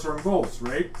short-term goals,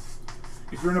 right?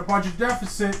 If you're in a budget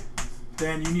deficit,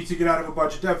 then you need to get out of a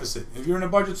budget deficit. If you're in a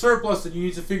budget surplus, then you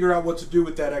need to figure out what to do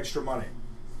with that extra money,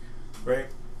 right?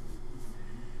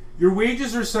 Your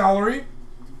wages or salary.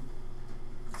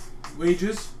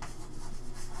 Wages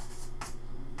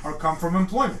come from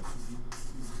employment,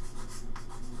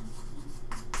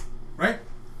 right?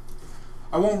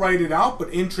 I won't write it out,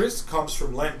 but interest comes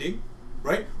from lending,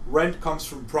 right? Rent comes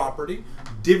from property.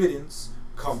 Dividends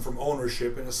come from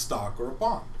ownership in a stock or a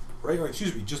bond, right? Or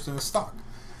excuse me, just in a stock.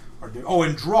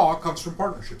 And draw comes from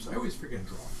partnerships. I always forget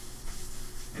draw.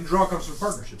 And draw comes from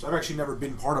partnerships. I've actually never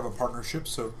been part of a partnership,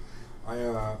 so I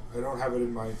don't have it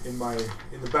in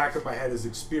the back of my head as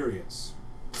experience.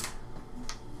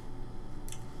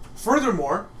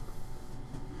 Furthermore,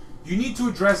 you need to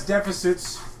address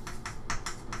deficits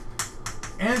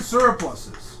and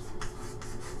surpluses,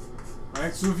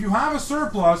 right? So if you have a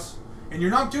surplus and you're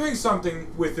not doing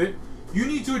something with it, you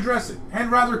need to address it,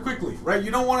 and rather quickly, right? You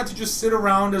don't want it to just sit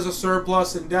around as a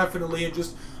surplus indefinitely and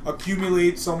just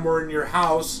accumulate somewhere in your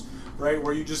house, right,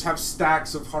 where you just have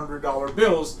stacks of $100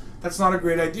 bills. That's not a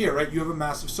great idea, right? You have a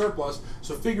massive surplus,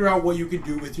 so figure out what you can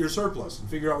do with your surplus, and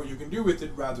figure out what you can do with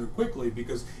it rather quickly,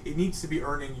 because it needs to be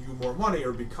earning you more money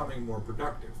or becoming more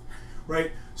productive.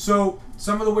 Right? So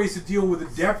some of the ways to deal with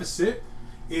a deficit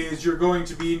is you're going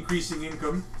to be increasing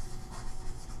income,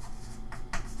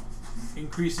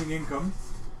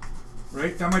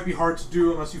 right? That might be hard to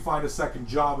do unless you find a second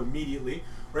job immediately,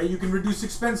 right? You can reduce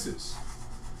expenses.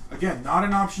 Again, not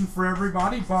an option for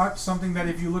everybody, but something that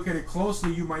if you look at it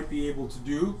closely, you might be able to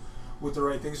do with the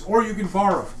right things. Or you can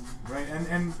borrow, right?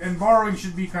 And borrowing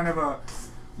should be kind of a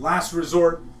last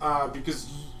resort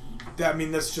because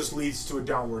this just leads to a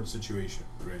downward situation,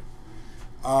 right?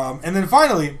 And then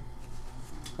finally,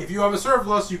 if you have a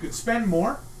surplus, you can spend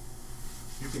more,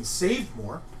 you can save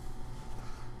more,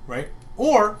 right?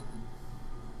 Or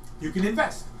you can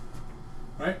invest,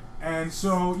 right? And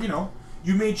so,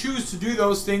 you may choose to do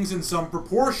those things in some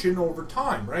proportion over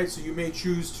time, right? So you may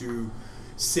choose to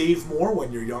save more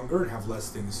when you're younger and have less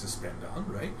things to spend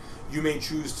on, right? You may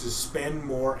choose to spend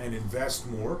more and invest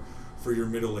more for your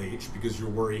middle age because you're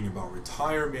worrying about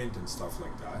retirement and stuff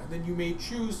like that. And then you may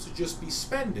choose to just be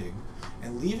spending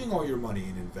and leaving all your money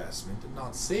in investment and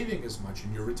not saving as much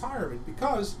in your retirement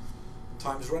because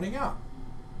time's running out.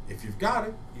 If you've got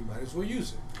it, you might as well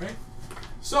use it, right?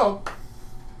 So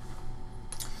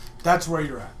that's where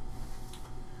you're at.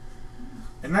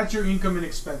 And that's your income and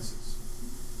expenses.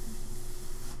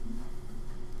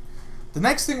 The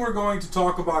next thing we're going to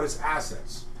talk about is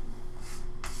assets.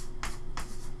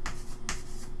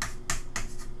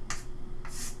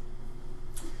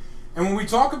 And when we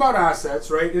talk about assets,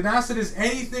 right, an asset is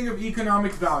anything of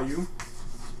economic value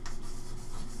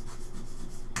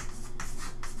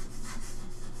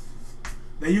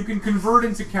that you can convert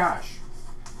into cash.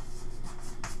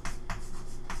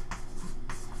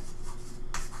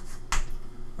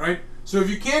 Right? So if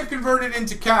you can't convert it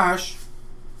into cash,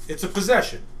 it's a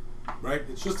possession. Right?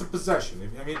 It's just a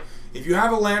possession. I mean, if you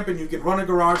have a lamp and you can run a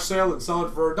garage sale and sell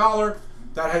it for $1,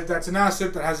 that's an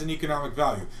asset that has an economic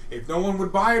value. If no one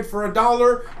would buy it for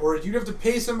 $1, or if you'd have to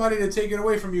pay somebody to take it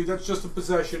away from you, that's just a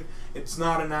possession. It's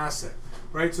not an asset.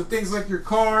 Right? So things like your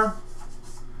car,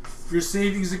 your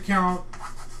savings account,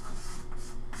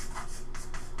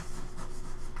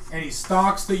 any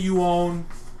stocks that you own,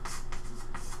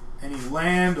 any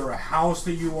land or a house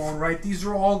that you own, right? These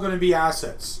are all going to be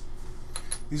assets.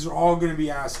 These are all going to be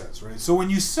assets, right? So when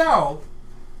you sell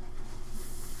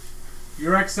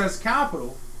your excess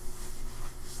capital,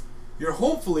 you're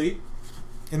hopefully,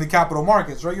 in the capital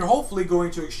markets, right? You're hopefully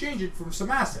going to exchange it for some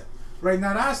asset, right? And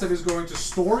that asset is going to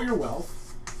store your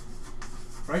wealth,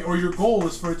 right? Or your goal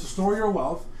is for it to store your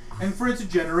wealth and for it to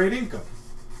generate income.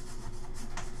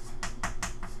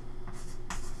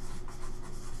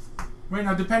 Right,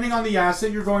 now, depending on the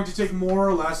asset, you're going to take more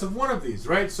or less of one of these,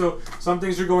 right? So some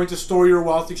things are going to store your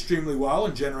wealth extremely well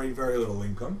and generate very little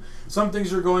income. Some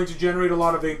things are going to generate a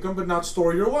lot of income but not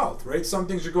store your wealth, right? Some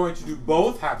things are going to do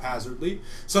both haphazardly.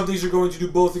 Some things are going to do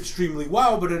both extremely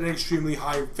well but at an extremely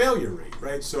high failure rate,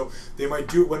 right? So they might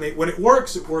do it when it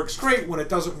works great. When it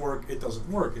doesn't work, it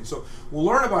doesn't work. And so we'll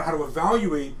learn about how to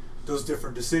evaluate those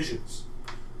different decisions,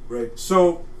 right?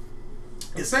 So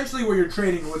essentially what you're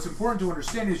trading, what's important to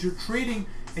understand is you're trading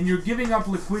and you're giving up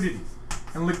liquidity.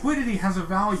 And liquidity has a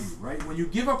value, right? When you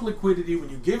give up liquidity, when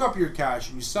you give up your cash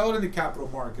and you sell it in the capital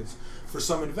markets for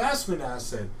some investment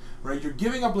asset, right? You're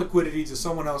giving up liquidity to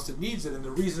someone else that needs it, and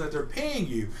the reason that they're paying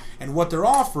you and what they're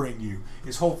offering you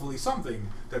is hopefully something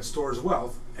that stores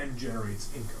wealth and generates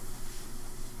income.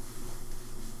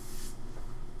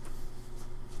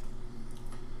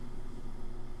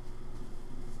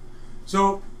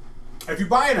 So if you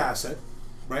buy an asset,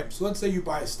 right? So let's say you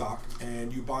buy a stock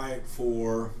and you buy it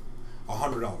for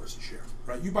 $100 a share,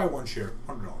 right? You buy one share,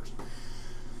 $100.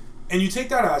 And you take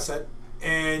that asset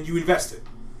and you invest it,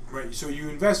 right? So you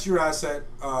invest your asset,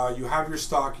 you have your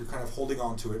stock, you're kind of holding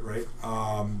on to it, right?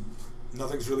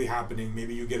 Nothing's really happening.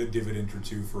 Maybe you get a dividend or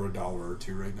two for $1 or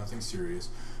two, right? Nothing serious.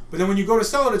 But then when you go to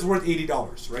sell it, it's worth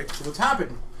 $80, right? So what's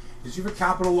happened is you have a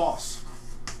capital loss.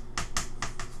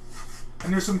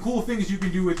 And there's some cool things you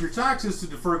can do with your taxes to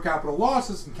defer capital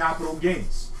losses and capital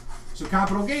gains. So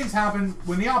capital gains happen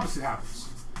when the opposite happens,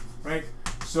 right?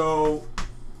 So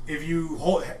if you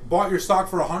bought your stock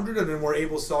for 100 and then were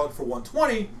able to sell it for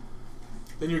 120,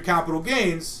 then your capital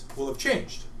gains will have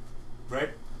changed, right?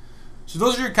 So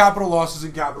those are your capital losses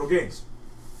and capital gains.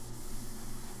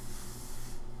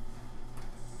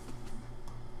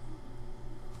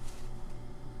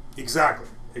 Exactly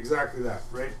that,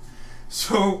 right?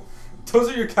 So those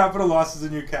are your capital losses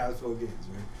and your capital gains,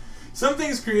 right? Some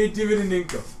things create dividend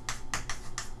income,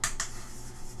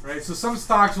 right? So some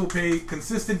stocks will pay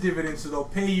consistent dividends, so they'll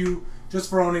pay you just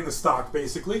for owning the stock,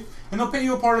 basically, and they'll pay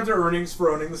you a part of their earnings for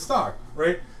owning the stock,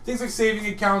 right? Things like saving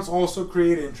accounts also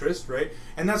create interest, right?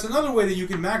 And that's another way that you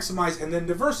can maximize and then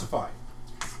diversify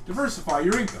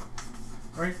your income,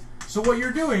 right? So what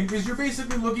you're doing is you're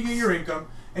basically looking at your income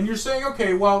and you're saying,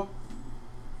 okay, well,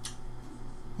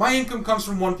 my income comes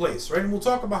from one place, right? And we'll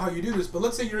talk about how you do this, but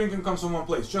let's say your income comes from one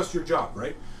place, just your job,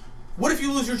 right? What if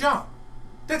you lose your job?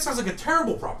 That sounds like a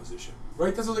terrible proposition,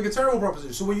 right? That sounds like a terrible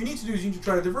proposition. So what you need to do is you need to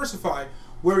try to diversify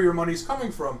where your money's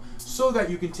coming from so that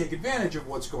you can take advantage of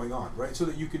what's going on, right? So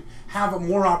that you can have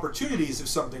more opportunities if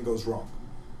something goes wrong.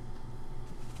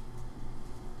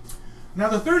 Now,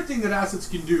 the third thing that assets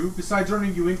can do, besides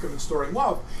earning you income and storing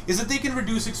wealth, is that they can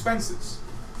reduce expenses.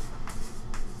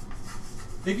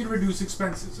 They can reduce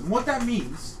expenses. And what that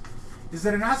means is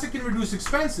that an asset can reduce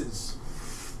expenses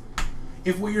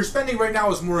if what you're spending right now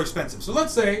is more expensive. So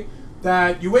let's say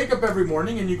that you wake up every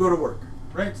morning and you go to work,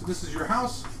 right? So this is your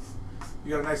house. You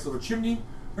got a nice little chimney,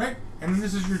 right? And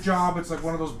this is your job. It's like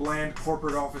one of those bland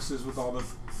corporate offices with all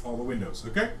the windows,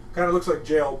 okay? Kind of looks like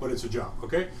jail, but it's a job,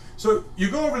 okay? So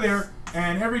you go over there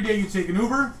and every day you take an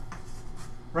Uber,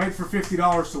 right, for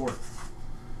 $50 to work.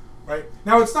 Right?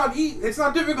 Now it's not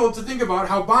difficult to think about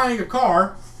how buying a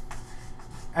car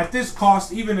at this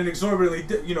cost, even an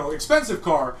exorbitantly expensive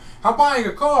car, how buying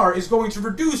a car is going to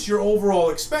reduce your overall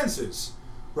expenses,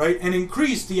 right, and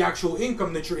increase the actual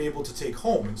income that you're able to take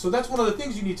home. And so that's one of the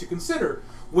things you need to consider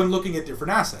when looking at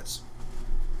different assets.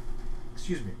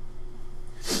 Excuse me.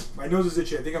 My nose is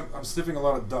itchy. I think I'm sniffing a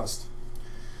lot of dust.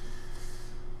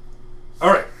 All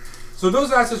right. So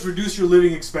those assets reduce your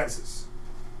living expenses,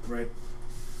 right?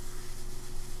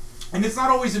 And it's not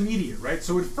always immediate, right?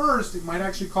 So at first, it might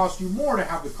actually cost you more to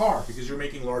have the car because you're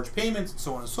making large payments and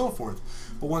so on and so forth.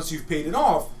 But once you've paid it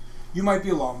off, you might be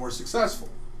a lot more successful,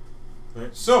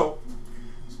 right? So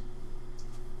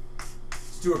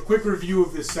let's do a quick review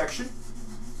of this section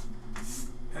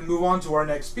and move on to our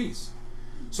next piece.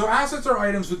 So assets are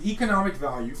items with economic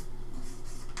value.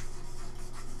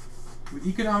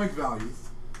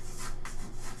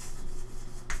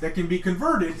 That can be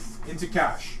converted into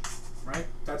cash, right?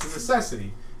 That's a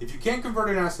necessity. If you can't convert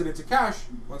an asset into cash,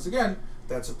 once again,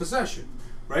 that's a possession,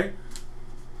 right?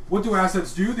 What do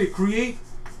assets do? They create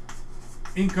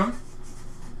income.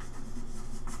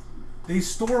 They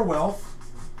store wealth.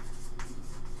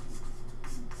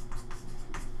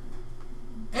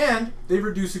 And they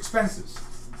reduce expenses.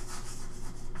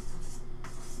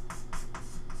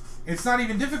 It's not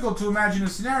even difficult to imagine a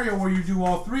scenario where you do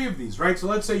all three of these, right? So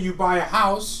let's say you buy a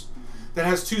house that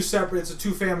has it's a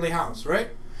two-family house, right?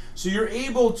 So you're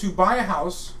able to buy a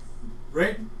house,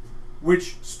 right,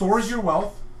 which stores your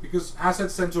wealth because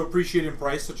assets tend to appreciate in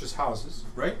price, such as houses,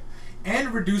 right?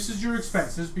 And reduces your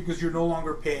expenses because you're no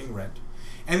longer paying rent.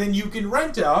 And then you can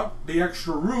rent out the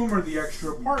extra room or the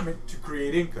extra apartment to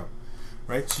create income,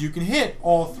 right? So you can hit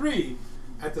all three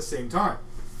at the same time.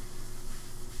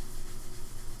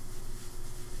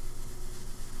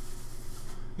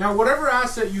 Now, whatever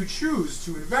asset you choose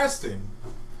to invest in,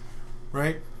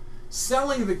 right,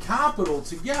 selling the capital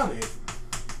to get it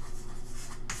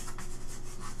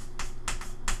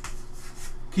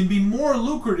can be more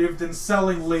lucrative than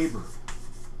selling labor,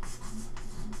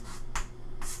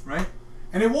 right?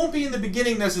 And it won't be in the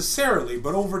beginning necessarily,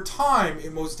 but over time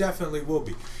it most definitely will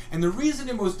be. And the reason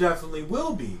it most definitely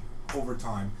will be over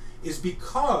time is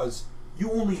because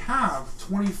you only have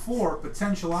 24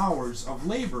 potential hours of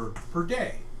labor per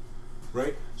day,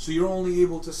 right? So you're only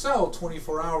able to sell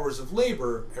 24 hours of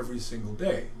labor every single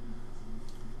day.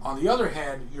 On the other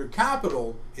hand, your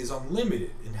capital is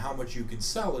unlimited in how much you can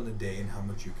sell in a day and how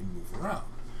much you can move around,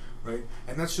 right?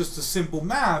 And that's just a simple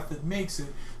math that makes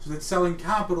it so that selling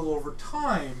capital over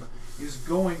time is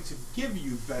going to give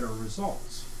you better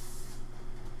results.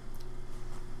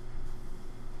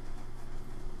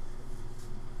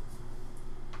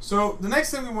 So the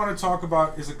next thing we want to talk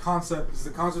about is the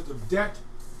concept of debt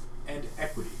and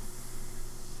equity.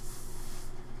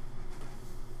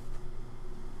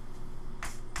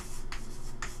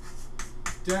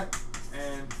 Debt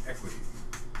and equity.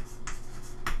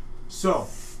 So,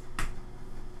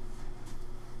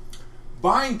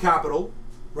 buying capital,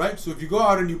 right? So if you go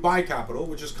out and you buy capital,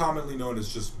 which is commonly known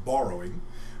as just borrowing,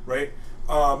 right?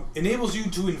 Enables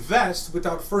you to invest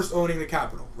without first owning the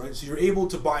capital, right? So you're able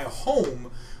to buy a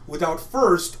home without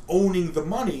first owning the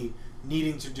money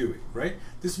needing to do it, right?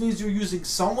 This means you're using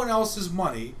someone else's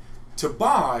money to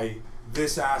buy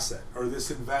this asset or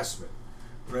this investment,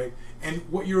 right? And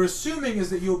what you're assuming is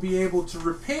that you'll be able to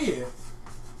repay it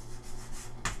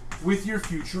with your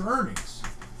future earnings.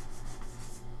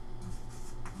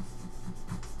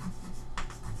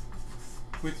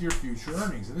 With your future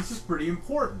earnings. And this is pretty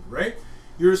important, right?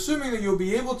 You're assuming that you'll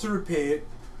be able to repay it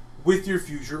with your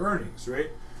future earnings,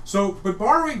 right? So, but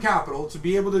borrowing capital to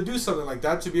be able to do something like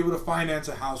that, to be able to finance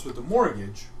a house with a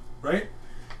mortgage, right,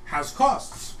 has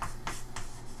costs.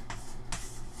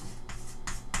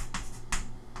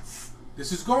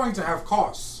 This is going to have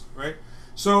costs, right?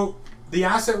 So the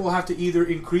asset will have to either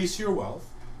increase your wealth,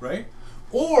 right,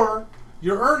 or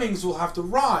your earnings will have to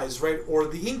rise, right, or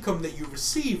the income that you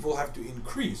receive will have to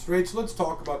increase, right? So let's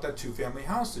talk about that two-family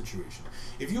house situation.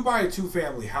 If you buy a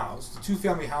two-family house, the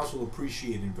two-family house will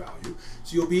appreciate in value,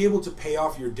 so you'll be able to pay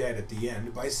off your debt at the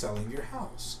end by selling your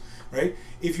house, right?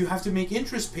 If you have to make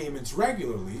interest payments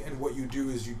regularly, and what you do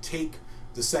is you take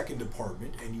the second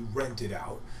apartment and you rent it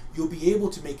out, you'll be able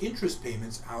to make interest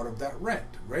payments out of that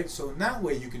rent, right? So in that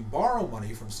way, you can borrow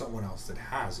money from someone else that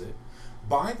has it,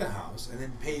 buy the house, and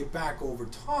then pay it back over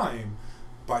time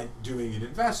by doing an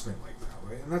investment like that,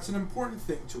 right? And that's an important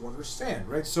thing to understand,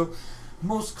 right? So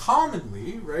most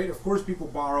commonly, right, of course people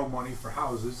borrow money for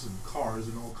houses and cars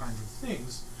and all kinds of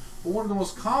things, but one of the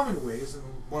most common ways and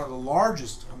one of the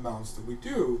largest amounts that we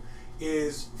do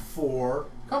is for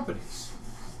companies,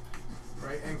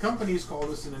 right? And companies call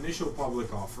this an initial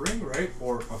public offering, right?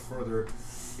 Or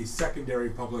a secondary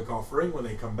public offering when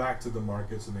they come back to the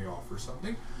markets and they offer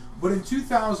something. But in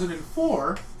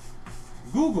 2004,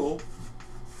 Google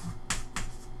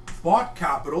bought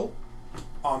capital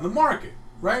on the market,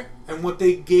 right? And what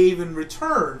they gave in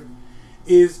return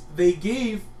is they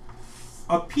gave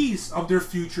a piece of their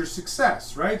future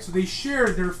success, right? So they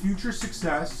shared their future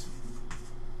success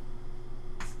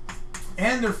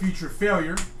and their future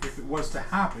failure, if it was to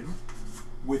happen,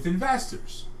 with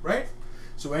investors, right?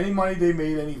 So any money they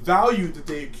made, any value that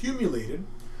they accumulated,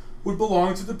 would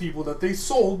belong to the people that they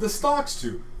sold the stocks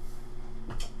to.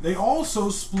 They also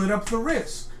split up the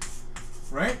risk,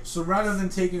 right? So rather than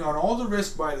taking on all the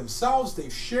risk by themselves,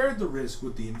 they've shared the risk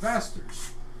with the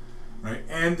investors, right?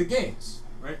 And the gains,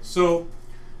 right? So,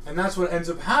 and that's what ends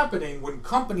up happening when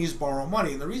companies borrow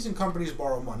money. And the reason companies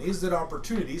borrow money is that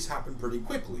opportunities happen pretty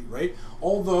quickly, right?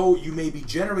 Although you may be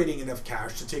generating enough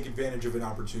cash to take advantage of an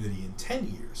opportunity in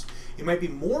 10 years, it might be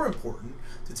more important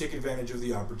to take advantage of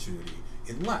the opportunity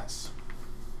in less.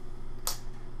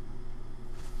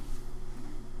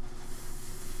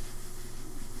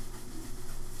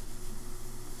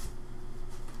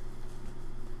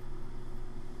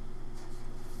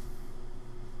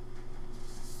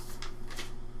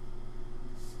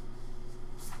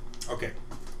 Okay.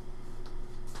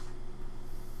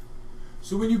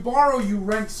 So when you borrow, you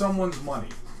rent someone's money,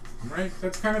 right?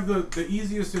 That's kind of the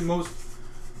easiest and most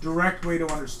direct way to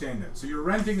understand it. So you're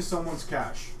renting someone's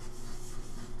cash.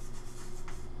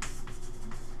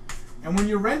 And when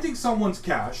you're renting someone's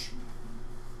cash,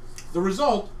 the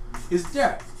result is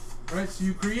debt, right? So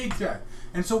you create debt.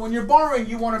 And so when you're borrowing,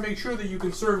 you want to make sure that you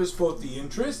can service both the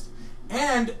interest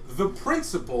and the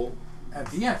principal at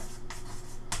the end.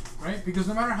 Right? Because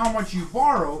no matter how much you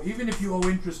borrow, even if you owe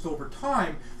interest over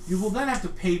time, you will then have to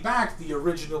pay back the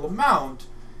original amount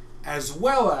as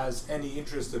well as any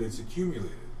interest that it's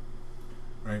accumulated.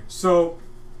 Right? So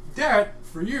debt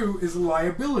for you is a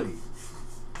liability.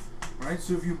 Right?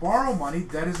 So if you borrow money,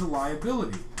 debt is a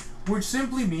liability, which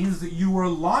simply means that you are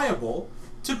liable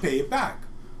to pay it back.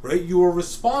 Right? You are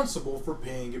responsible for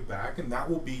paying it back, and that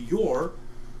will be your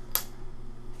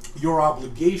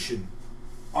obligation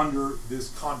under this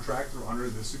contract or under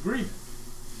this agreement.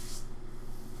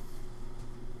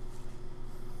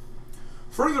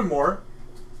 Furthermore,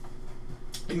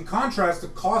 in contrast, the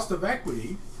cost of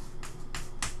equity,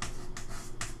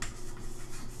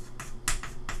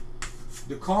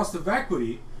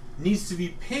 needs to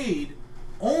be paid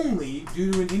only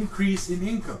due to an increase in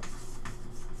income.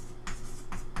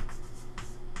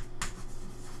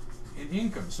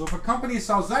 So if a company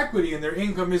sells equity and their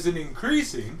income isn't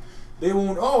increasing, they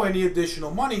won't owe any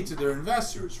additional money to their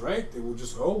investors, right? They will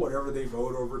just owe whatever they've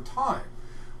owed over time,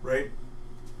 right?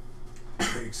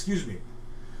 Excuse me.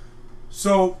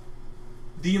 So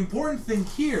the important thing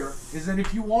here is that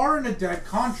if you are in a debt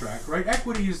contract, right,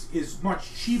 equity is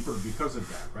much cheaper because of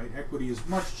that, right? Equity is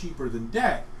much cheaper than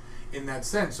debt in that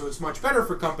sense. So it's much better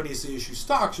for companies to issue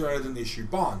stocks rather than issue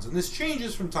bonds. And this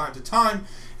changes from time to time,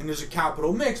 and there's a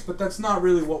capital mix, but that's not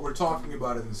really what we're talking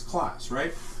about in this class,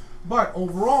 right? But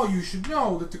overall, you should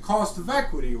know that the cost of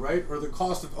equity, right, or the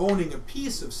cost of owning a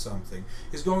piece of something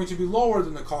is going to be lower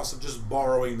than the cost of just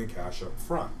borrowing the cash up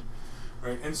front,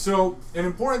 right? And so an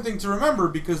important thing to remember,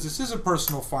 because this is a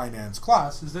personal finance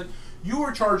class, is that you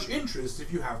are charged interest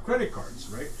if you have credit cards,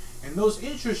 right? And those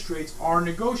interest rates are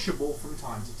negotiable from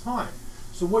time to time.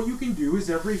 So what you can do is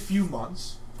every few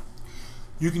months,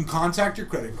 you can contact your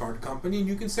credit card company and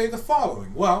you can say the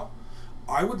following: well,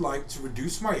 I would like to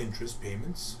reduce my interest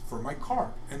payments for my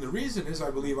card. And the reason is I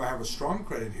believe I have a strong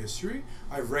credit history,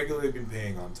 I've regularly been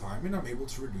paying on time, and I'm able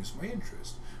to reduce my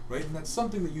interest, right? And that's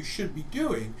something that you should be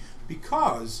doing,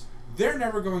 because they're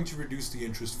never going to reduce the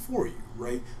interest for you,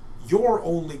 right? You're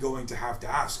only going to have to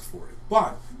ask for it.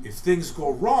 But if things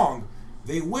go wrong,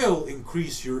 they will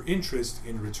increase your interest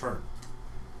in return.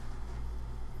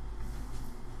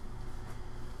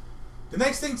 The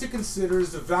next thing to consider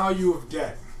is the value of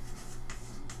debt.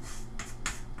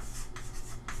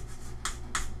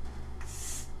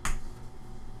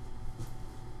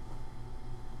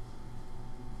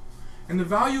 And the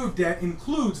value of debt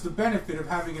includes the benefit of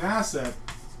having an asset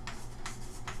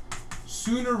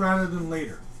sooner rather than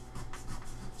later.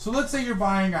 So let's say you're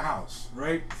buying a house,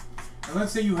 right? And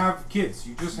let's say you have kids.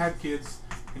 You just had kids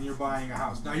and you're buying a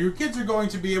house. Now your kids are going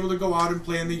to be able to go out and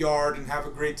play in the yard and have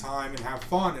a great time and have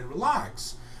fun and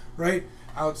relax, right?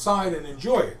 Outside and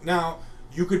enjoy it. Now,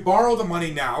 you could borrow the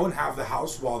money now and have the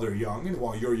house while they're young and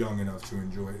while you're young enough to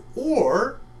enjoy it.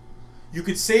 Or you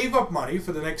could save up money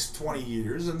for the next 20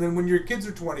 years, and then when your kids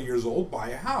are 20 years old, buy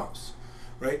a house,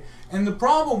 right? And the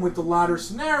problem with the latter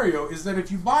scenario is that if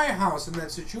you buy a house in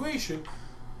that situation,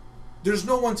 there's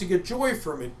no one to get joy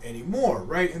from it anymore,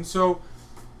 right? And so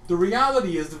the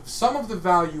reality is that some of the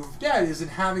value of debt is in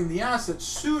having the asset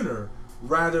sooner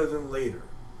rather than later,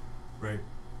 right?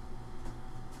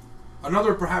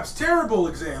 Another perhaps terrible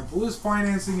example is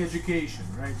financing education,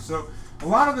 right? So a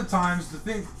lot of the times the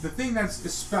thing that's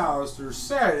espoused or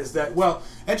said is that, well,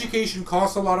 education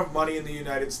costs a lot of money in the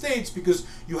United States because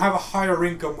you have a higher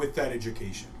income with that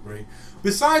education, right?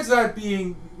 Besides that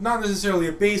being not necessarily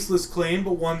a baseless claim,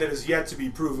 but one that is yet to be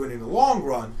proven in the long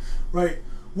run, right?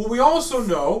 What we also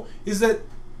know is that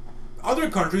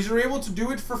other countries are able to do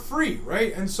it for free,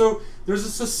 right? And so there's a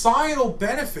societal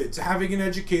benefit to having an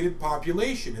educated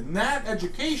population, and that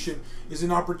education is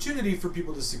an opportunity for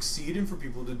people to succeed and for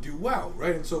people to do well,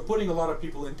 right? And so putting a lot of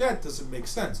people in debt doesn't make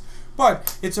sense.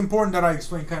 But it's important that I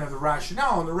explain kind of the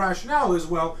rationale, and the rationale is,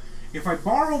 well, if I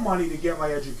borrow money to get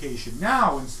my education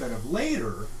now instead of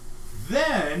later,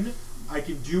 then I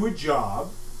can do a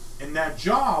job, and that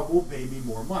job will pay me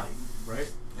more money,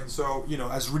 right? And so, you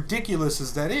know, as ridiculous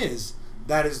as that is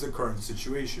the current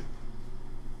situation.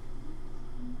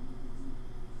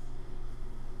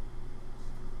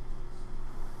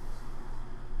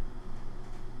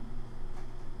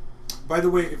 By the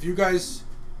way, if you guys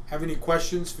have any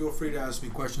questions, feel free to ask me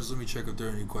questions. Let me check if there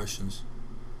are any questions.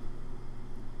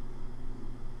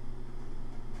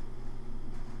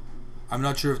 I'm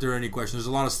not sure if there are any questions. There's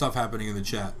a lot of stuff happening in the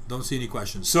chat. Don't see any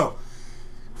questions. So,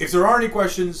 if there are any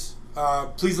questions,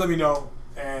 please let me know,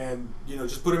 and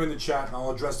just put them in the chat, and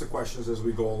I'll address the questions as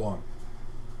we go along.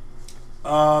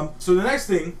 So the next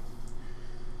thing,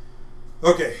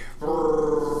 okay,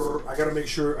 I gotta make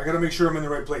sure I'm in the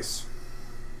right place.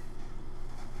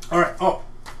 All right. Oh,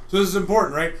 so this is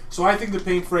important, right? So I think the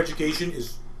paying for education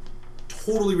is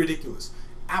totally ridiculous,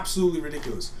 absolutely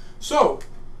ridiculous. So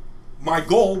my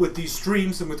goal with these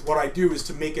streams and with what I do is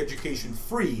to make education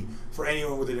free for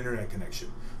anyone with an internet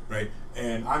connection. Right?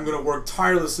 And I'm going to work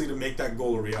tirelessly to make that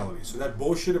goal a reality. So that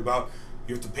bullshit about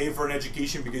you have to pay for an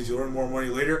education because you earn more money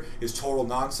later is total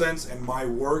nonsense, and my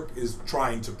work is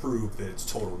trying to prove that it's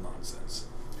total nonsense.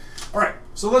 All right,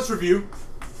 so let's review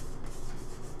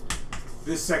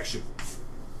this section.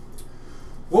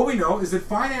 What we know is that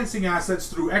financing assets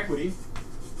through equity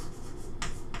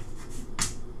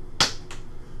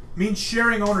means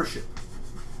sharing ownership.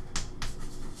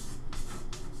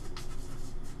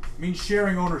 Means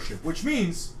sharing ownership, which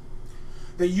means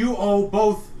that you own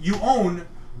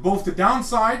both the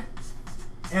downside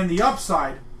and the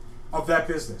upside of that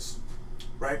business,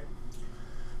 right?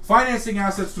 Financing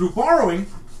assets through borrowing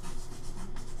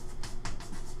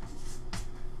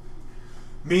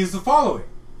means the following,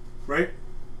 right?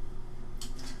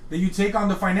 That you take on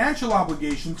the financial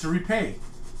obligation to repay.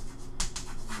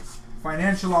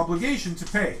 Financial obligation to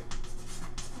pay.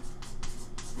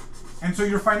 And so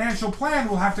your financial plan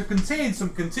will have to contain some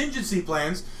contingency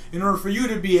plans in order for you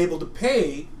to be able to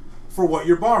pay for what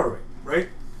you're borrowing, right?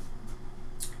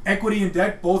 Equity and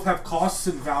debt both have costs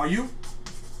and value,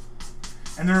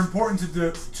 and they're important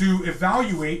to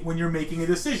evaluate when you're making a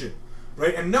decision,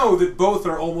 right? And know that both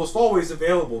are almost always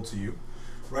available to you,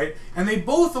 right? And they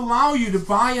both allow you to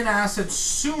buy an asset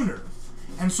sooner.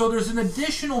 And so there's an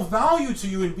additional value to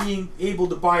you in being able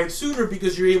to buy it sooner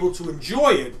because you're able to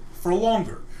enjoy it for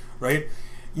longer. Right?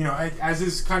 As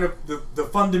is kind of the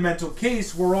fundamental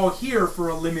case, we're all here for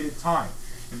a limited time.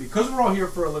 And because we're all here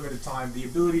for a limited time, the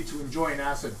ability to enjoy an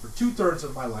asset for 2/3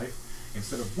 of my life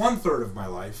instead of 1/3 of my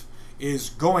life is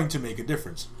going to make a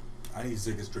difference. I need to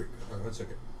take this drink. Hold on 1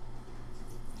 second.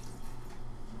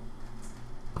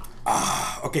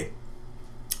 Okay.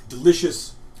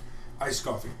 Delicious iced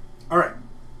coffee. All right.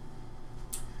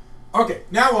 Okay,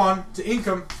 now on to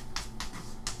income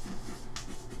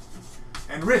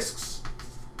and risks.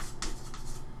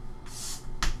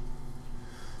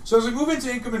 So as we move into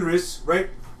income and risks, right?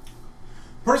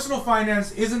 Personal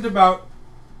finance isn't about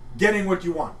getting what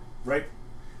you want, right?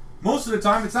 Most of the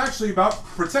time, it's actually about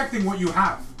protecting what you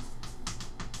have.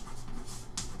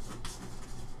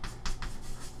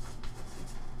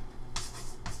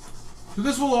 So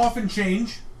this will often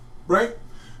change, right?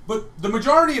 But the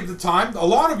majority of the time, a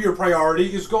lot of your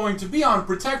priority is going to be on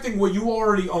protecting what you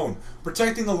already own,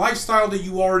 protecting the lifestyle that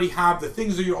you already have, the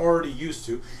things that you're already used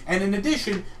to, and in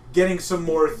addition, getting some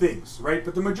more things, right?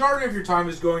 But the majority of your time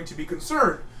is going to be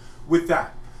concerned with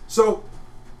that. So,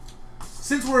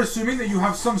 since we're assuming that you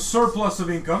have some surplus of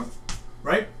income,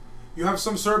 right? You have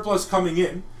some surplus coming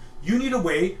in, you need a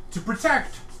way to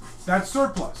protect that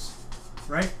surplus,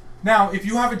 right? Now, if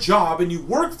you have a job and you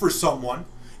work for someone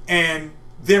and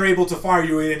they're able to fire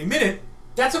you at any minute,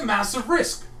 that's a massive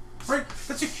risk, right?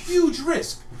 That's a huge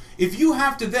risk. If you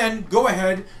have to then go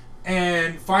ahead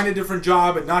and find a different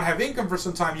job and not have income for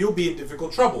some time, you'll be in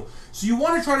difficult trouble. So you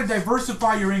want to try to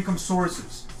diversify your income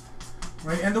sources,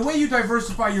 right? And the way you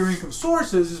diversify your income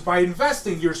sources is by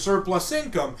investing your surplus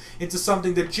income into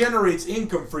something that generates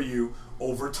income for you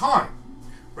over time,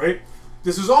 right?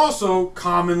 This is also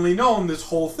commonly known, this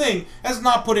whole thing, as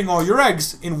not putting all your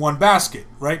eggs in one basket,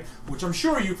 right? Which I'm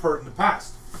sure you've heard in the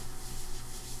past.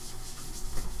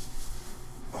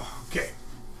 Okay.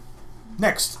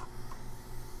 Next.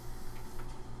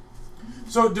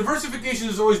 So diversification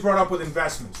is always brought up with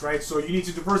investments, right? So you need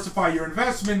to diversify your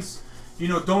investments. You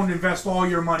know, don't invest all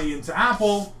your money into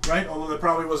Apple, right? Although that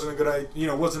probably wasn't a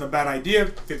good, wasn't a bad idea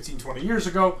 15, 20 years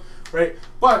ago, right?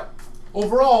 But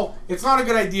overall, it's not a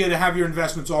good idea to have your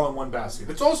investments all in one basket.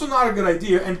 It's also not a good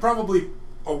idea, and probably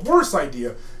a worse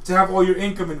idea, to have all your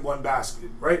income in one basket,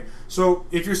 right? So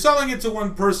if you're selling it to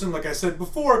one person, like I said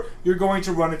before, you're going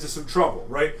to run into some trouble,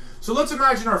 right? So let's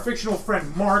imagine our fictional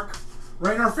friend Mark,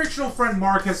 right? And our fictional friend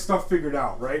Mark has stuff figured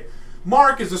out, right?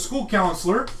 Mark is a school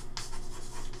counselor,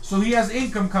 so he has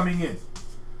income coming in,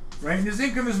 right? And his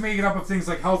income is made up of things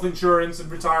like health insurance and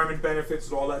retirement benefits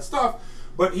and all that stuff.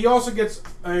 But he also gets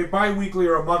a bi-weekly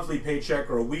or a monthly paycheck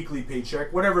or a weekly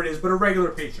paycheck, whatever it is, but a regular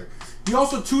paycheck. He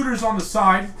also tutors on the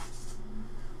side,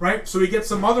 right? So he gets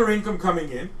some other income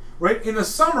coming in, right? In the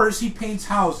summers, he paints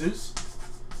houses.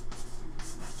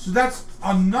 So that's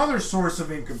another source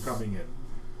of income coming in,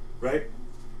 right?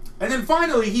 And then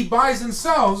finally, he buys and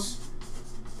sells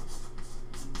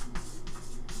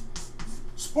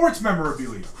sports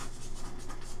memorabilia,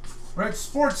 right?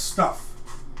 Sports stuff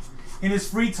in his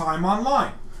free time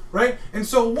online, right? And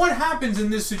so what happens in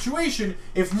this situation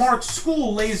if Mark's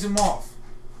school lays him off?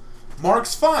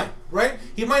 Mark's fine, right?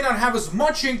 He might not have as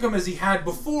much income as he had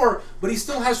before, but he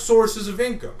still has sources of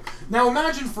income. Now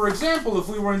imagine, for example, if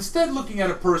we were instead looking at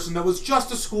a person that was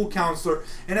just a school counselor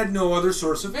and had no other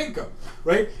source of income,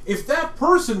 right? If that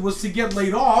person was to get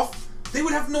laid off, they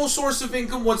would have no source of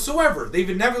income whatsoever. They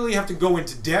would inevitably have to go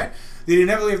into debt. They'd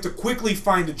inevitably have to quickly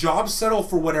find a job, settle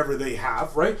for whatever they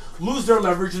have, right? Lose their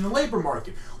leverage in the labor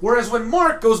market. Whereas when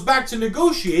Mark goes back to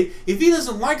negotiate, if he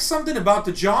doesn't like something about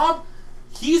the job,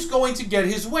 he's going to get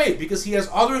his way because he has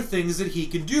other things that he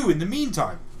can do in the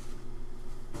meantime.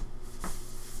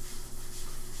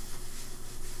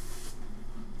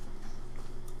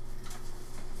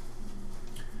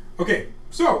 Okay,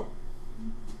 so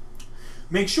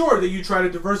make sure that you try to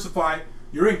diversify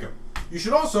your income. You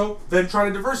should also then try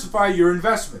to diversify your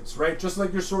investments, right? Just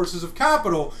like your sources of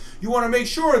capital, you want to make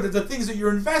sure that the things that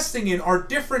you're investing in are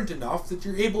different enough that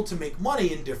you're able to make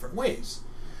money in different ways,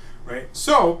 right?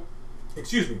 So,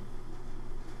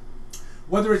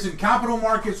 whether it's in capital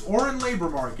markets or in labor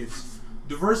markets,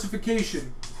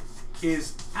 diversification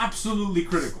is absolutely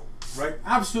critical, right?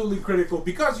 Absolutely critical,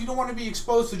 because you don't want to be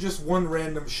exposed to just one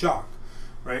random shock.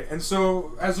 Right, and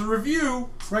so as a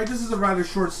review, right, this is a rather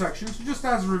short section, so just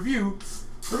as a review,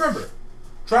 remember,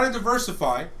 try to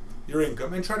diversify your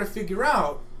income and try to figure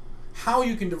out how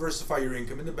you can diversify your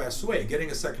income in the best way.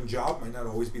 Getting a second job might not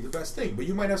always be the best thing, but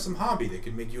you might have some hobby that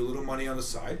can make you a little money on the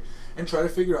side, and try to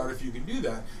figure out if you can do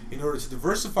that in order to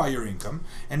diversify your income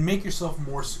and make yourself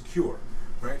more secure,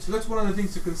 right? So that's one of the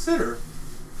things to consider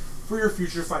for your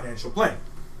future financial plan.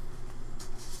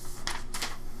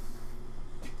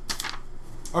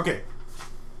 Okay.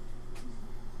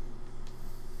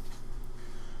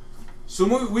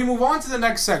 So we move on to the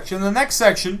next section. The next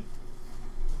section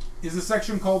is a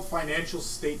section called financial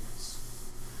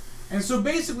statements. And so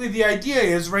basically the idea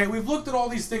is, right, we've looked at all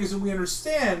these things and we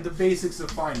understand the basics of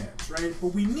finance, right? But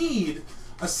we need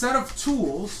a set of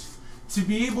tools to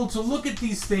be able to look at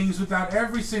these things without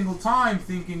every single time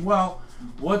thinking, well,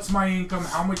 what's my income?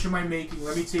 How much am I making?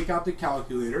 Let me take out the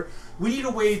calculator. We need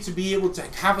a way to be able to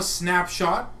have a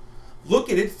snapshot,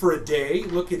 look at it for a day,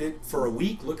 look at it for a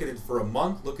week, look at it for a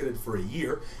month, look at it for a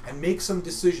year, and make some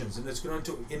decisions. And it's going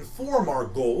to inform our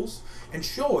goals and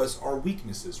show us our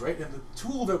weaknesses, right? And the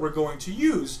tool that we're going to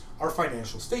use are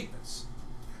financial statements,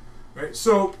 right?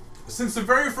 So since the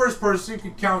very first person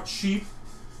could count sheep,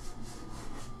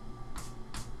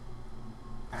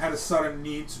 I had a sudden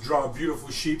need to draw a beautiful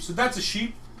sheep. So that's a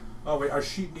sheep. Oh wait, our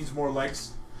sheep needs more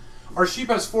legs. Our sheep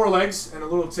has 4 legs and a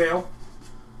little tail,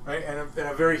 right? And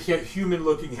a very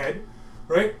human-looking head,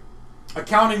 right?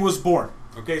 Accounting was born.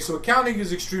 Okay, so accounting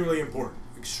is extremely important.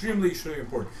 Extremely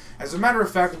important. As a matter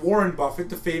of fact, Warren Buffett,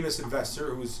 the famous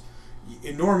investor who was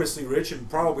enormously rich and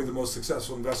probably the most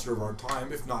successful investor of our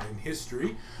time, if not in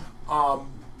history,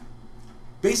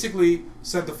 basically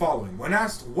said the following. When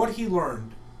asked what he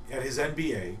learned at his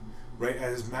MBA, right,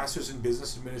 at his Master's in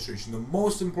Business Administration, the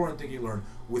most important thing he learned,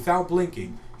 without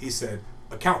blinking, he said,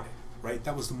 accounting, right?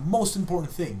 That was the most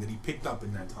important thing that he picked up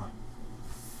in that time.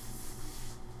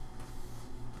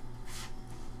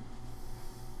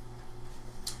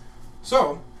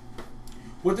 So,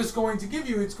 what this is going to give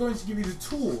you, it's going to give you the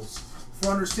tools for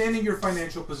understanding your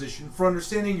financial position, for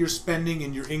understanding your spending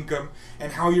and your income,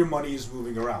 and how your money is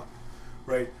moving around,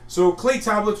 right? So clay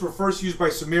tablets were first used by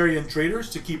Sumerian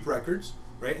traders to keep records,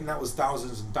 right? And that was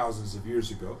thousands and thousands of years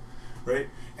ago, right?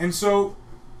 And so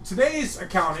today's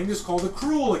accounting is called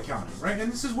accrual accounting, right?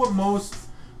 And this is what most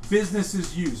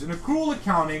businesses use. And accrual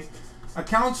accounting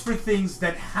accounts for things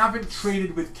that haven't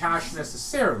traded with cash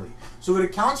necessarily. So it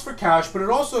accounts for cash, but it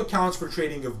also accounts for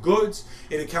trading of goods.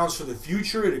 It accounts for the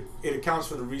future. It accounts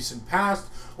for the recent past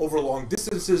over long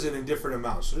distances and in different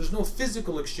amounts. So there's no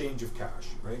physical exchange of cash,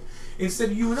 right?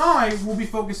 Instead, you and I will be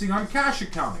focusing on cash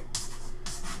accounting.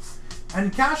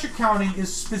 And cash accounting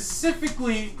is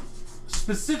specifically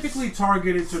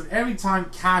targeted to every time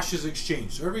cash is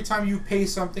exchanged. So every time you pay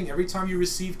something, every time you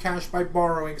receive cash by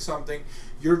borrowing something,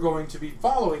 you're going to be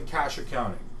following cash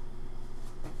accounting.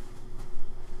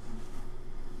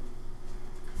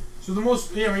 So the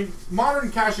most,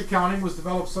 modern cash accounting was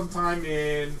developed sometime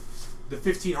in the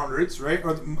 1500s, right?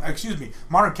 Or excuse me,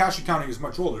 modern cash accounting is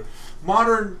much older.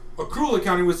 Modern accrual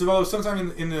accounting was developed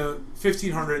sometime in the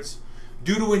 1500s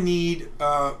due to a need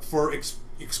for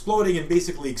exploding and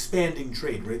basically expanding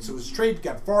trade, right? So as trade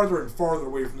got farther and farther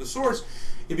away from the source,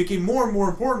 it became more and more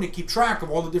important to keep track of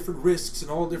all the different risks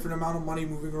and all the different amount of money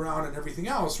moving around and everything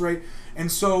else, right? And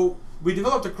so we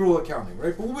developed accrual accounting,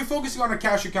 right? But we'll be focusing on a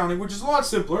cash accounting, which is a lot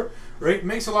simpler, right?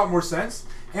 Makes a lot more sense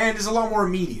and is a lot more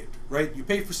immediate, right? You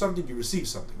pay for something, you receive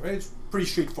something, right? It's pretty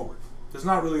straightforward. There's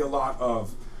not really a lot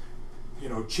of,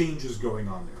 changes going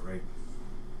on there, right?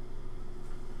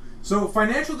 So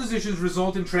financial decisions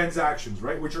result in transactions,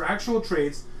 right? Which are actual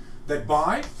trades that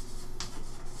buy,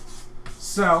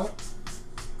 sell,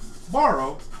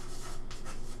 borrow,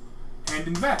 and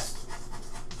invest.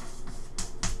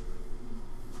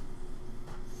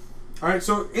 All right,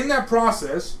 so in that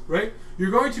process, right,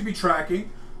 you're going to be tracking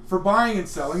for buying and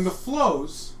selling the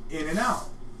flows in and out,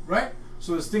 right?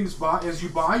 So as you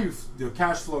buy, the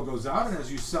cash flow goes out, and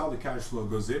as you sell, the cash flow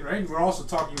goes in, right? And we're also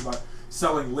talking about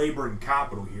selling labor and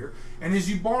capital here. And as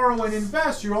you borrow and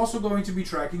invest, you're also going to be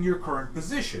tracking your current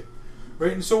position,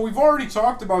 right? And so we've already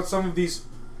talked about some of these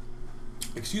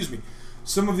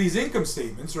income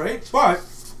statements, right? But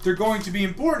they're going to be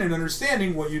important in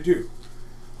understanding what you do,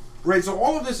 right? So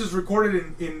all of this is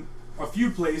recorded in a few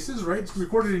places, right? It's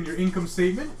recorded in your income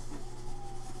statement.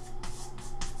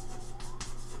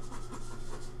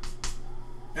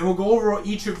 And we'll go over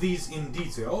each of these in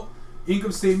detail.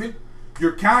 Income statement,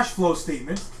 your cash flow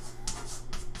statement,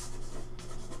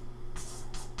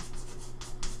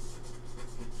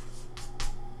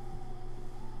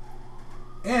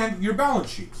 and your balance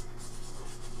sheet.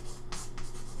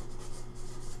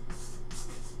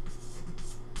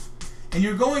 And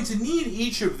you're going to need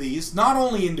each of these, not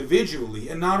only individually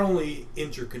and not only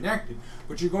interconnected,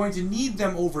 but you're going to need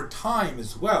them over time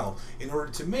as well in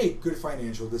order to make good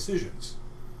financial decisions.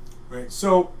 Right?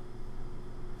 So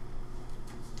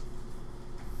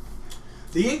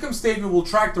the income statement will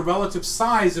track the relative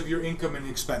size of your income and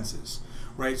expenses.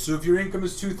 Right? So if your income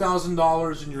is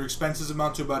 $2,000 and your expenses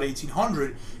amount to about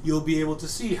 $1,800, you'll be able to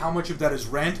see how much of that is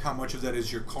rent, how much of that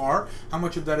is your car, how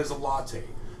much of that is a latte,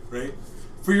 right?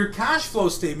 For your cash flow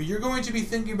statement, you're going to be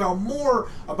thinking more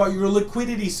about your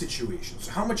liquidity situation.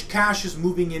 So how much cash is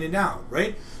moving in and out,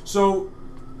 right? So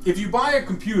if you buy a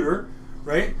computer,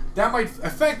 right, that might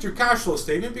affect your cash flow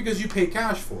statement because you pay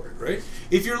cash for it, right?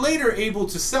 If you're later able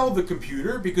to sell the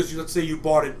computer because let's say you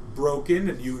bought it broken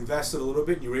and you invested a little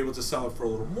bit and you were able to sell it for a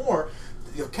little more,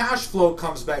 your cash flow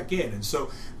comes back in. And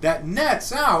so that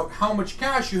nets out how much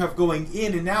cash you have going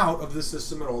in and out of the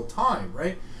system at all time,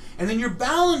 right? And then your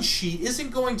balance sheet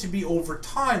isn't going to be over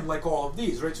time like all of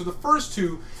these, right? So the first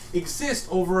two exist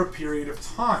over a period of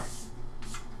time,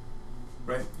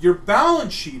 right? Your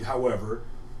balance sheet, however,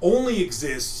 only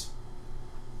exists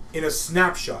in a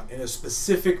snapshot, in a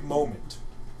specific moment.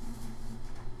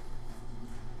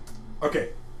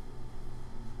 Okay,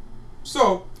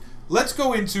 so let's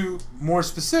go into more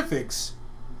specifics,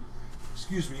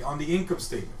 on the income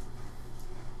statement.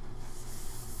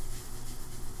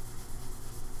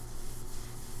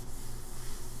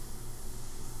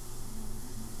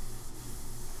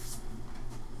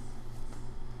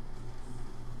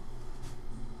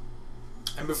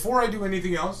 And before I do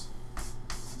anything else,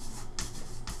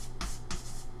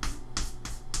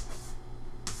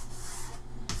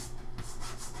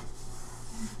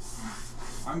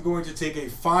 I'm going to take a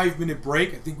 5-minute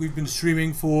break. I think we've been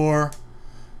streaming for,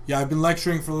 I've been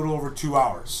lecturing for a little over 2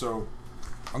 hours. So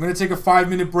I'm going to take a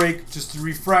 5-minute break just to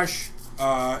refresh,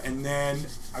 and then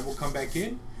I will come back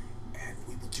in and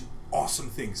we will do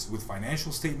awesome things with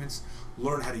financial statements,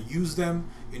 learn how to use them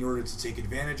in order to take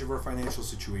advantage of our financial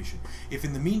situation. If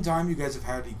in the meantime you guys have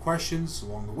had any questions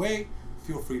along the way,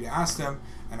 feel free to ask them,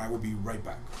 and I will be right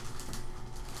back.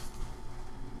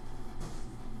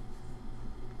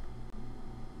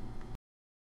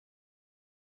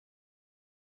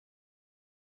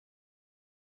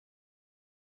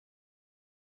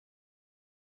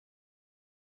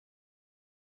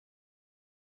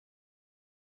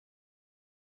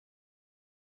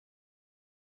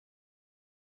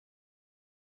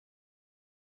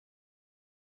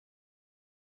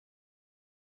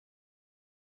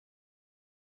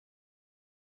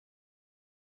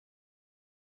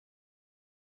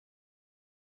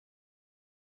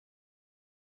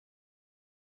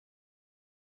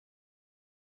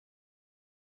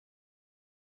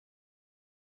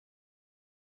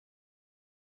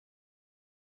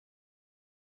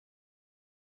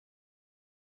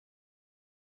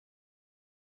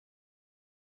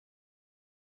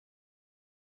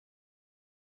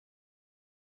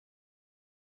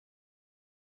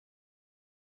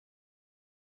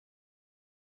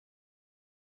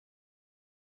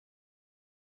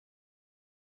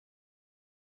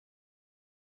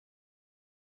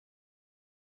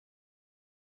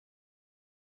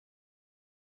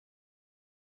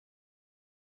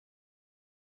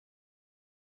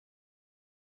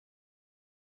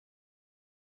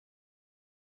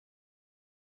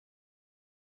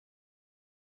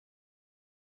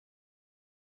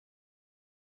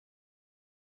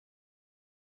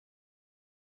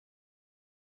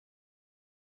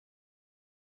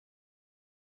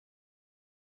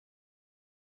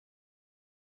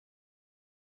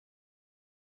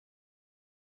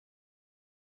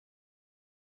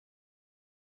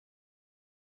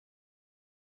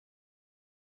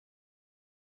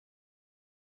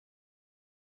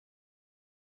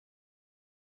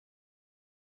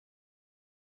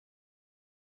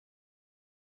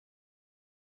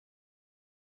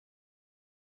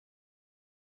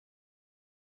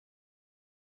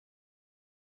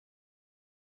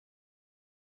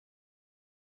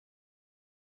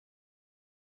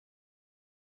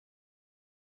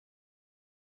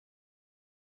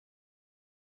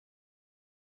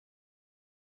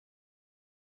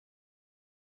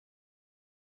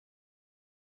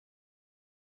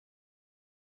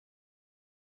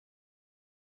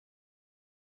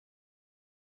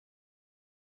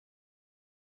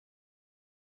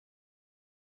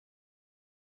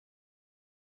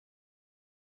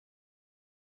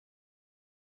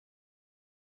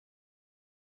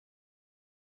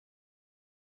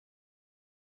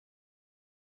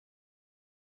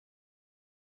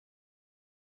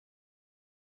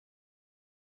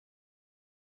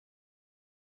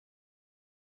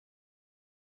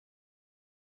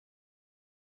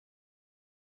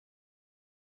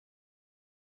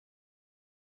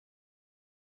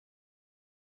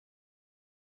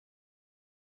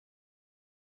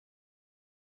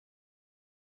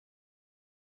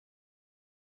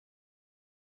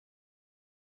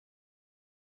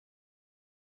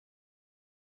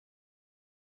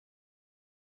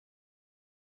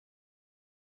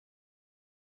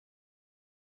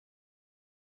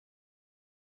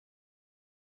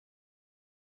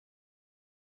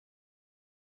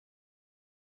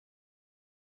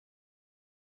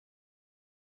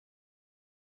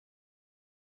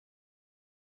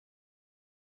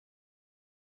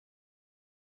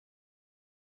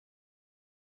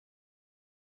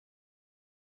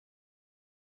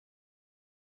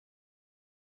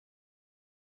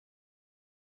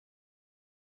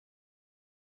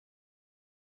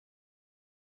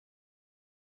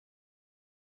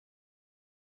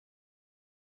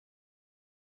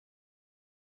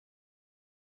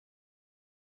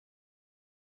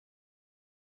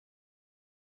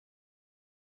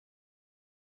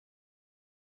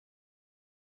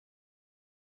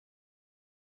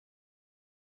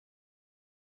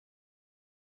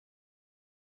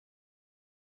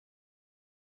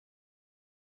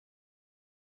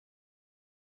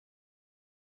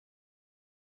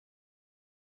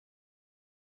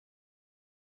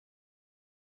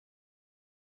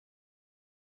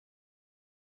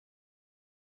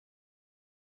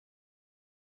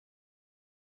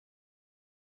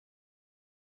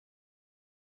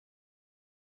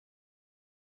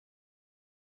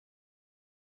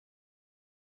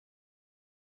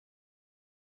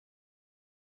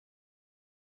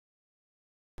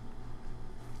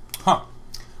 Huh.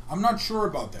 I'm not sure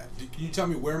about that. Can you tell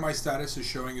me where my status is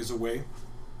showing as away?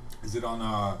 Is it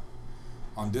on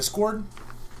Discord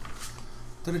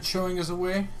that it's showing as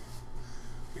away?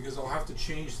 Because I'll have to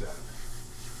change that.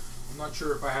 I'm not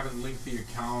sure if I haven't linked the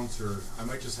accounts, or I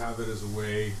might just have it as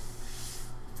away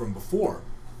from before.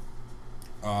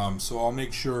 So I'll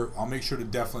make sure to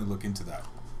definitely look into that.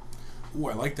 Ooh,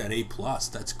 I like that A+.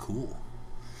 That's cool.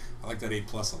 I like that A+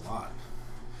 a lot.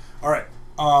 All right.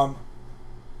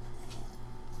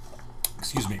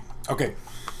 Excuse me. Okay.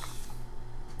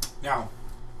 Now,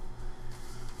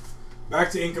 back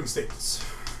to income statements.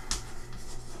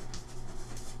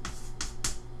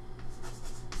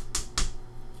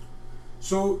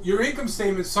 So your income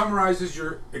statement summarizes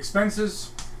your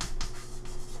expenses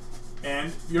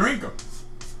and your income,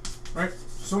 right?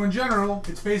 So in general,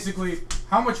 it's basically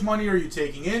how much money are you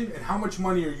taking in and how much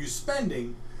money are you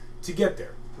spending to get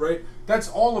there, right? That's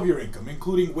all of your income,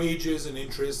 including wages and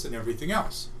interest and everything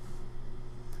else.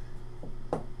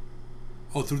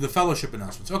 Oh, through the fellowship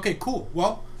announcements. Okay, cool.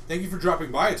 Well, thank you for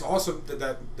dropping by. It's awesome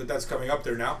that's coming up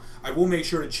there now. I will make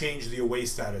sure to change the away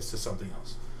status to something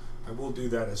else. I will do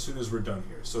that as soon as we're done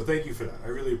here. So thank you for that. I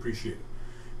really appreciate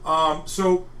it.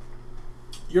 So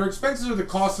your expenses are the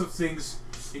cost of things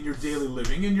in your daily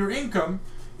living, and your income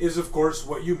is, of course,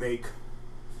 what you make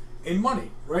in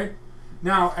money, right?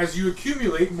 Now, as you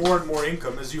accumulate more and more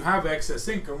income, as you have excess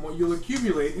income, what you'll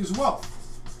accumulate is wealth,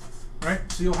 right?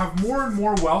 So you'll have more and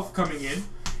more wealth coming in,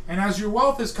 and as your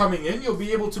wealth is coming in, you'll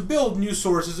be able to build new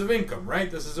sources of income, right?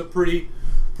 This is a pretty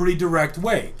direct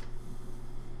way.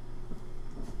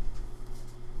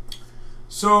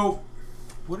 So,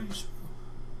 what are you?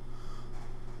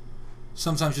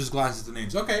 Sometimes just glances at the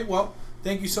names. Okay, well,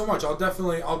 thank you so much. I'll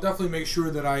definitely make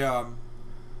sure that I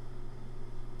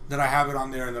have it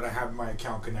on there and that I have my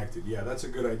account connected. Yeah, that's a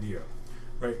good idea,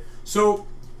 right? So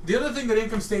the other thing that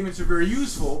income statements are very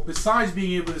useful, besides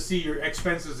being able to see your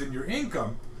expenses and your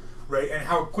income, right, and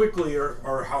how quickly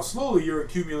or how slowly you're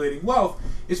accumulating wealth,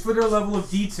 is for their level of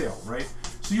detail, right?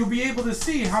 So you'll be able to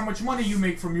see how much money you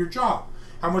make from your job,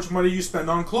 how much money you spend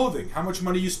on clothing, how much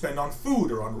money you spend on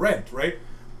food or on rent, right?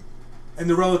 And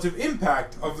the relative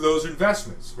impact of those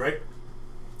investments, right?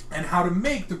 And how to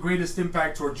make the greatest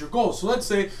impact towards your goals. So let's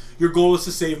say your goal is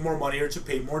to save more money or to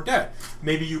pay more debt.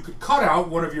 Maybe you could cut out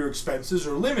one of your expenses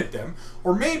or limit them,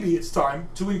 or maybe it's time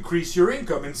to increase your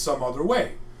income in some other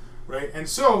way, right? And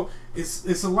so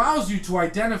this allows you to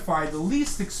identify the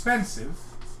least expensive,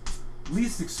 and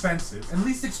least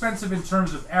expensive in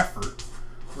terms of effort,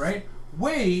 right,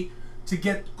 way to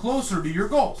get closer to your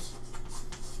goals.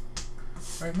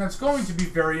 Right? And that's going to be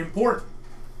very important.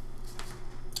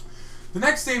 The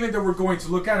next statement that we're going to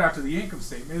look at after the income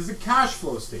statement is the cash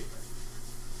flow statement.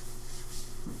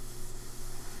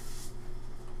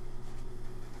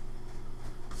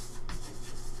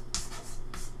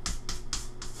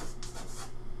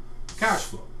 Cash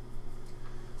flow.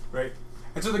 Right?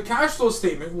 And so the cash flow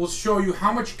statement will show you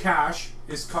how much cash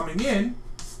is coming in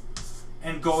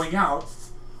and going out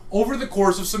over the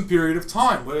course of some period of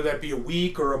time, whether that be a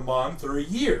week or a month or a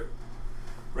year,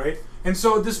 right? And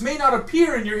so this may not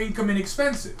appear in your income and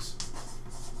expenses.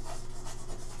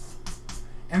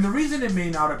 And the reason it may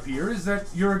not appear is that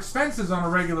your expenses on a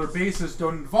regular basis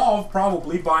don't involve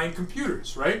probably buying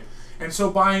computers, right? And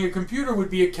so buying a computer would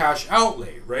be a cash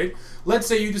outlay, right? Let's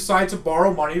say you decide to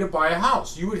borrow money to buy a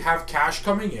house. You would have cash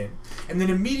coming in and then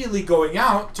immediately going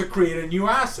out to create a new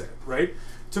asset, right?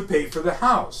 To pay for the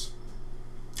house.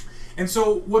 And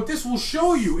so what this will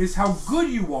show you is how good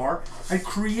you are at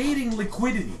creating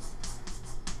liquidity.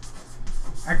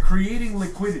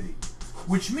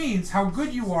 Which means how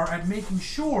good you are at making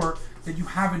sure that you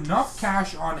have enough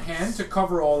cash on hand to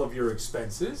cover all of your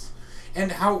expenses,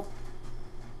 and how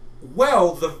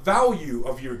well the value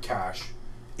of your cash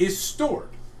is stored,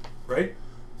 right?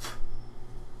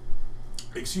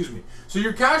 Excuse me. So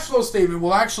your cash flow statement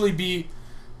will actually be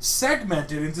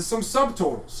segmented into some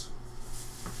subtotals.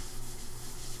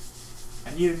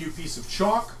 I need a new piece of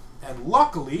chalk, and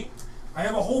luckily I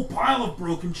have a whole pile of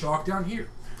broken chalk down here,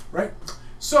 right?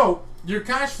 So your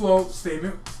cash flow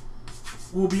statement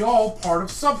will be all part of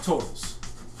subtotals,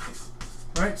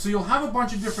 right? So you'll have a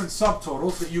bunch of different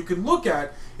subtotals that you can look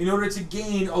at in order to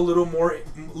gain a little more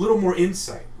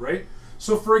insight, right?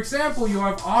 So for example, you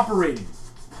have operating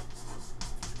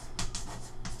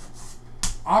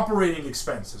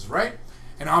expenses, right?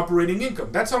 And operating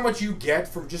income. That's how much you get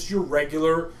from just your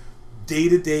regular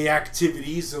day-to-day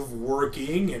activities of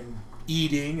working and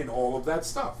eating and all of that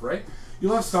stuff, right?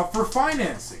 You'll have stuff for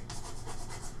financing,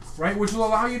 right? Which will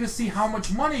allow you to see how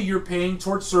much money you're paying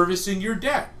towards servicing your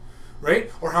debt, right?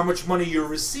 Or how much money you're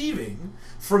receiving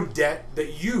from debt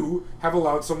that you have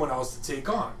allowed someone else to take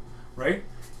on, right?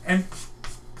 And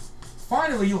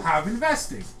finally, you'll have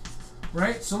investing,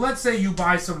 right? So let's say you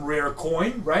buy some rare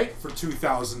coin, right, for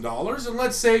 $2,000, and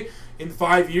let's say in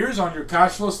 5 years on your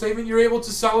cash flow statement, you're able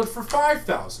to sell it for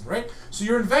 $5,000, right? So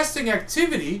your investing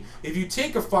activity, if you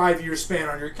take a 5-year span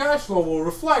on your cash flow, will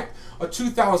reflect a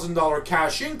 $2,000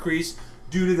 cash increase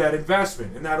due to that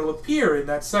investment, and that'll appear in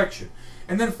that section.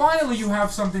 And then finally, you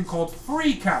have something called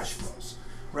free cash flows,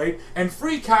 right? And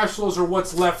free cash flows are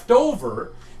what's left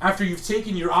over after you've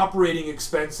taken your operating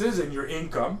expenses and your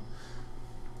income,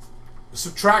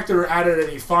 subtracted or added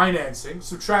any financing,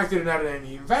 subtracted and added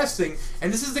any investing,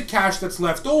 and this is the cash that's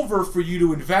left over for you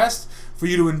to invest, for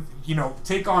you to, you know,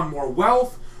 take on more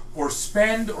wealth or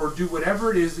spend or do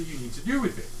whatever it is that you need to do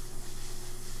with it.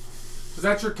 So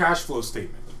that's your cash flow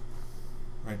statement,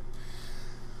 right?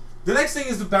 The next thing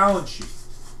is the balance sheet.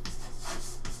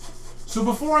 So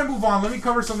before I move on, let me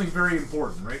cover something very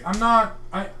important, right? I'm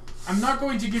not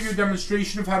going to give you a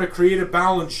demonstration of how to create a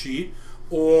balance sheet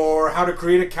or how to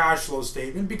create a cash flow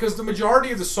statement, because the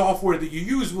majority of the software that you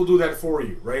use will do that for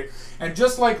you, right? And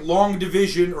just like long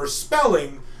division or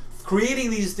spelling, creating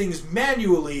these things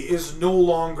manually is no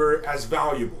longer as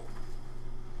valuable.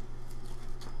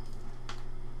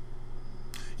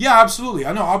 Yeah, absolutely.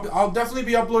 I know. I'll definitely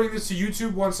be uploading this to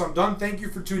YouTube once I'm done. Thank you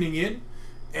for tuning in.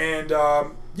 And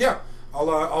yeah,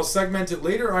 I'll segment it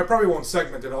later. I probably won't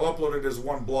segment it. I'll upload it as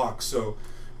one block, so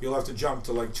you'll have to jump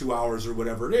to like 2 hours or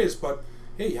whatever it is. But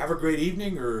hey, have a great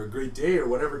evening or a great day or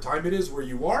whatever time it is where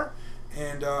you are.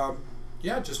 And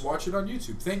yeah, just watch it on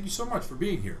YouTube. Thank you so much for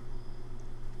being here.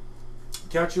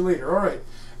 Catch you later. All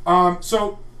right.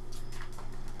 So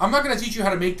I'm not going to teach you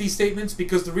how to make these statements,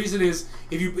 because the reason is,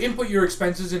 if you input your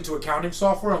expenses into accounting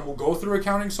software, and we'll go through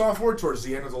accounting software towards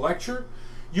the end of the lecture,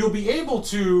 you'll be able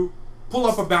to pull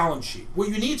up a balance sheet. What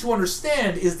you need to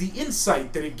understand is the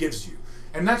insight that it gives you.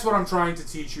 And that's what I'm trying to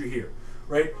teach you here,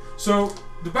 right? So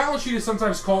the balance sheet is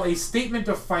sometimes called a statement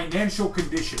of financial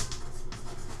condition,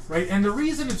 right? And the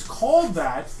reason it's called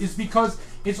that is because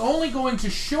it's only going to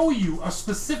show you a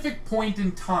specific point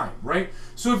in time, right?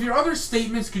 So if your other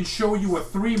statements can show you a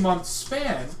 3-month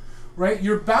span, right,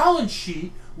 your balance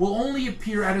sheet will only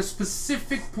appear at a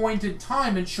specific point in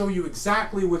time and show you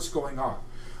exactly what's going on,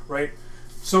 right?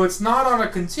 So it's not on a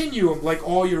continuum like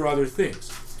all your other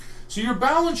things. So your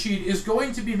balance sheet is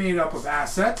going to be made up of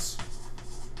assets,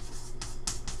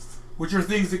 which are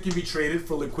things that can be traded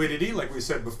for liquidity, like we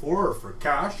said before, or for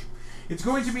cash. It's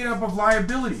going to be made up of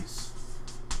liabilities,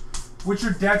 which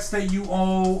are debts that you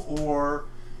owe, or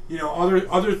you know,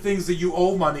 other things that you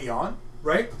owe money on,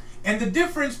 right? And the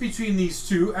difference between these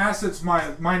two, assets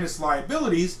minus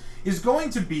liabilities, is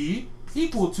going to be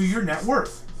equal to your net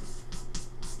worth.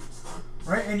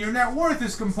 Right? And your net worth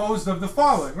is composed of the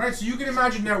following, right? So you can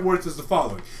imagine net worth as the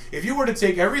following. If you were to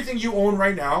take everything you own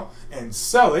right now and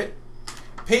sell it,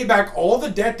 pay back all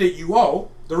the debt that you owe,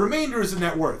 the remainder is the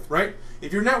net worth, right?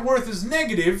 If your net worth is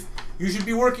negative, you should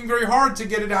be working very hard to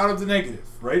get it out of the negative,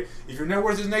 right? If your net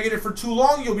worth is negative for too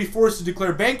long, you'll be forced to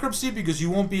declare bankruptcy because you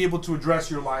won't be able to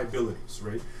address your liabilities,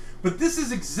 right? But this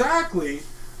is exactly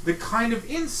the kind of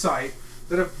insight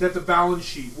that the balance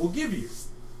sheet will give you.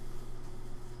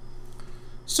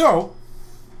 So,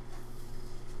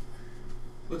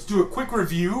 let's do a quick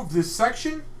review of this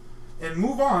section and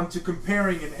move on to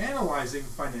comparing and analyzing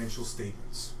financial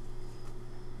statements.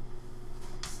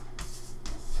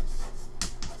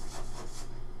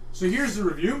 So here's the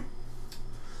review.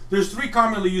 There's 3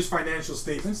 commonly used financial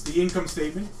statements: the income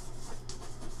statement,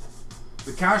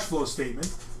 the cash flow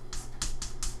statement,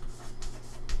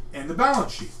 and the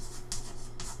balance sheet.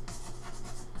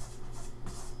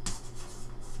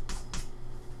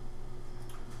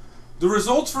 The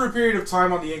results for a period of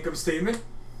time on the income statement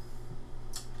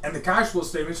and the cash flow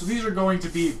statement, so these are going to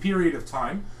be a period of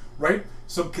time, right?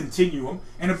 Some continuum.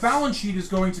 And a balance sheet is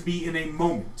going to be in a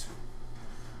moment,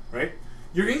 right?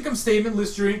 Your income statement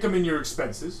lists your income and your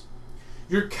expenses.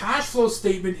 Your cash flow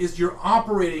statement is your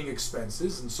operating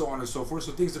expenses and so on and so forth,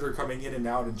 so things that are coming in and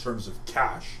out in terms of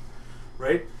cash,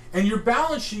 right? And your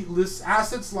balance sheet lists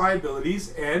assets,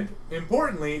 liabilities, and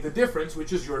importantly, the difference,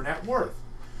 which is your net worth.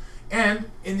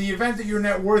 And in the event that your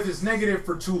net worth is negative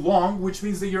for too long, which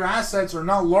means that your assets are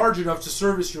not large enough to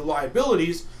service your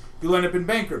liabilities, you'll end up in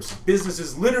bankruptcy.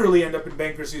 Businesses literally end up in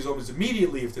bankruptcy almost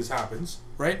immediately if this happens,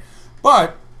 right?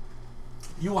 But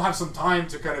you will have some time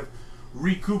to kind of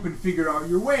recoup and figure out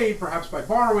your way, perhaps by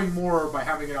borrowing more or by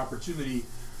having an opportunity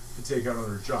to take out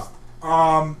another job.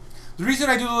 The reason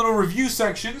I do the little review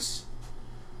sections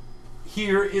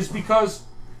here is because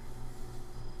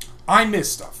I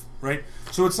miss stuff, right?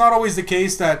 So it's not always the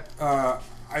case that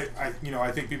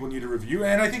I think people need a review,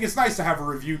 and I think it's nice to have a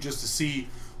review just to see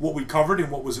what we covered and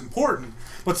what was important.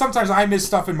 But sometimes I miss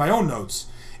stuff in my own notes,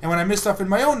 And when I miss stuff in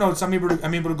my own notes, I'm able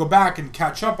to go back and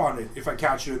catch up on it if I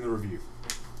catch it in the review.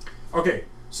 Okay,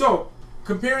 so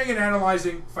comparing and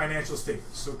analyzing financial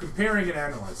statements. So comparing and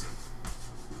analyzing.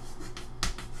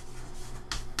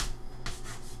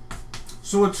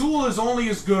 So a tool is only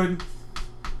as good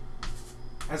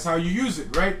as how you use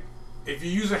it, right? If you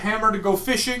use a hammer to go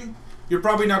fishing, you're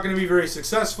probably not going to be very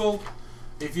successful.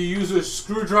 If you use a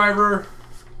screwdriver,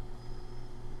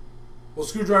 well,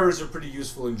 screwdrivers are pretty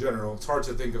useful in general. It's hard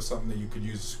to think of something that you could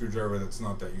use a screwdriver that's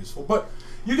not that useful. But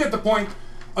you get the point.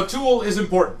 A tool is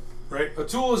important, right? A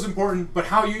tool is important, but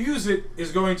how you use it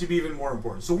is going to be even more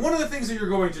important. So one of the things that you're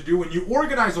going to do when you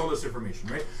organize all this information,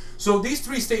 right? So these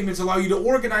three statements allow you to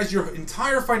organize your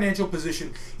entire financial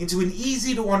position into an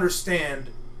easy to understand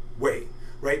way,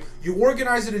 right? You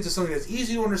organize it into something that's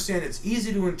easy to understand, it's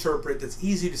easy to interpret, that's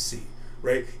easy to see,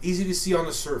 right? Easy to see on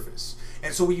the surface.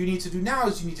 And so what you need to do now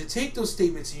is you need to take those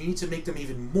statements and you need to make them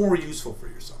even more useful for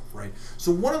yourself, right?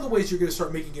 So one of the ways you're going to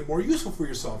start making it more useful for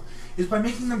yourself is by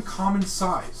making them common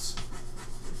size.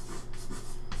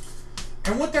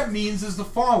 And what that means is the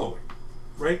following,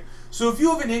 right? So if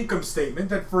you have an income statement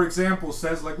that, for example,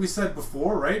 says, like we said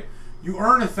before, right? You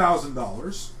earn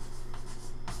 $1,000.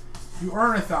 You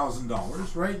earn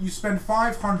 $1,000, right? You spend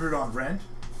 $500 on rent.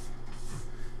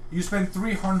 You spend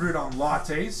 $300 on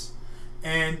lattes,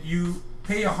 and you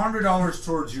pay $100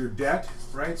 towards your debt,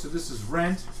 right? So this is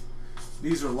rent.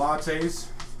 These are lattes,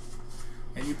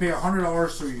 and you pay $100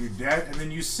 towards your debt, and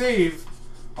then you save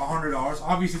 $100.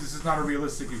 Obviously, this is not a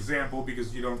realistic example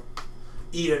because you don't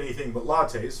eat anything but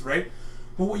lattes, right?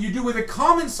 But what you do with a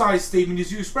common size statement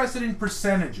is you express it in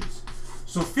percentages.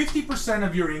 So 50%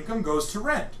 of your income goes to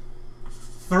rent.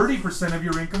 30% of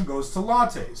your income goes to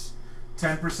lattes.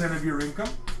 10% of your income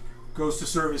goes to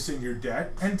servicing your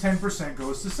debt, and 10%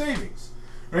 goes to savings,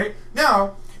 right?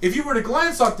 Now, if you were to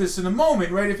glance at this in a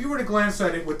moment, right, if you were to glance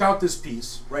at it without this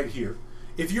piece right here,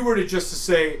 if you were to just to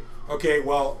say, okay,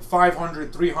 well,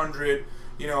 500, 300,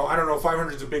 you know, I don't know,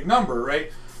 500 is a big number, right?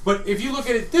 But if you look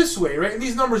at it this way, right, and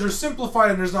these numbers are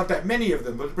simplified and there's not that many of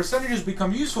them, but the percentages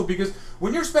become useful because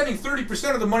when you're spending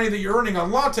 30% of the money that you're earning on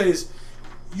lattes,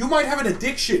 you might have an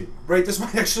addiction, right? This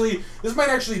might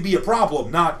actually be a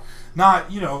problem, not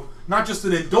just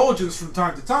an indulgence from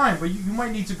time to time, but you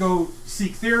might need to go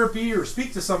seek therapy or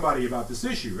speak to somebody about this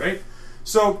issue, right?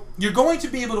 So you're going to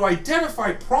be able to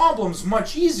identify problems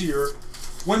much easier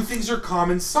when things are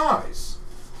common size,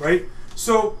 right?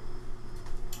 So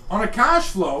on a cash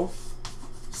flow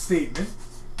statement,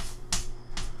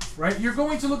 right, you're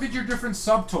going to look at your different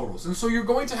subtotals. And so you're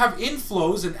going to have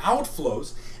inflows and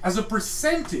outflows as a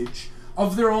percentage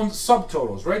of their own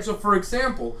subtotals, right? So for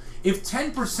example, if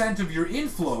 10% of your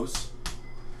inflows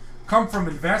come from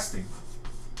investing,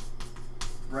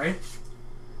 right?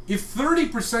 If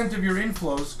 30% of your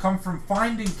inflows come from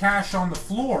finding cash on the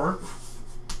floor,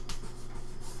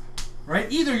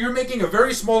 right? Either you're making a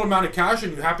very small amount of cash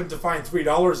and you happen to find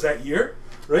 $3 that year,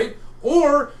 right?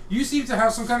 Or you seem to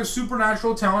have some kind of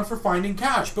supernatural talent for finding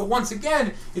cash. But once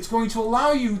again, it's going to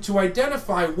allow you to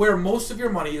identify where most of your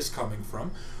money is coming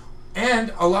from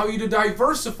and allow you to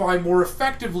diversify more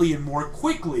effectively and more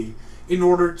quickly in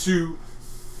order to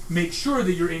make sure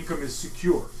that your income is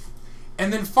secure.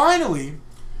 And then finally,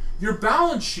 your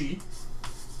balance sheet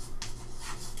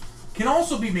can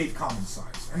also be made common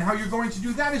size. And how you're going to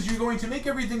do that is you're going to make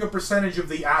everything a percentage of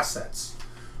the assets.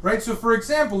 Right? So for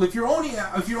example, if your only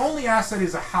asset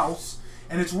is a house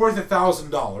and it's worth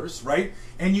 $1,000, right?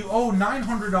 And you owe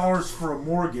 $900 for a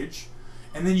mortgage,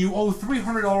 and then you owe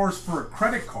 $300 for a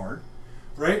credit card,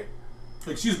 right?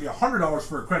 Excuse me, $100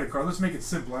 for a credit card. Let's make it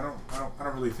simple. I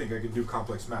don't really think I can do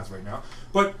complex math right now.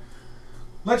 But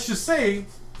let's just say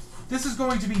this is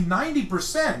going to be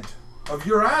 90% of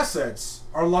your assets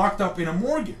are locked up in a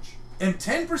mortgage, and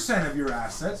 10% of your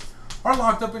assets are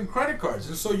locked up in credit cards.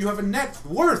 And so you have a net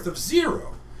worth of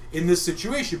 0 in this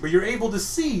situation, but you're able to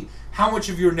see how much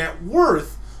of your net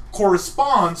worth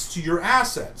corresponds to your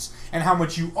assets and how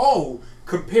much you owe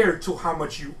compared to how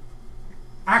much you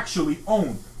actually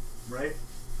own, right?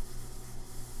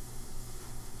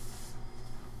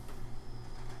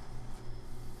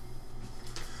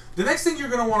 The next thing you're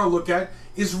going to want to look at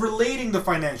is relating the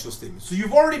financial statements. So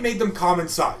you've already made them common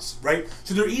size, right?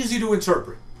 So they're easy to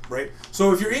interpret. Right?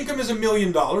 So if your income is $1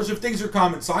 million, if things are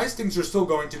common size, things are still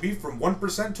going to be from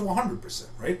 1% to 100%,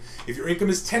 right? If your income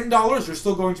is $10, they're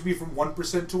still going to be from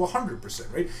 1% to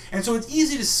 100%, right? And so it's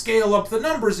easy to scale up the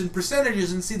numbers in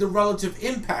percentages and see the relative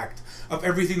impact of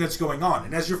everything that's going on.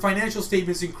 And as your financial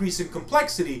statements increase in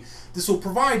complexity, this will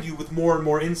provide you with more and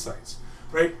more insights,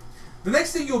 right? The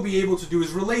next thing you'll be able to do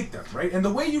is relate them, right? And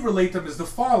the way you relate them is the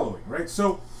following, right?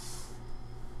 So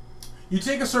you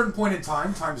take a certain point in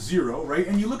time, times 0, right?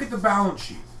 And you look at the balance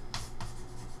sheet.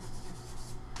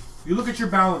 You look at your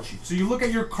balance sheet. So you look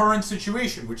at your current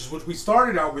situation, which is what we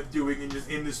started out with doing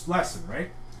in this lesson,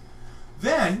 right?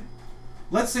 Then,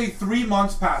 let's say 3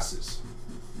 months passes,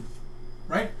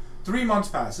 right? 3 months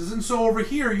passes. And so over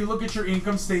here, you look at your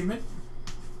income statement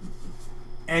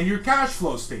and your cash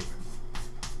flow statement,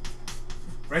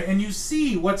 right? And you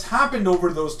see what's happened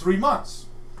over those 3 months.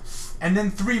 And then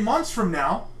 3 months from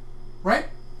now, right?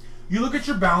 You look at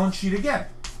your balance sheet again.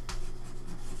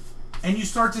 And you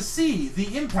start to see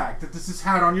the impact that this has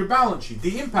had on your balance sheet,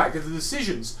 the impact that the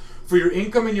decisions for your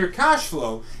income and your cash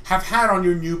flow have had on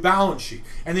your new balance sheet.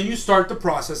 And then you start the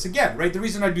process again, right? The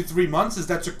reason I do 3 months is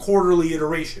that's a quarterly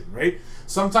iteration, right?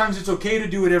 Sometimes it's okay to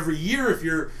do it every year if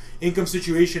your income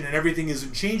situation and everything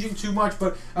isn't changing too much,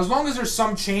 but as long as there's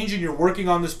some change and you're working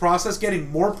on this process,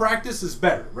 getting more practice is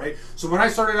better, right? So when I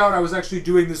started out, I was actually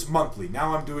doing this monthly.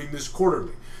 Now I'm doing this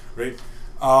quarterly, right?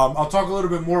 I'll talk a little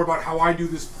bit more about how I do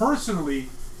this personally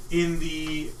in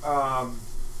the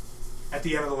at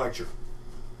the end of the lecture.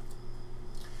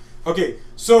 Okay,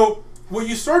 so what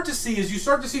you start to see is you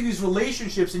start to see these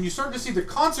relationships and you start to see the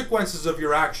consequences of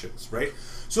your actions, right?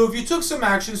 So if you took some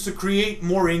actions to create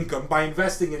more income by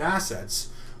investing in assets,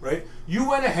 right, you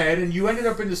went ahead and you ended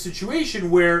up in a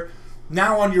situation where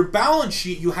now on your balance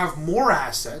sheet you have more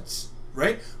assets,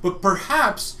 right? But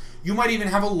perhaps you might even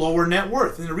have a lower net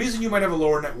worth. And the reason you might have a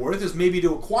lower net worth is maybe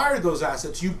to acquire those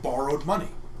assets, you borrowed money,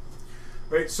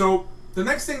 right? So the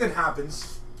next thing that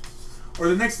happens, or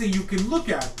the next thing you can look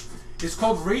at, is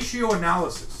called ratio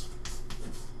analysis.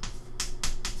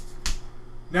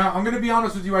 Now, I'm going to be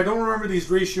honest with you, I don't remember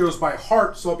these ratios by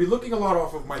heart, so I'll be looking a lot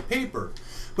off of my paper.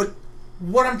 But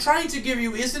what I'm trying to give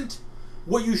you isn't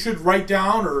what you should write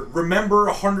down or remember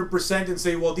 100% and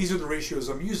say, well, these are the ratios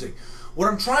I'm using. What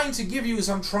I'm trying to give you is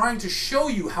I'm trying to show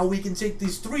you how we can take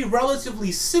these 3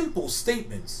 relatively simple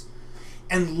statements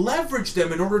and leverage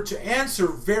them in order to answer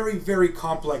very, very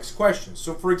complex questions.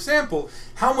 So for example,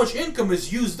 how much income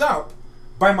is used up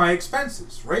by my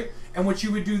expenses, right? And what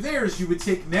you would do there is you would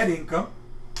take net income,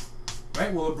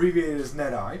 right? We'll abbreviate it as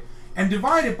net I, and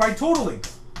divide it by total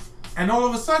income. And all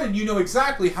of a sudden, you know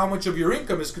exactly how much of your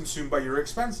income is consumed by your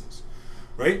expenses,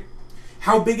 right?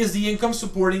 How big is the income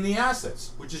supporting the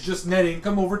assets, which is just net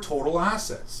income over total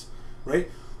assets,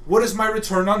 right? What is my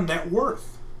return on net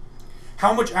worth?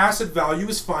 How much asset value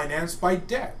is financed by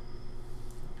debt?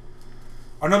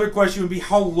 Another question would be,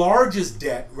 how large is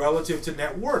debt relative to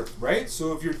net worth, right?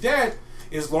 So if your debt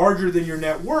is larger than your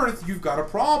net worth, you've got a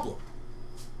problem.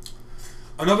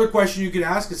 Another question you could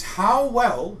ask is, how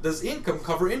well does income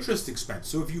cover interest expense?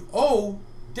 So if you owe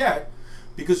debt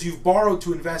because you've borrowed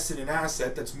to invest in an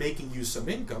asset that's making you some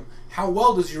income, how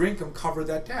well does your income cover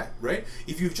that debt, right?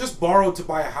 If you've just borrowed to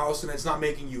buy a house and it's not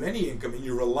making you any income and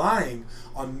you're relying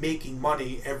on making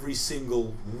money every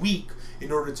single week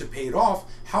in order to pay it off,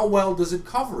 how well does it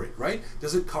cover it, right?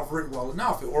 Does it cover it well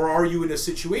enough? Or are you in a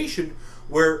situation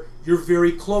where you're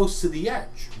very close to the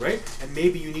edge, right? And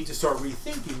maybe you need to start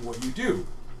rethinking what you do.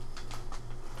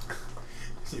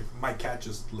 My cat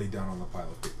just laid down on the pile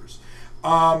of papers.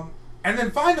 And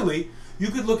then finally, you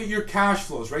could look at your cash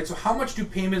flows, right? So how much do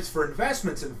payments for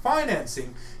investments and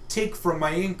financing take from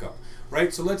my income,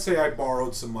 right? So let's say I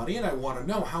borrowed some money and I want to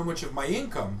know how much of my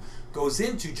income goes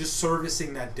into just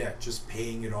servicing that debt, just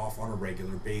paying it off on a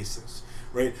regular basis,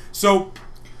 right? So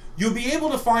you'll be able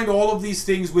to find all of these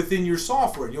things within your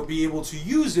software and you'll be able to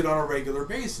use it on a regular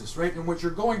basis, right? And what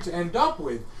you're going to end up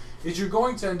with is you're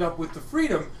going to end up with the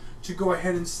freedom to go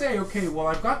ahead and say, okay, well,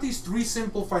 I've got these 3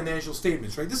 simple financial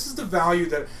statements, right? This is the value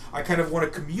that I kind of want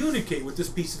to communicate with this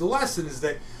piece of the lesson, is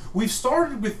that we've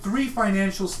started with 3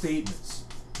 financial statements,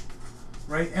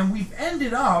 right? And we've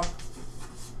ended up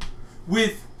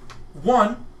with,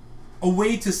 1, a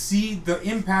way to see the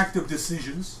impact of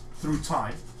decisions through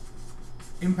time.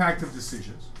 Impact of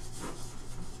decisions,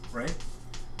 right?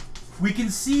 We can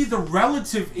see the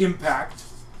relative impact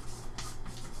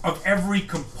of every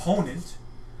component,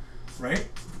 right?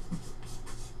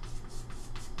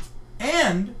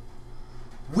 And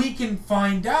we can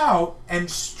find out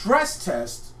and stress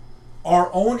test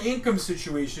our own income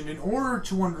situation in order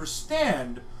to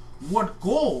understand what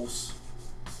goals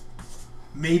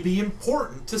may be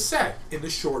important to set in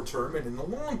the short term and in the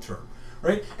long term,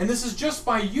 right? And this is just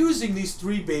by using these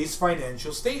 3 base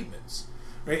financial statements,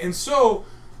 right? And so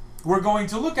we're going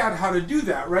to look at how to do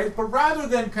that, right? But rather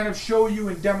than kind of show you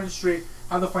and demonstrate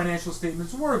how the financial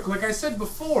statements work, like I said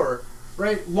before,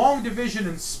 right, long division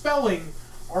and spelling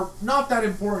are not that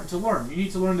important to learn. You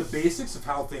need to learn the basics of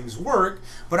how things work,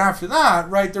 but after that,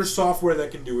 right, there's software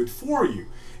that can do it for you.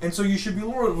 And so you should be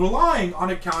relying on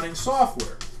accounting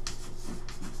software.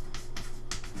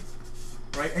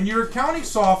 Right? And your accounting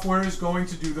software is going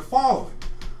to do the following,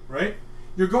 right?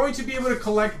 You're going to be able to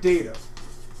collect data.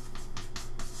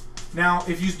 Now,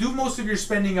 if you do most of your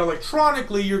spending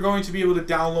electronically, you're going to be able to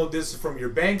download this from your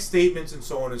bank statements and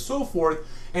so on and so forth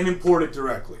and import it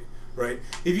directly, right?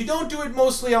 If you don't do it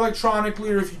mostly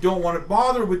electronically, or if you don't want to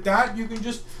bother with that, you can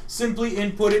just simply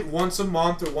input it once a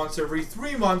month or once every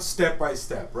 3 months, step by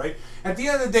step, right? At the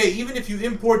end of the day, even if you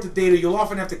import the data, you'll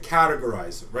often have to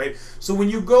categorize it, right? So when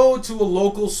you go to a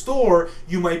local store,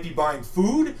 you might be buying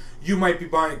food, you might be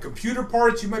buying computer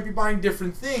parts, you might be buying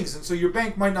different things, and so your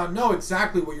bank might not know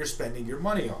exactly what you're spending your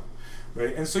money on,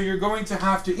 right? And so you're going to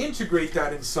have to integrate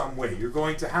that in some way. You're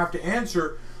going to have to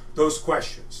answer those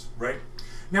questions, right?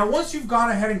 Now, once you've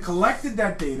gone ahead and collected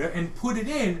that data and put it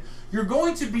in, you're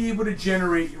going to be able to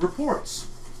generate reports.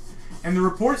 And the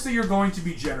reports that you're going to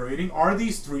be generating are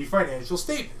these 3 financial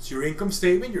statements: your income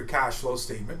statement, your cash flow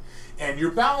statement, and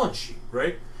your balance sheet,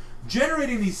 right?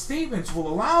 Generating these statements will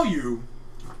allow you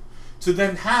to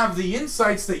then have the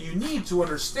insights that you need to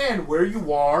understand where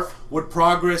you are, what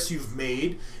progress you've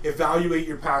made, evaluate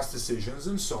your past decisions,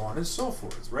 and so on and so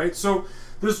forth, right? So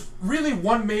there's really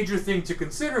one major thing to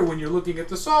consider when you're looking at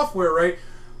the software, right?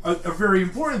 A very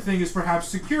important thing is perhaps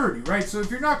security, right? So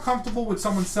if you're not comfortable with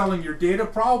someone selling your data,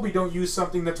 probably don't use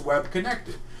something that's web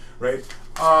connected, right?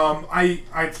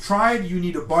 I've tried. You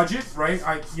need a budget, right?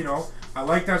 I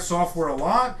like that software a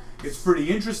lot. It's pretty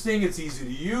interesting. It's easy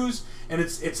to use, and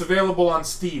it's available on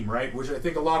Steam, right? Which I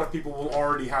think a lot of people will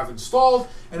already have installed,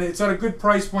 and it's at a good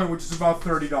price point, which is about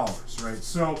 $30, right?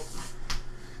 So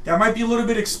that might be a little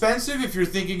bit expensive if you're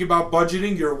thinking about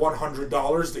budgeting your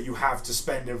 $100 that you have to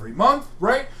spend every month,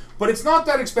 right? But it's not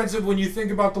that expensive when you think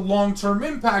about the long-term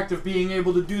impact of being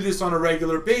able to do this on a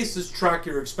regular basis, track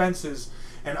your expenses,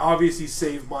 and obviously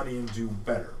save money and do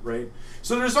better, right?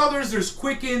 So there's others, there's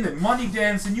Quicken and Money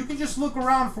Dance, and you can just look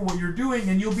around for what you're doing,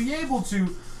 and you'll be able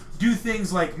to do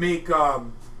things like make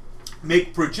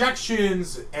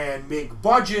projections and make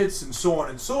budgets and so on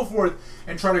and so forth,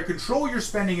 and try to control your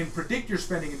spending and predict your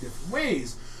spending in different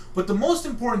ways. But the most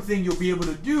important thing you'll be able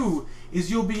to do is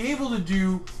you'll be able to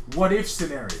do what-if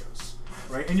scenarios,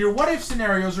 right? And your what-if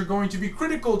scenarios are going to be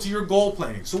critical to your goal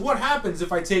planning. So what happens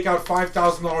if I take out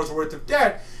 $5,000 worth of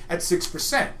debt at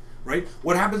 6%? Right?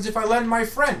 What happens if I lend my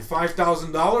friend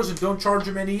 $5,000 and don't charge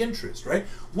him any interest, right?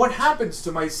 What happens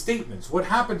to my statements? What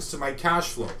happens to my cash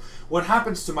flow? What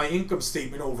happens to my income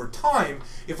statement over time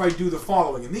if I do the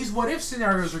following? And these what-if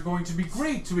scenarios are going to be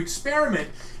great to experiment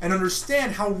and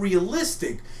understand how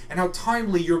realistic and how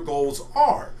timely your goals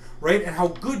are, right? And how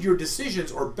good your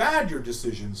decisions or bad your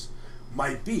decisions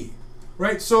might be,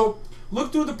 right? So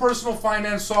look through the personal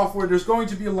finance software. There's going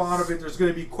to be a lot of it. There's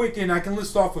going to be Quicken. I can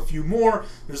list off a few more.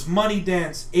 There's Money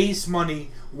Dance, Ace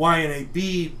Money,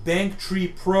 YNAB,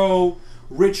 Banktree Pro,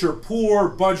 Rich or Poor,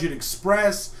 Budget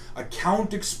Express,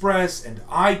 Account Express, and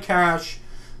iCash.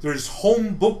 There's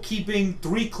Home Bookkeeping,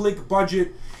 3-Click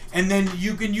Budget, and then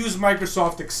you can use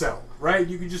Microsoft Excel, right?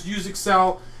 You can just use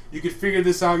Excel. You can figure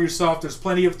this out yourself. There's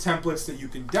plenty of templates that you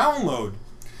can download.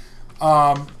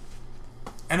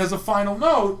 And as a final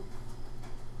note,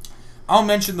 I'll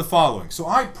mention the following. So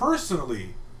I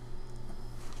personally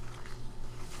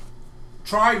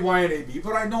tried YNAB,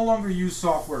 but I no longer use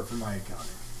software for my accounting.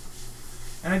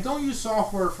 And I don't use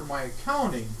software for my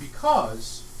accounting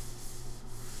because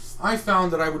I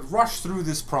found that I would rush through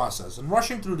this process, and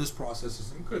rushing through this process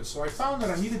isn't good. So I found that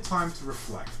I needed time to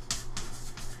reflect.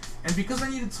 And because I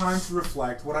needed time to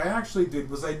reflect, what I actually did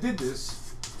was I did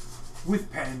this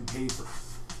with pen and paper.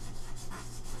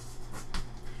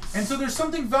 And so there's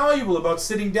something valuable about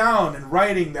sitting down and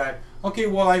writing that, okay,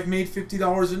 well, I've made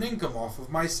 $50 in income off of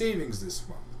my savings this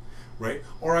month, right?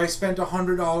 Or I spent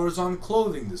 $100 on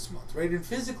clothing this month, right? And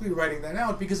physically writing that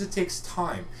out, because it takes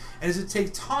time. And as it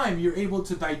takes time, you're able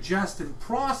to digest and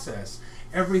process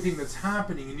everything that's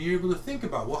happening, and you're able to think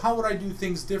about, well, how would I do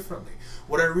things differently?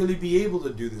 Would I really be able to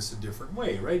do this a different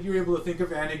way, right? You're able to think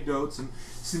of anecdotes and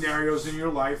scenarios in your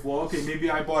life. Well, okay,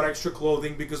 maybe I bought extra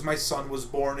clothing because my son was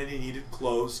born and he needed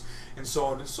clothes, and so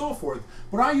on and so forth.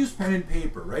 But I use pen and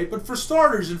paper, right? But for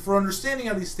starters and for understanding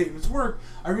how these statements work,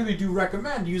 I really do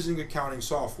recommend using accounting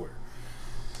software.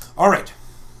 All right.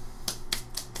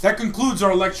 That concludes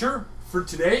our lecture for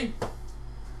today.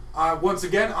 Once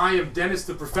again, I am Dennis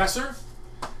the Professor.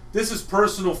 This is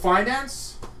Personal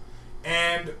Finance,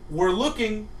 and we're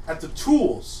looking at the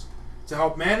tools to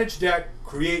help manage debt,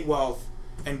 create wealth,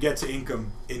 and get to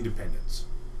income independence.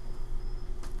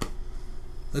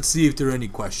 Let's see if there are any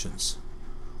questions.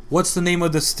 What's the name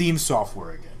of the Steam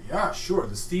software again? Yeah, sure.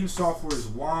 The Steam software is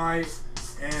YNAB,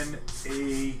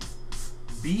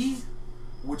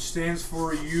 which stands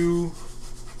for You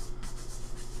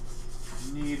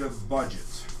Need a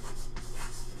Budget.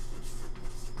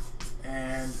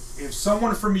 And if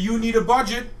someone from You Need a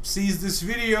Budget sees this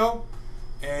video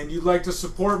and you'd like to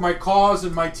support my cause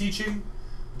and my teaching,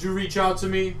 do reach out to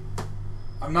me.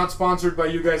 I'm not sponsored by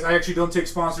you guys. I actually don't take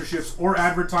sponsorships or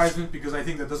advertisement because I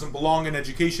think that doesn't belong in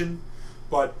education.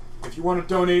 But if you want to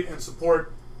donate and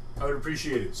support, I would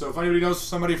appreciate it. So if anybody knows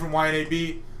somebody from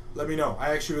YNAB, let me know.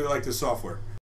 I actually really like this software.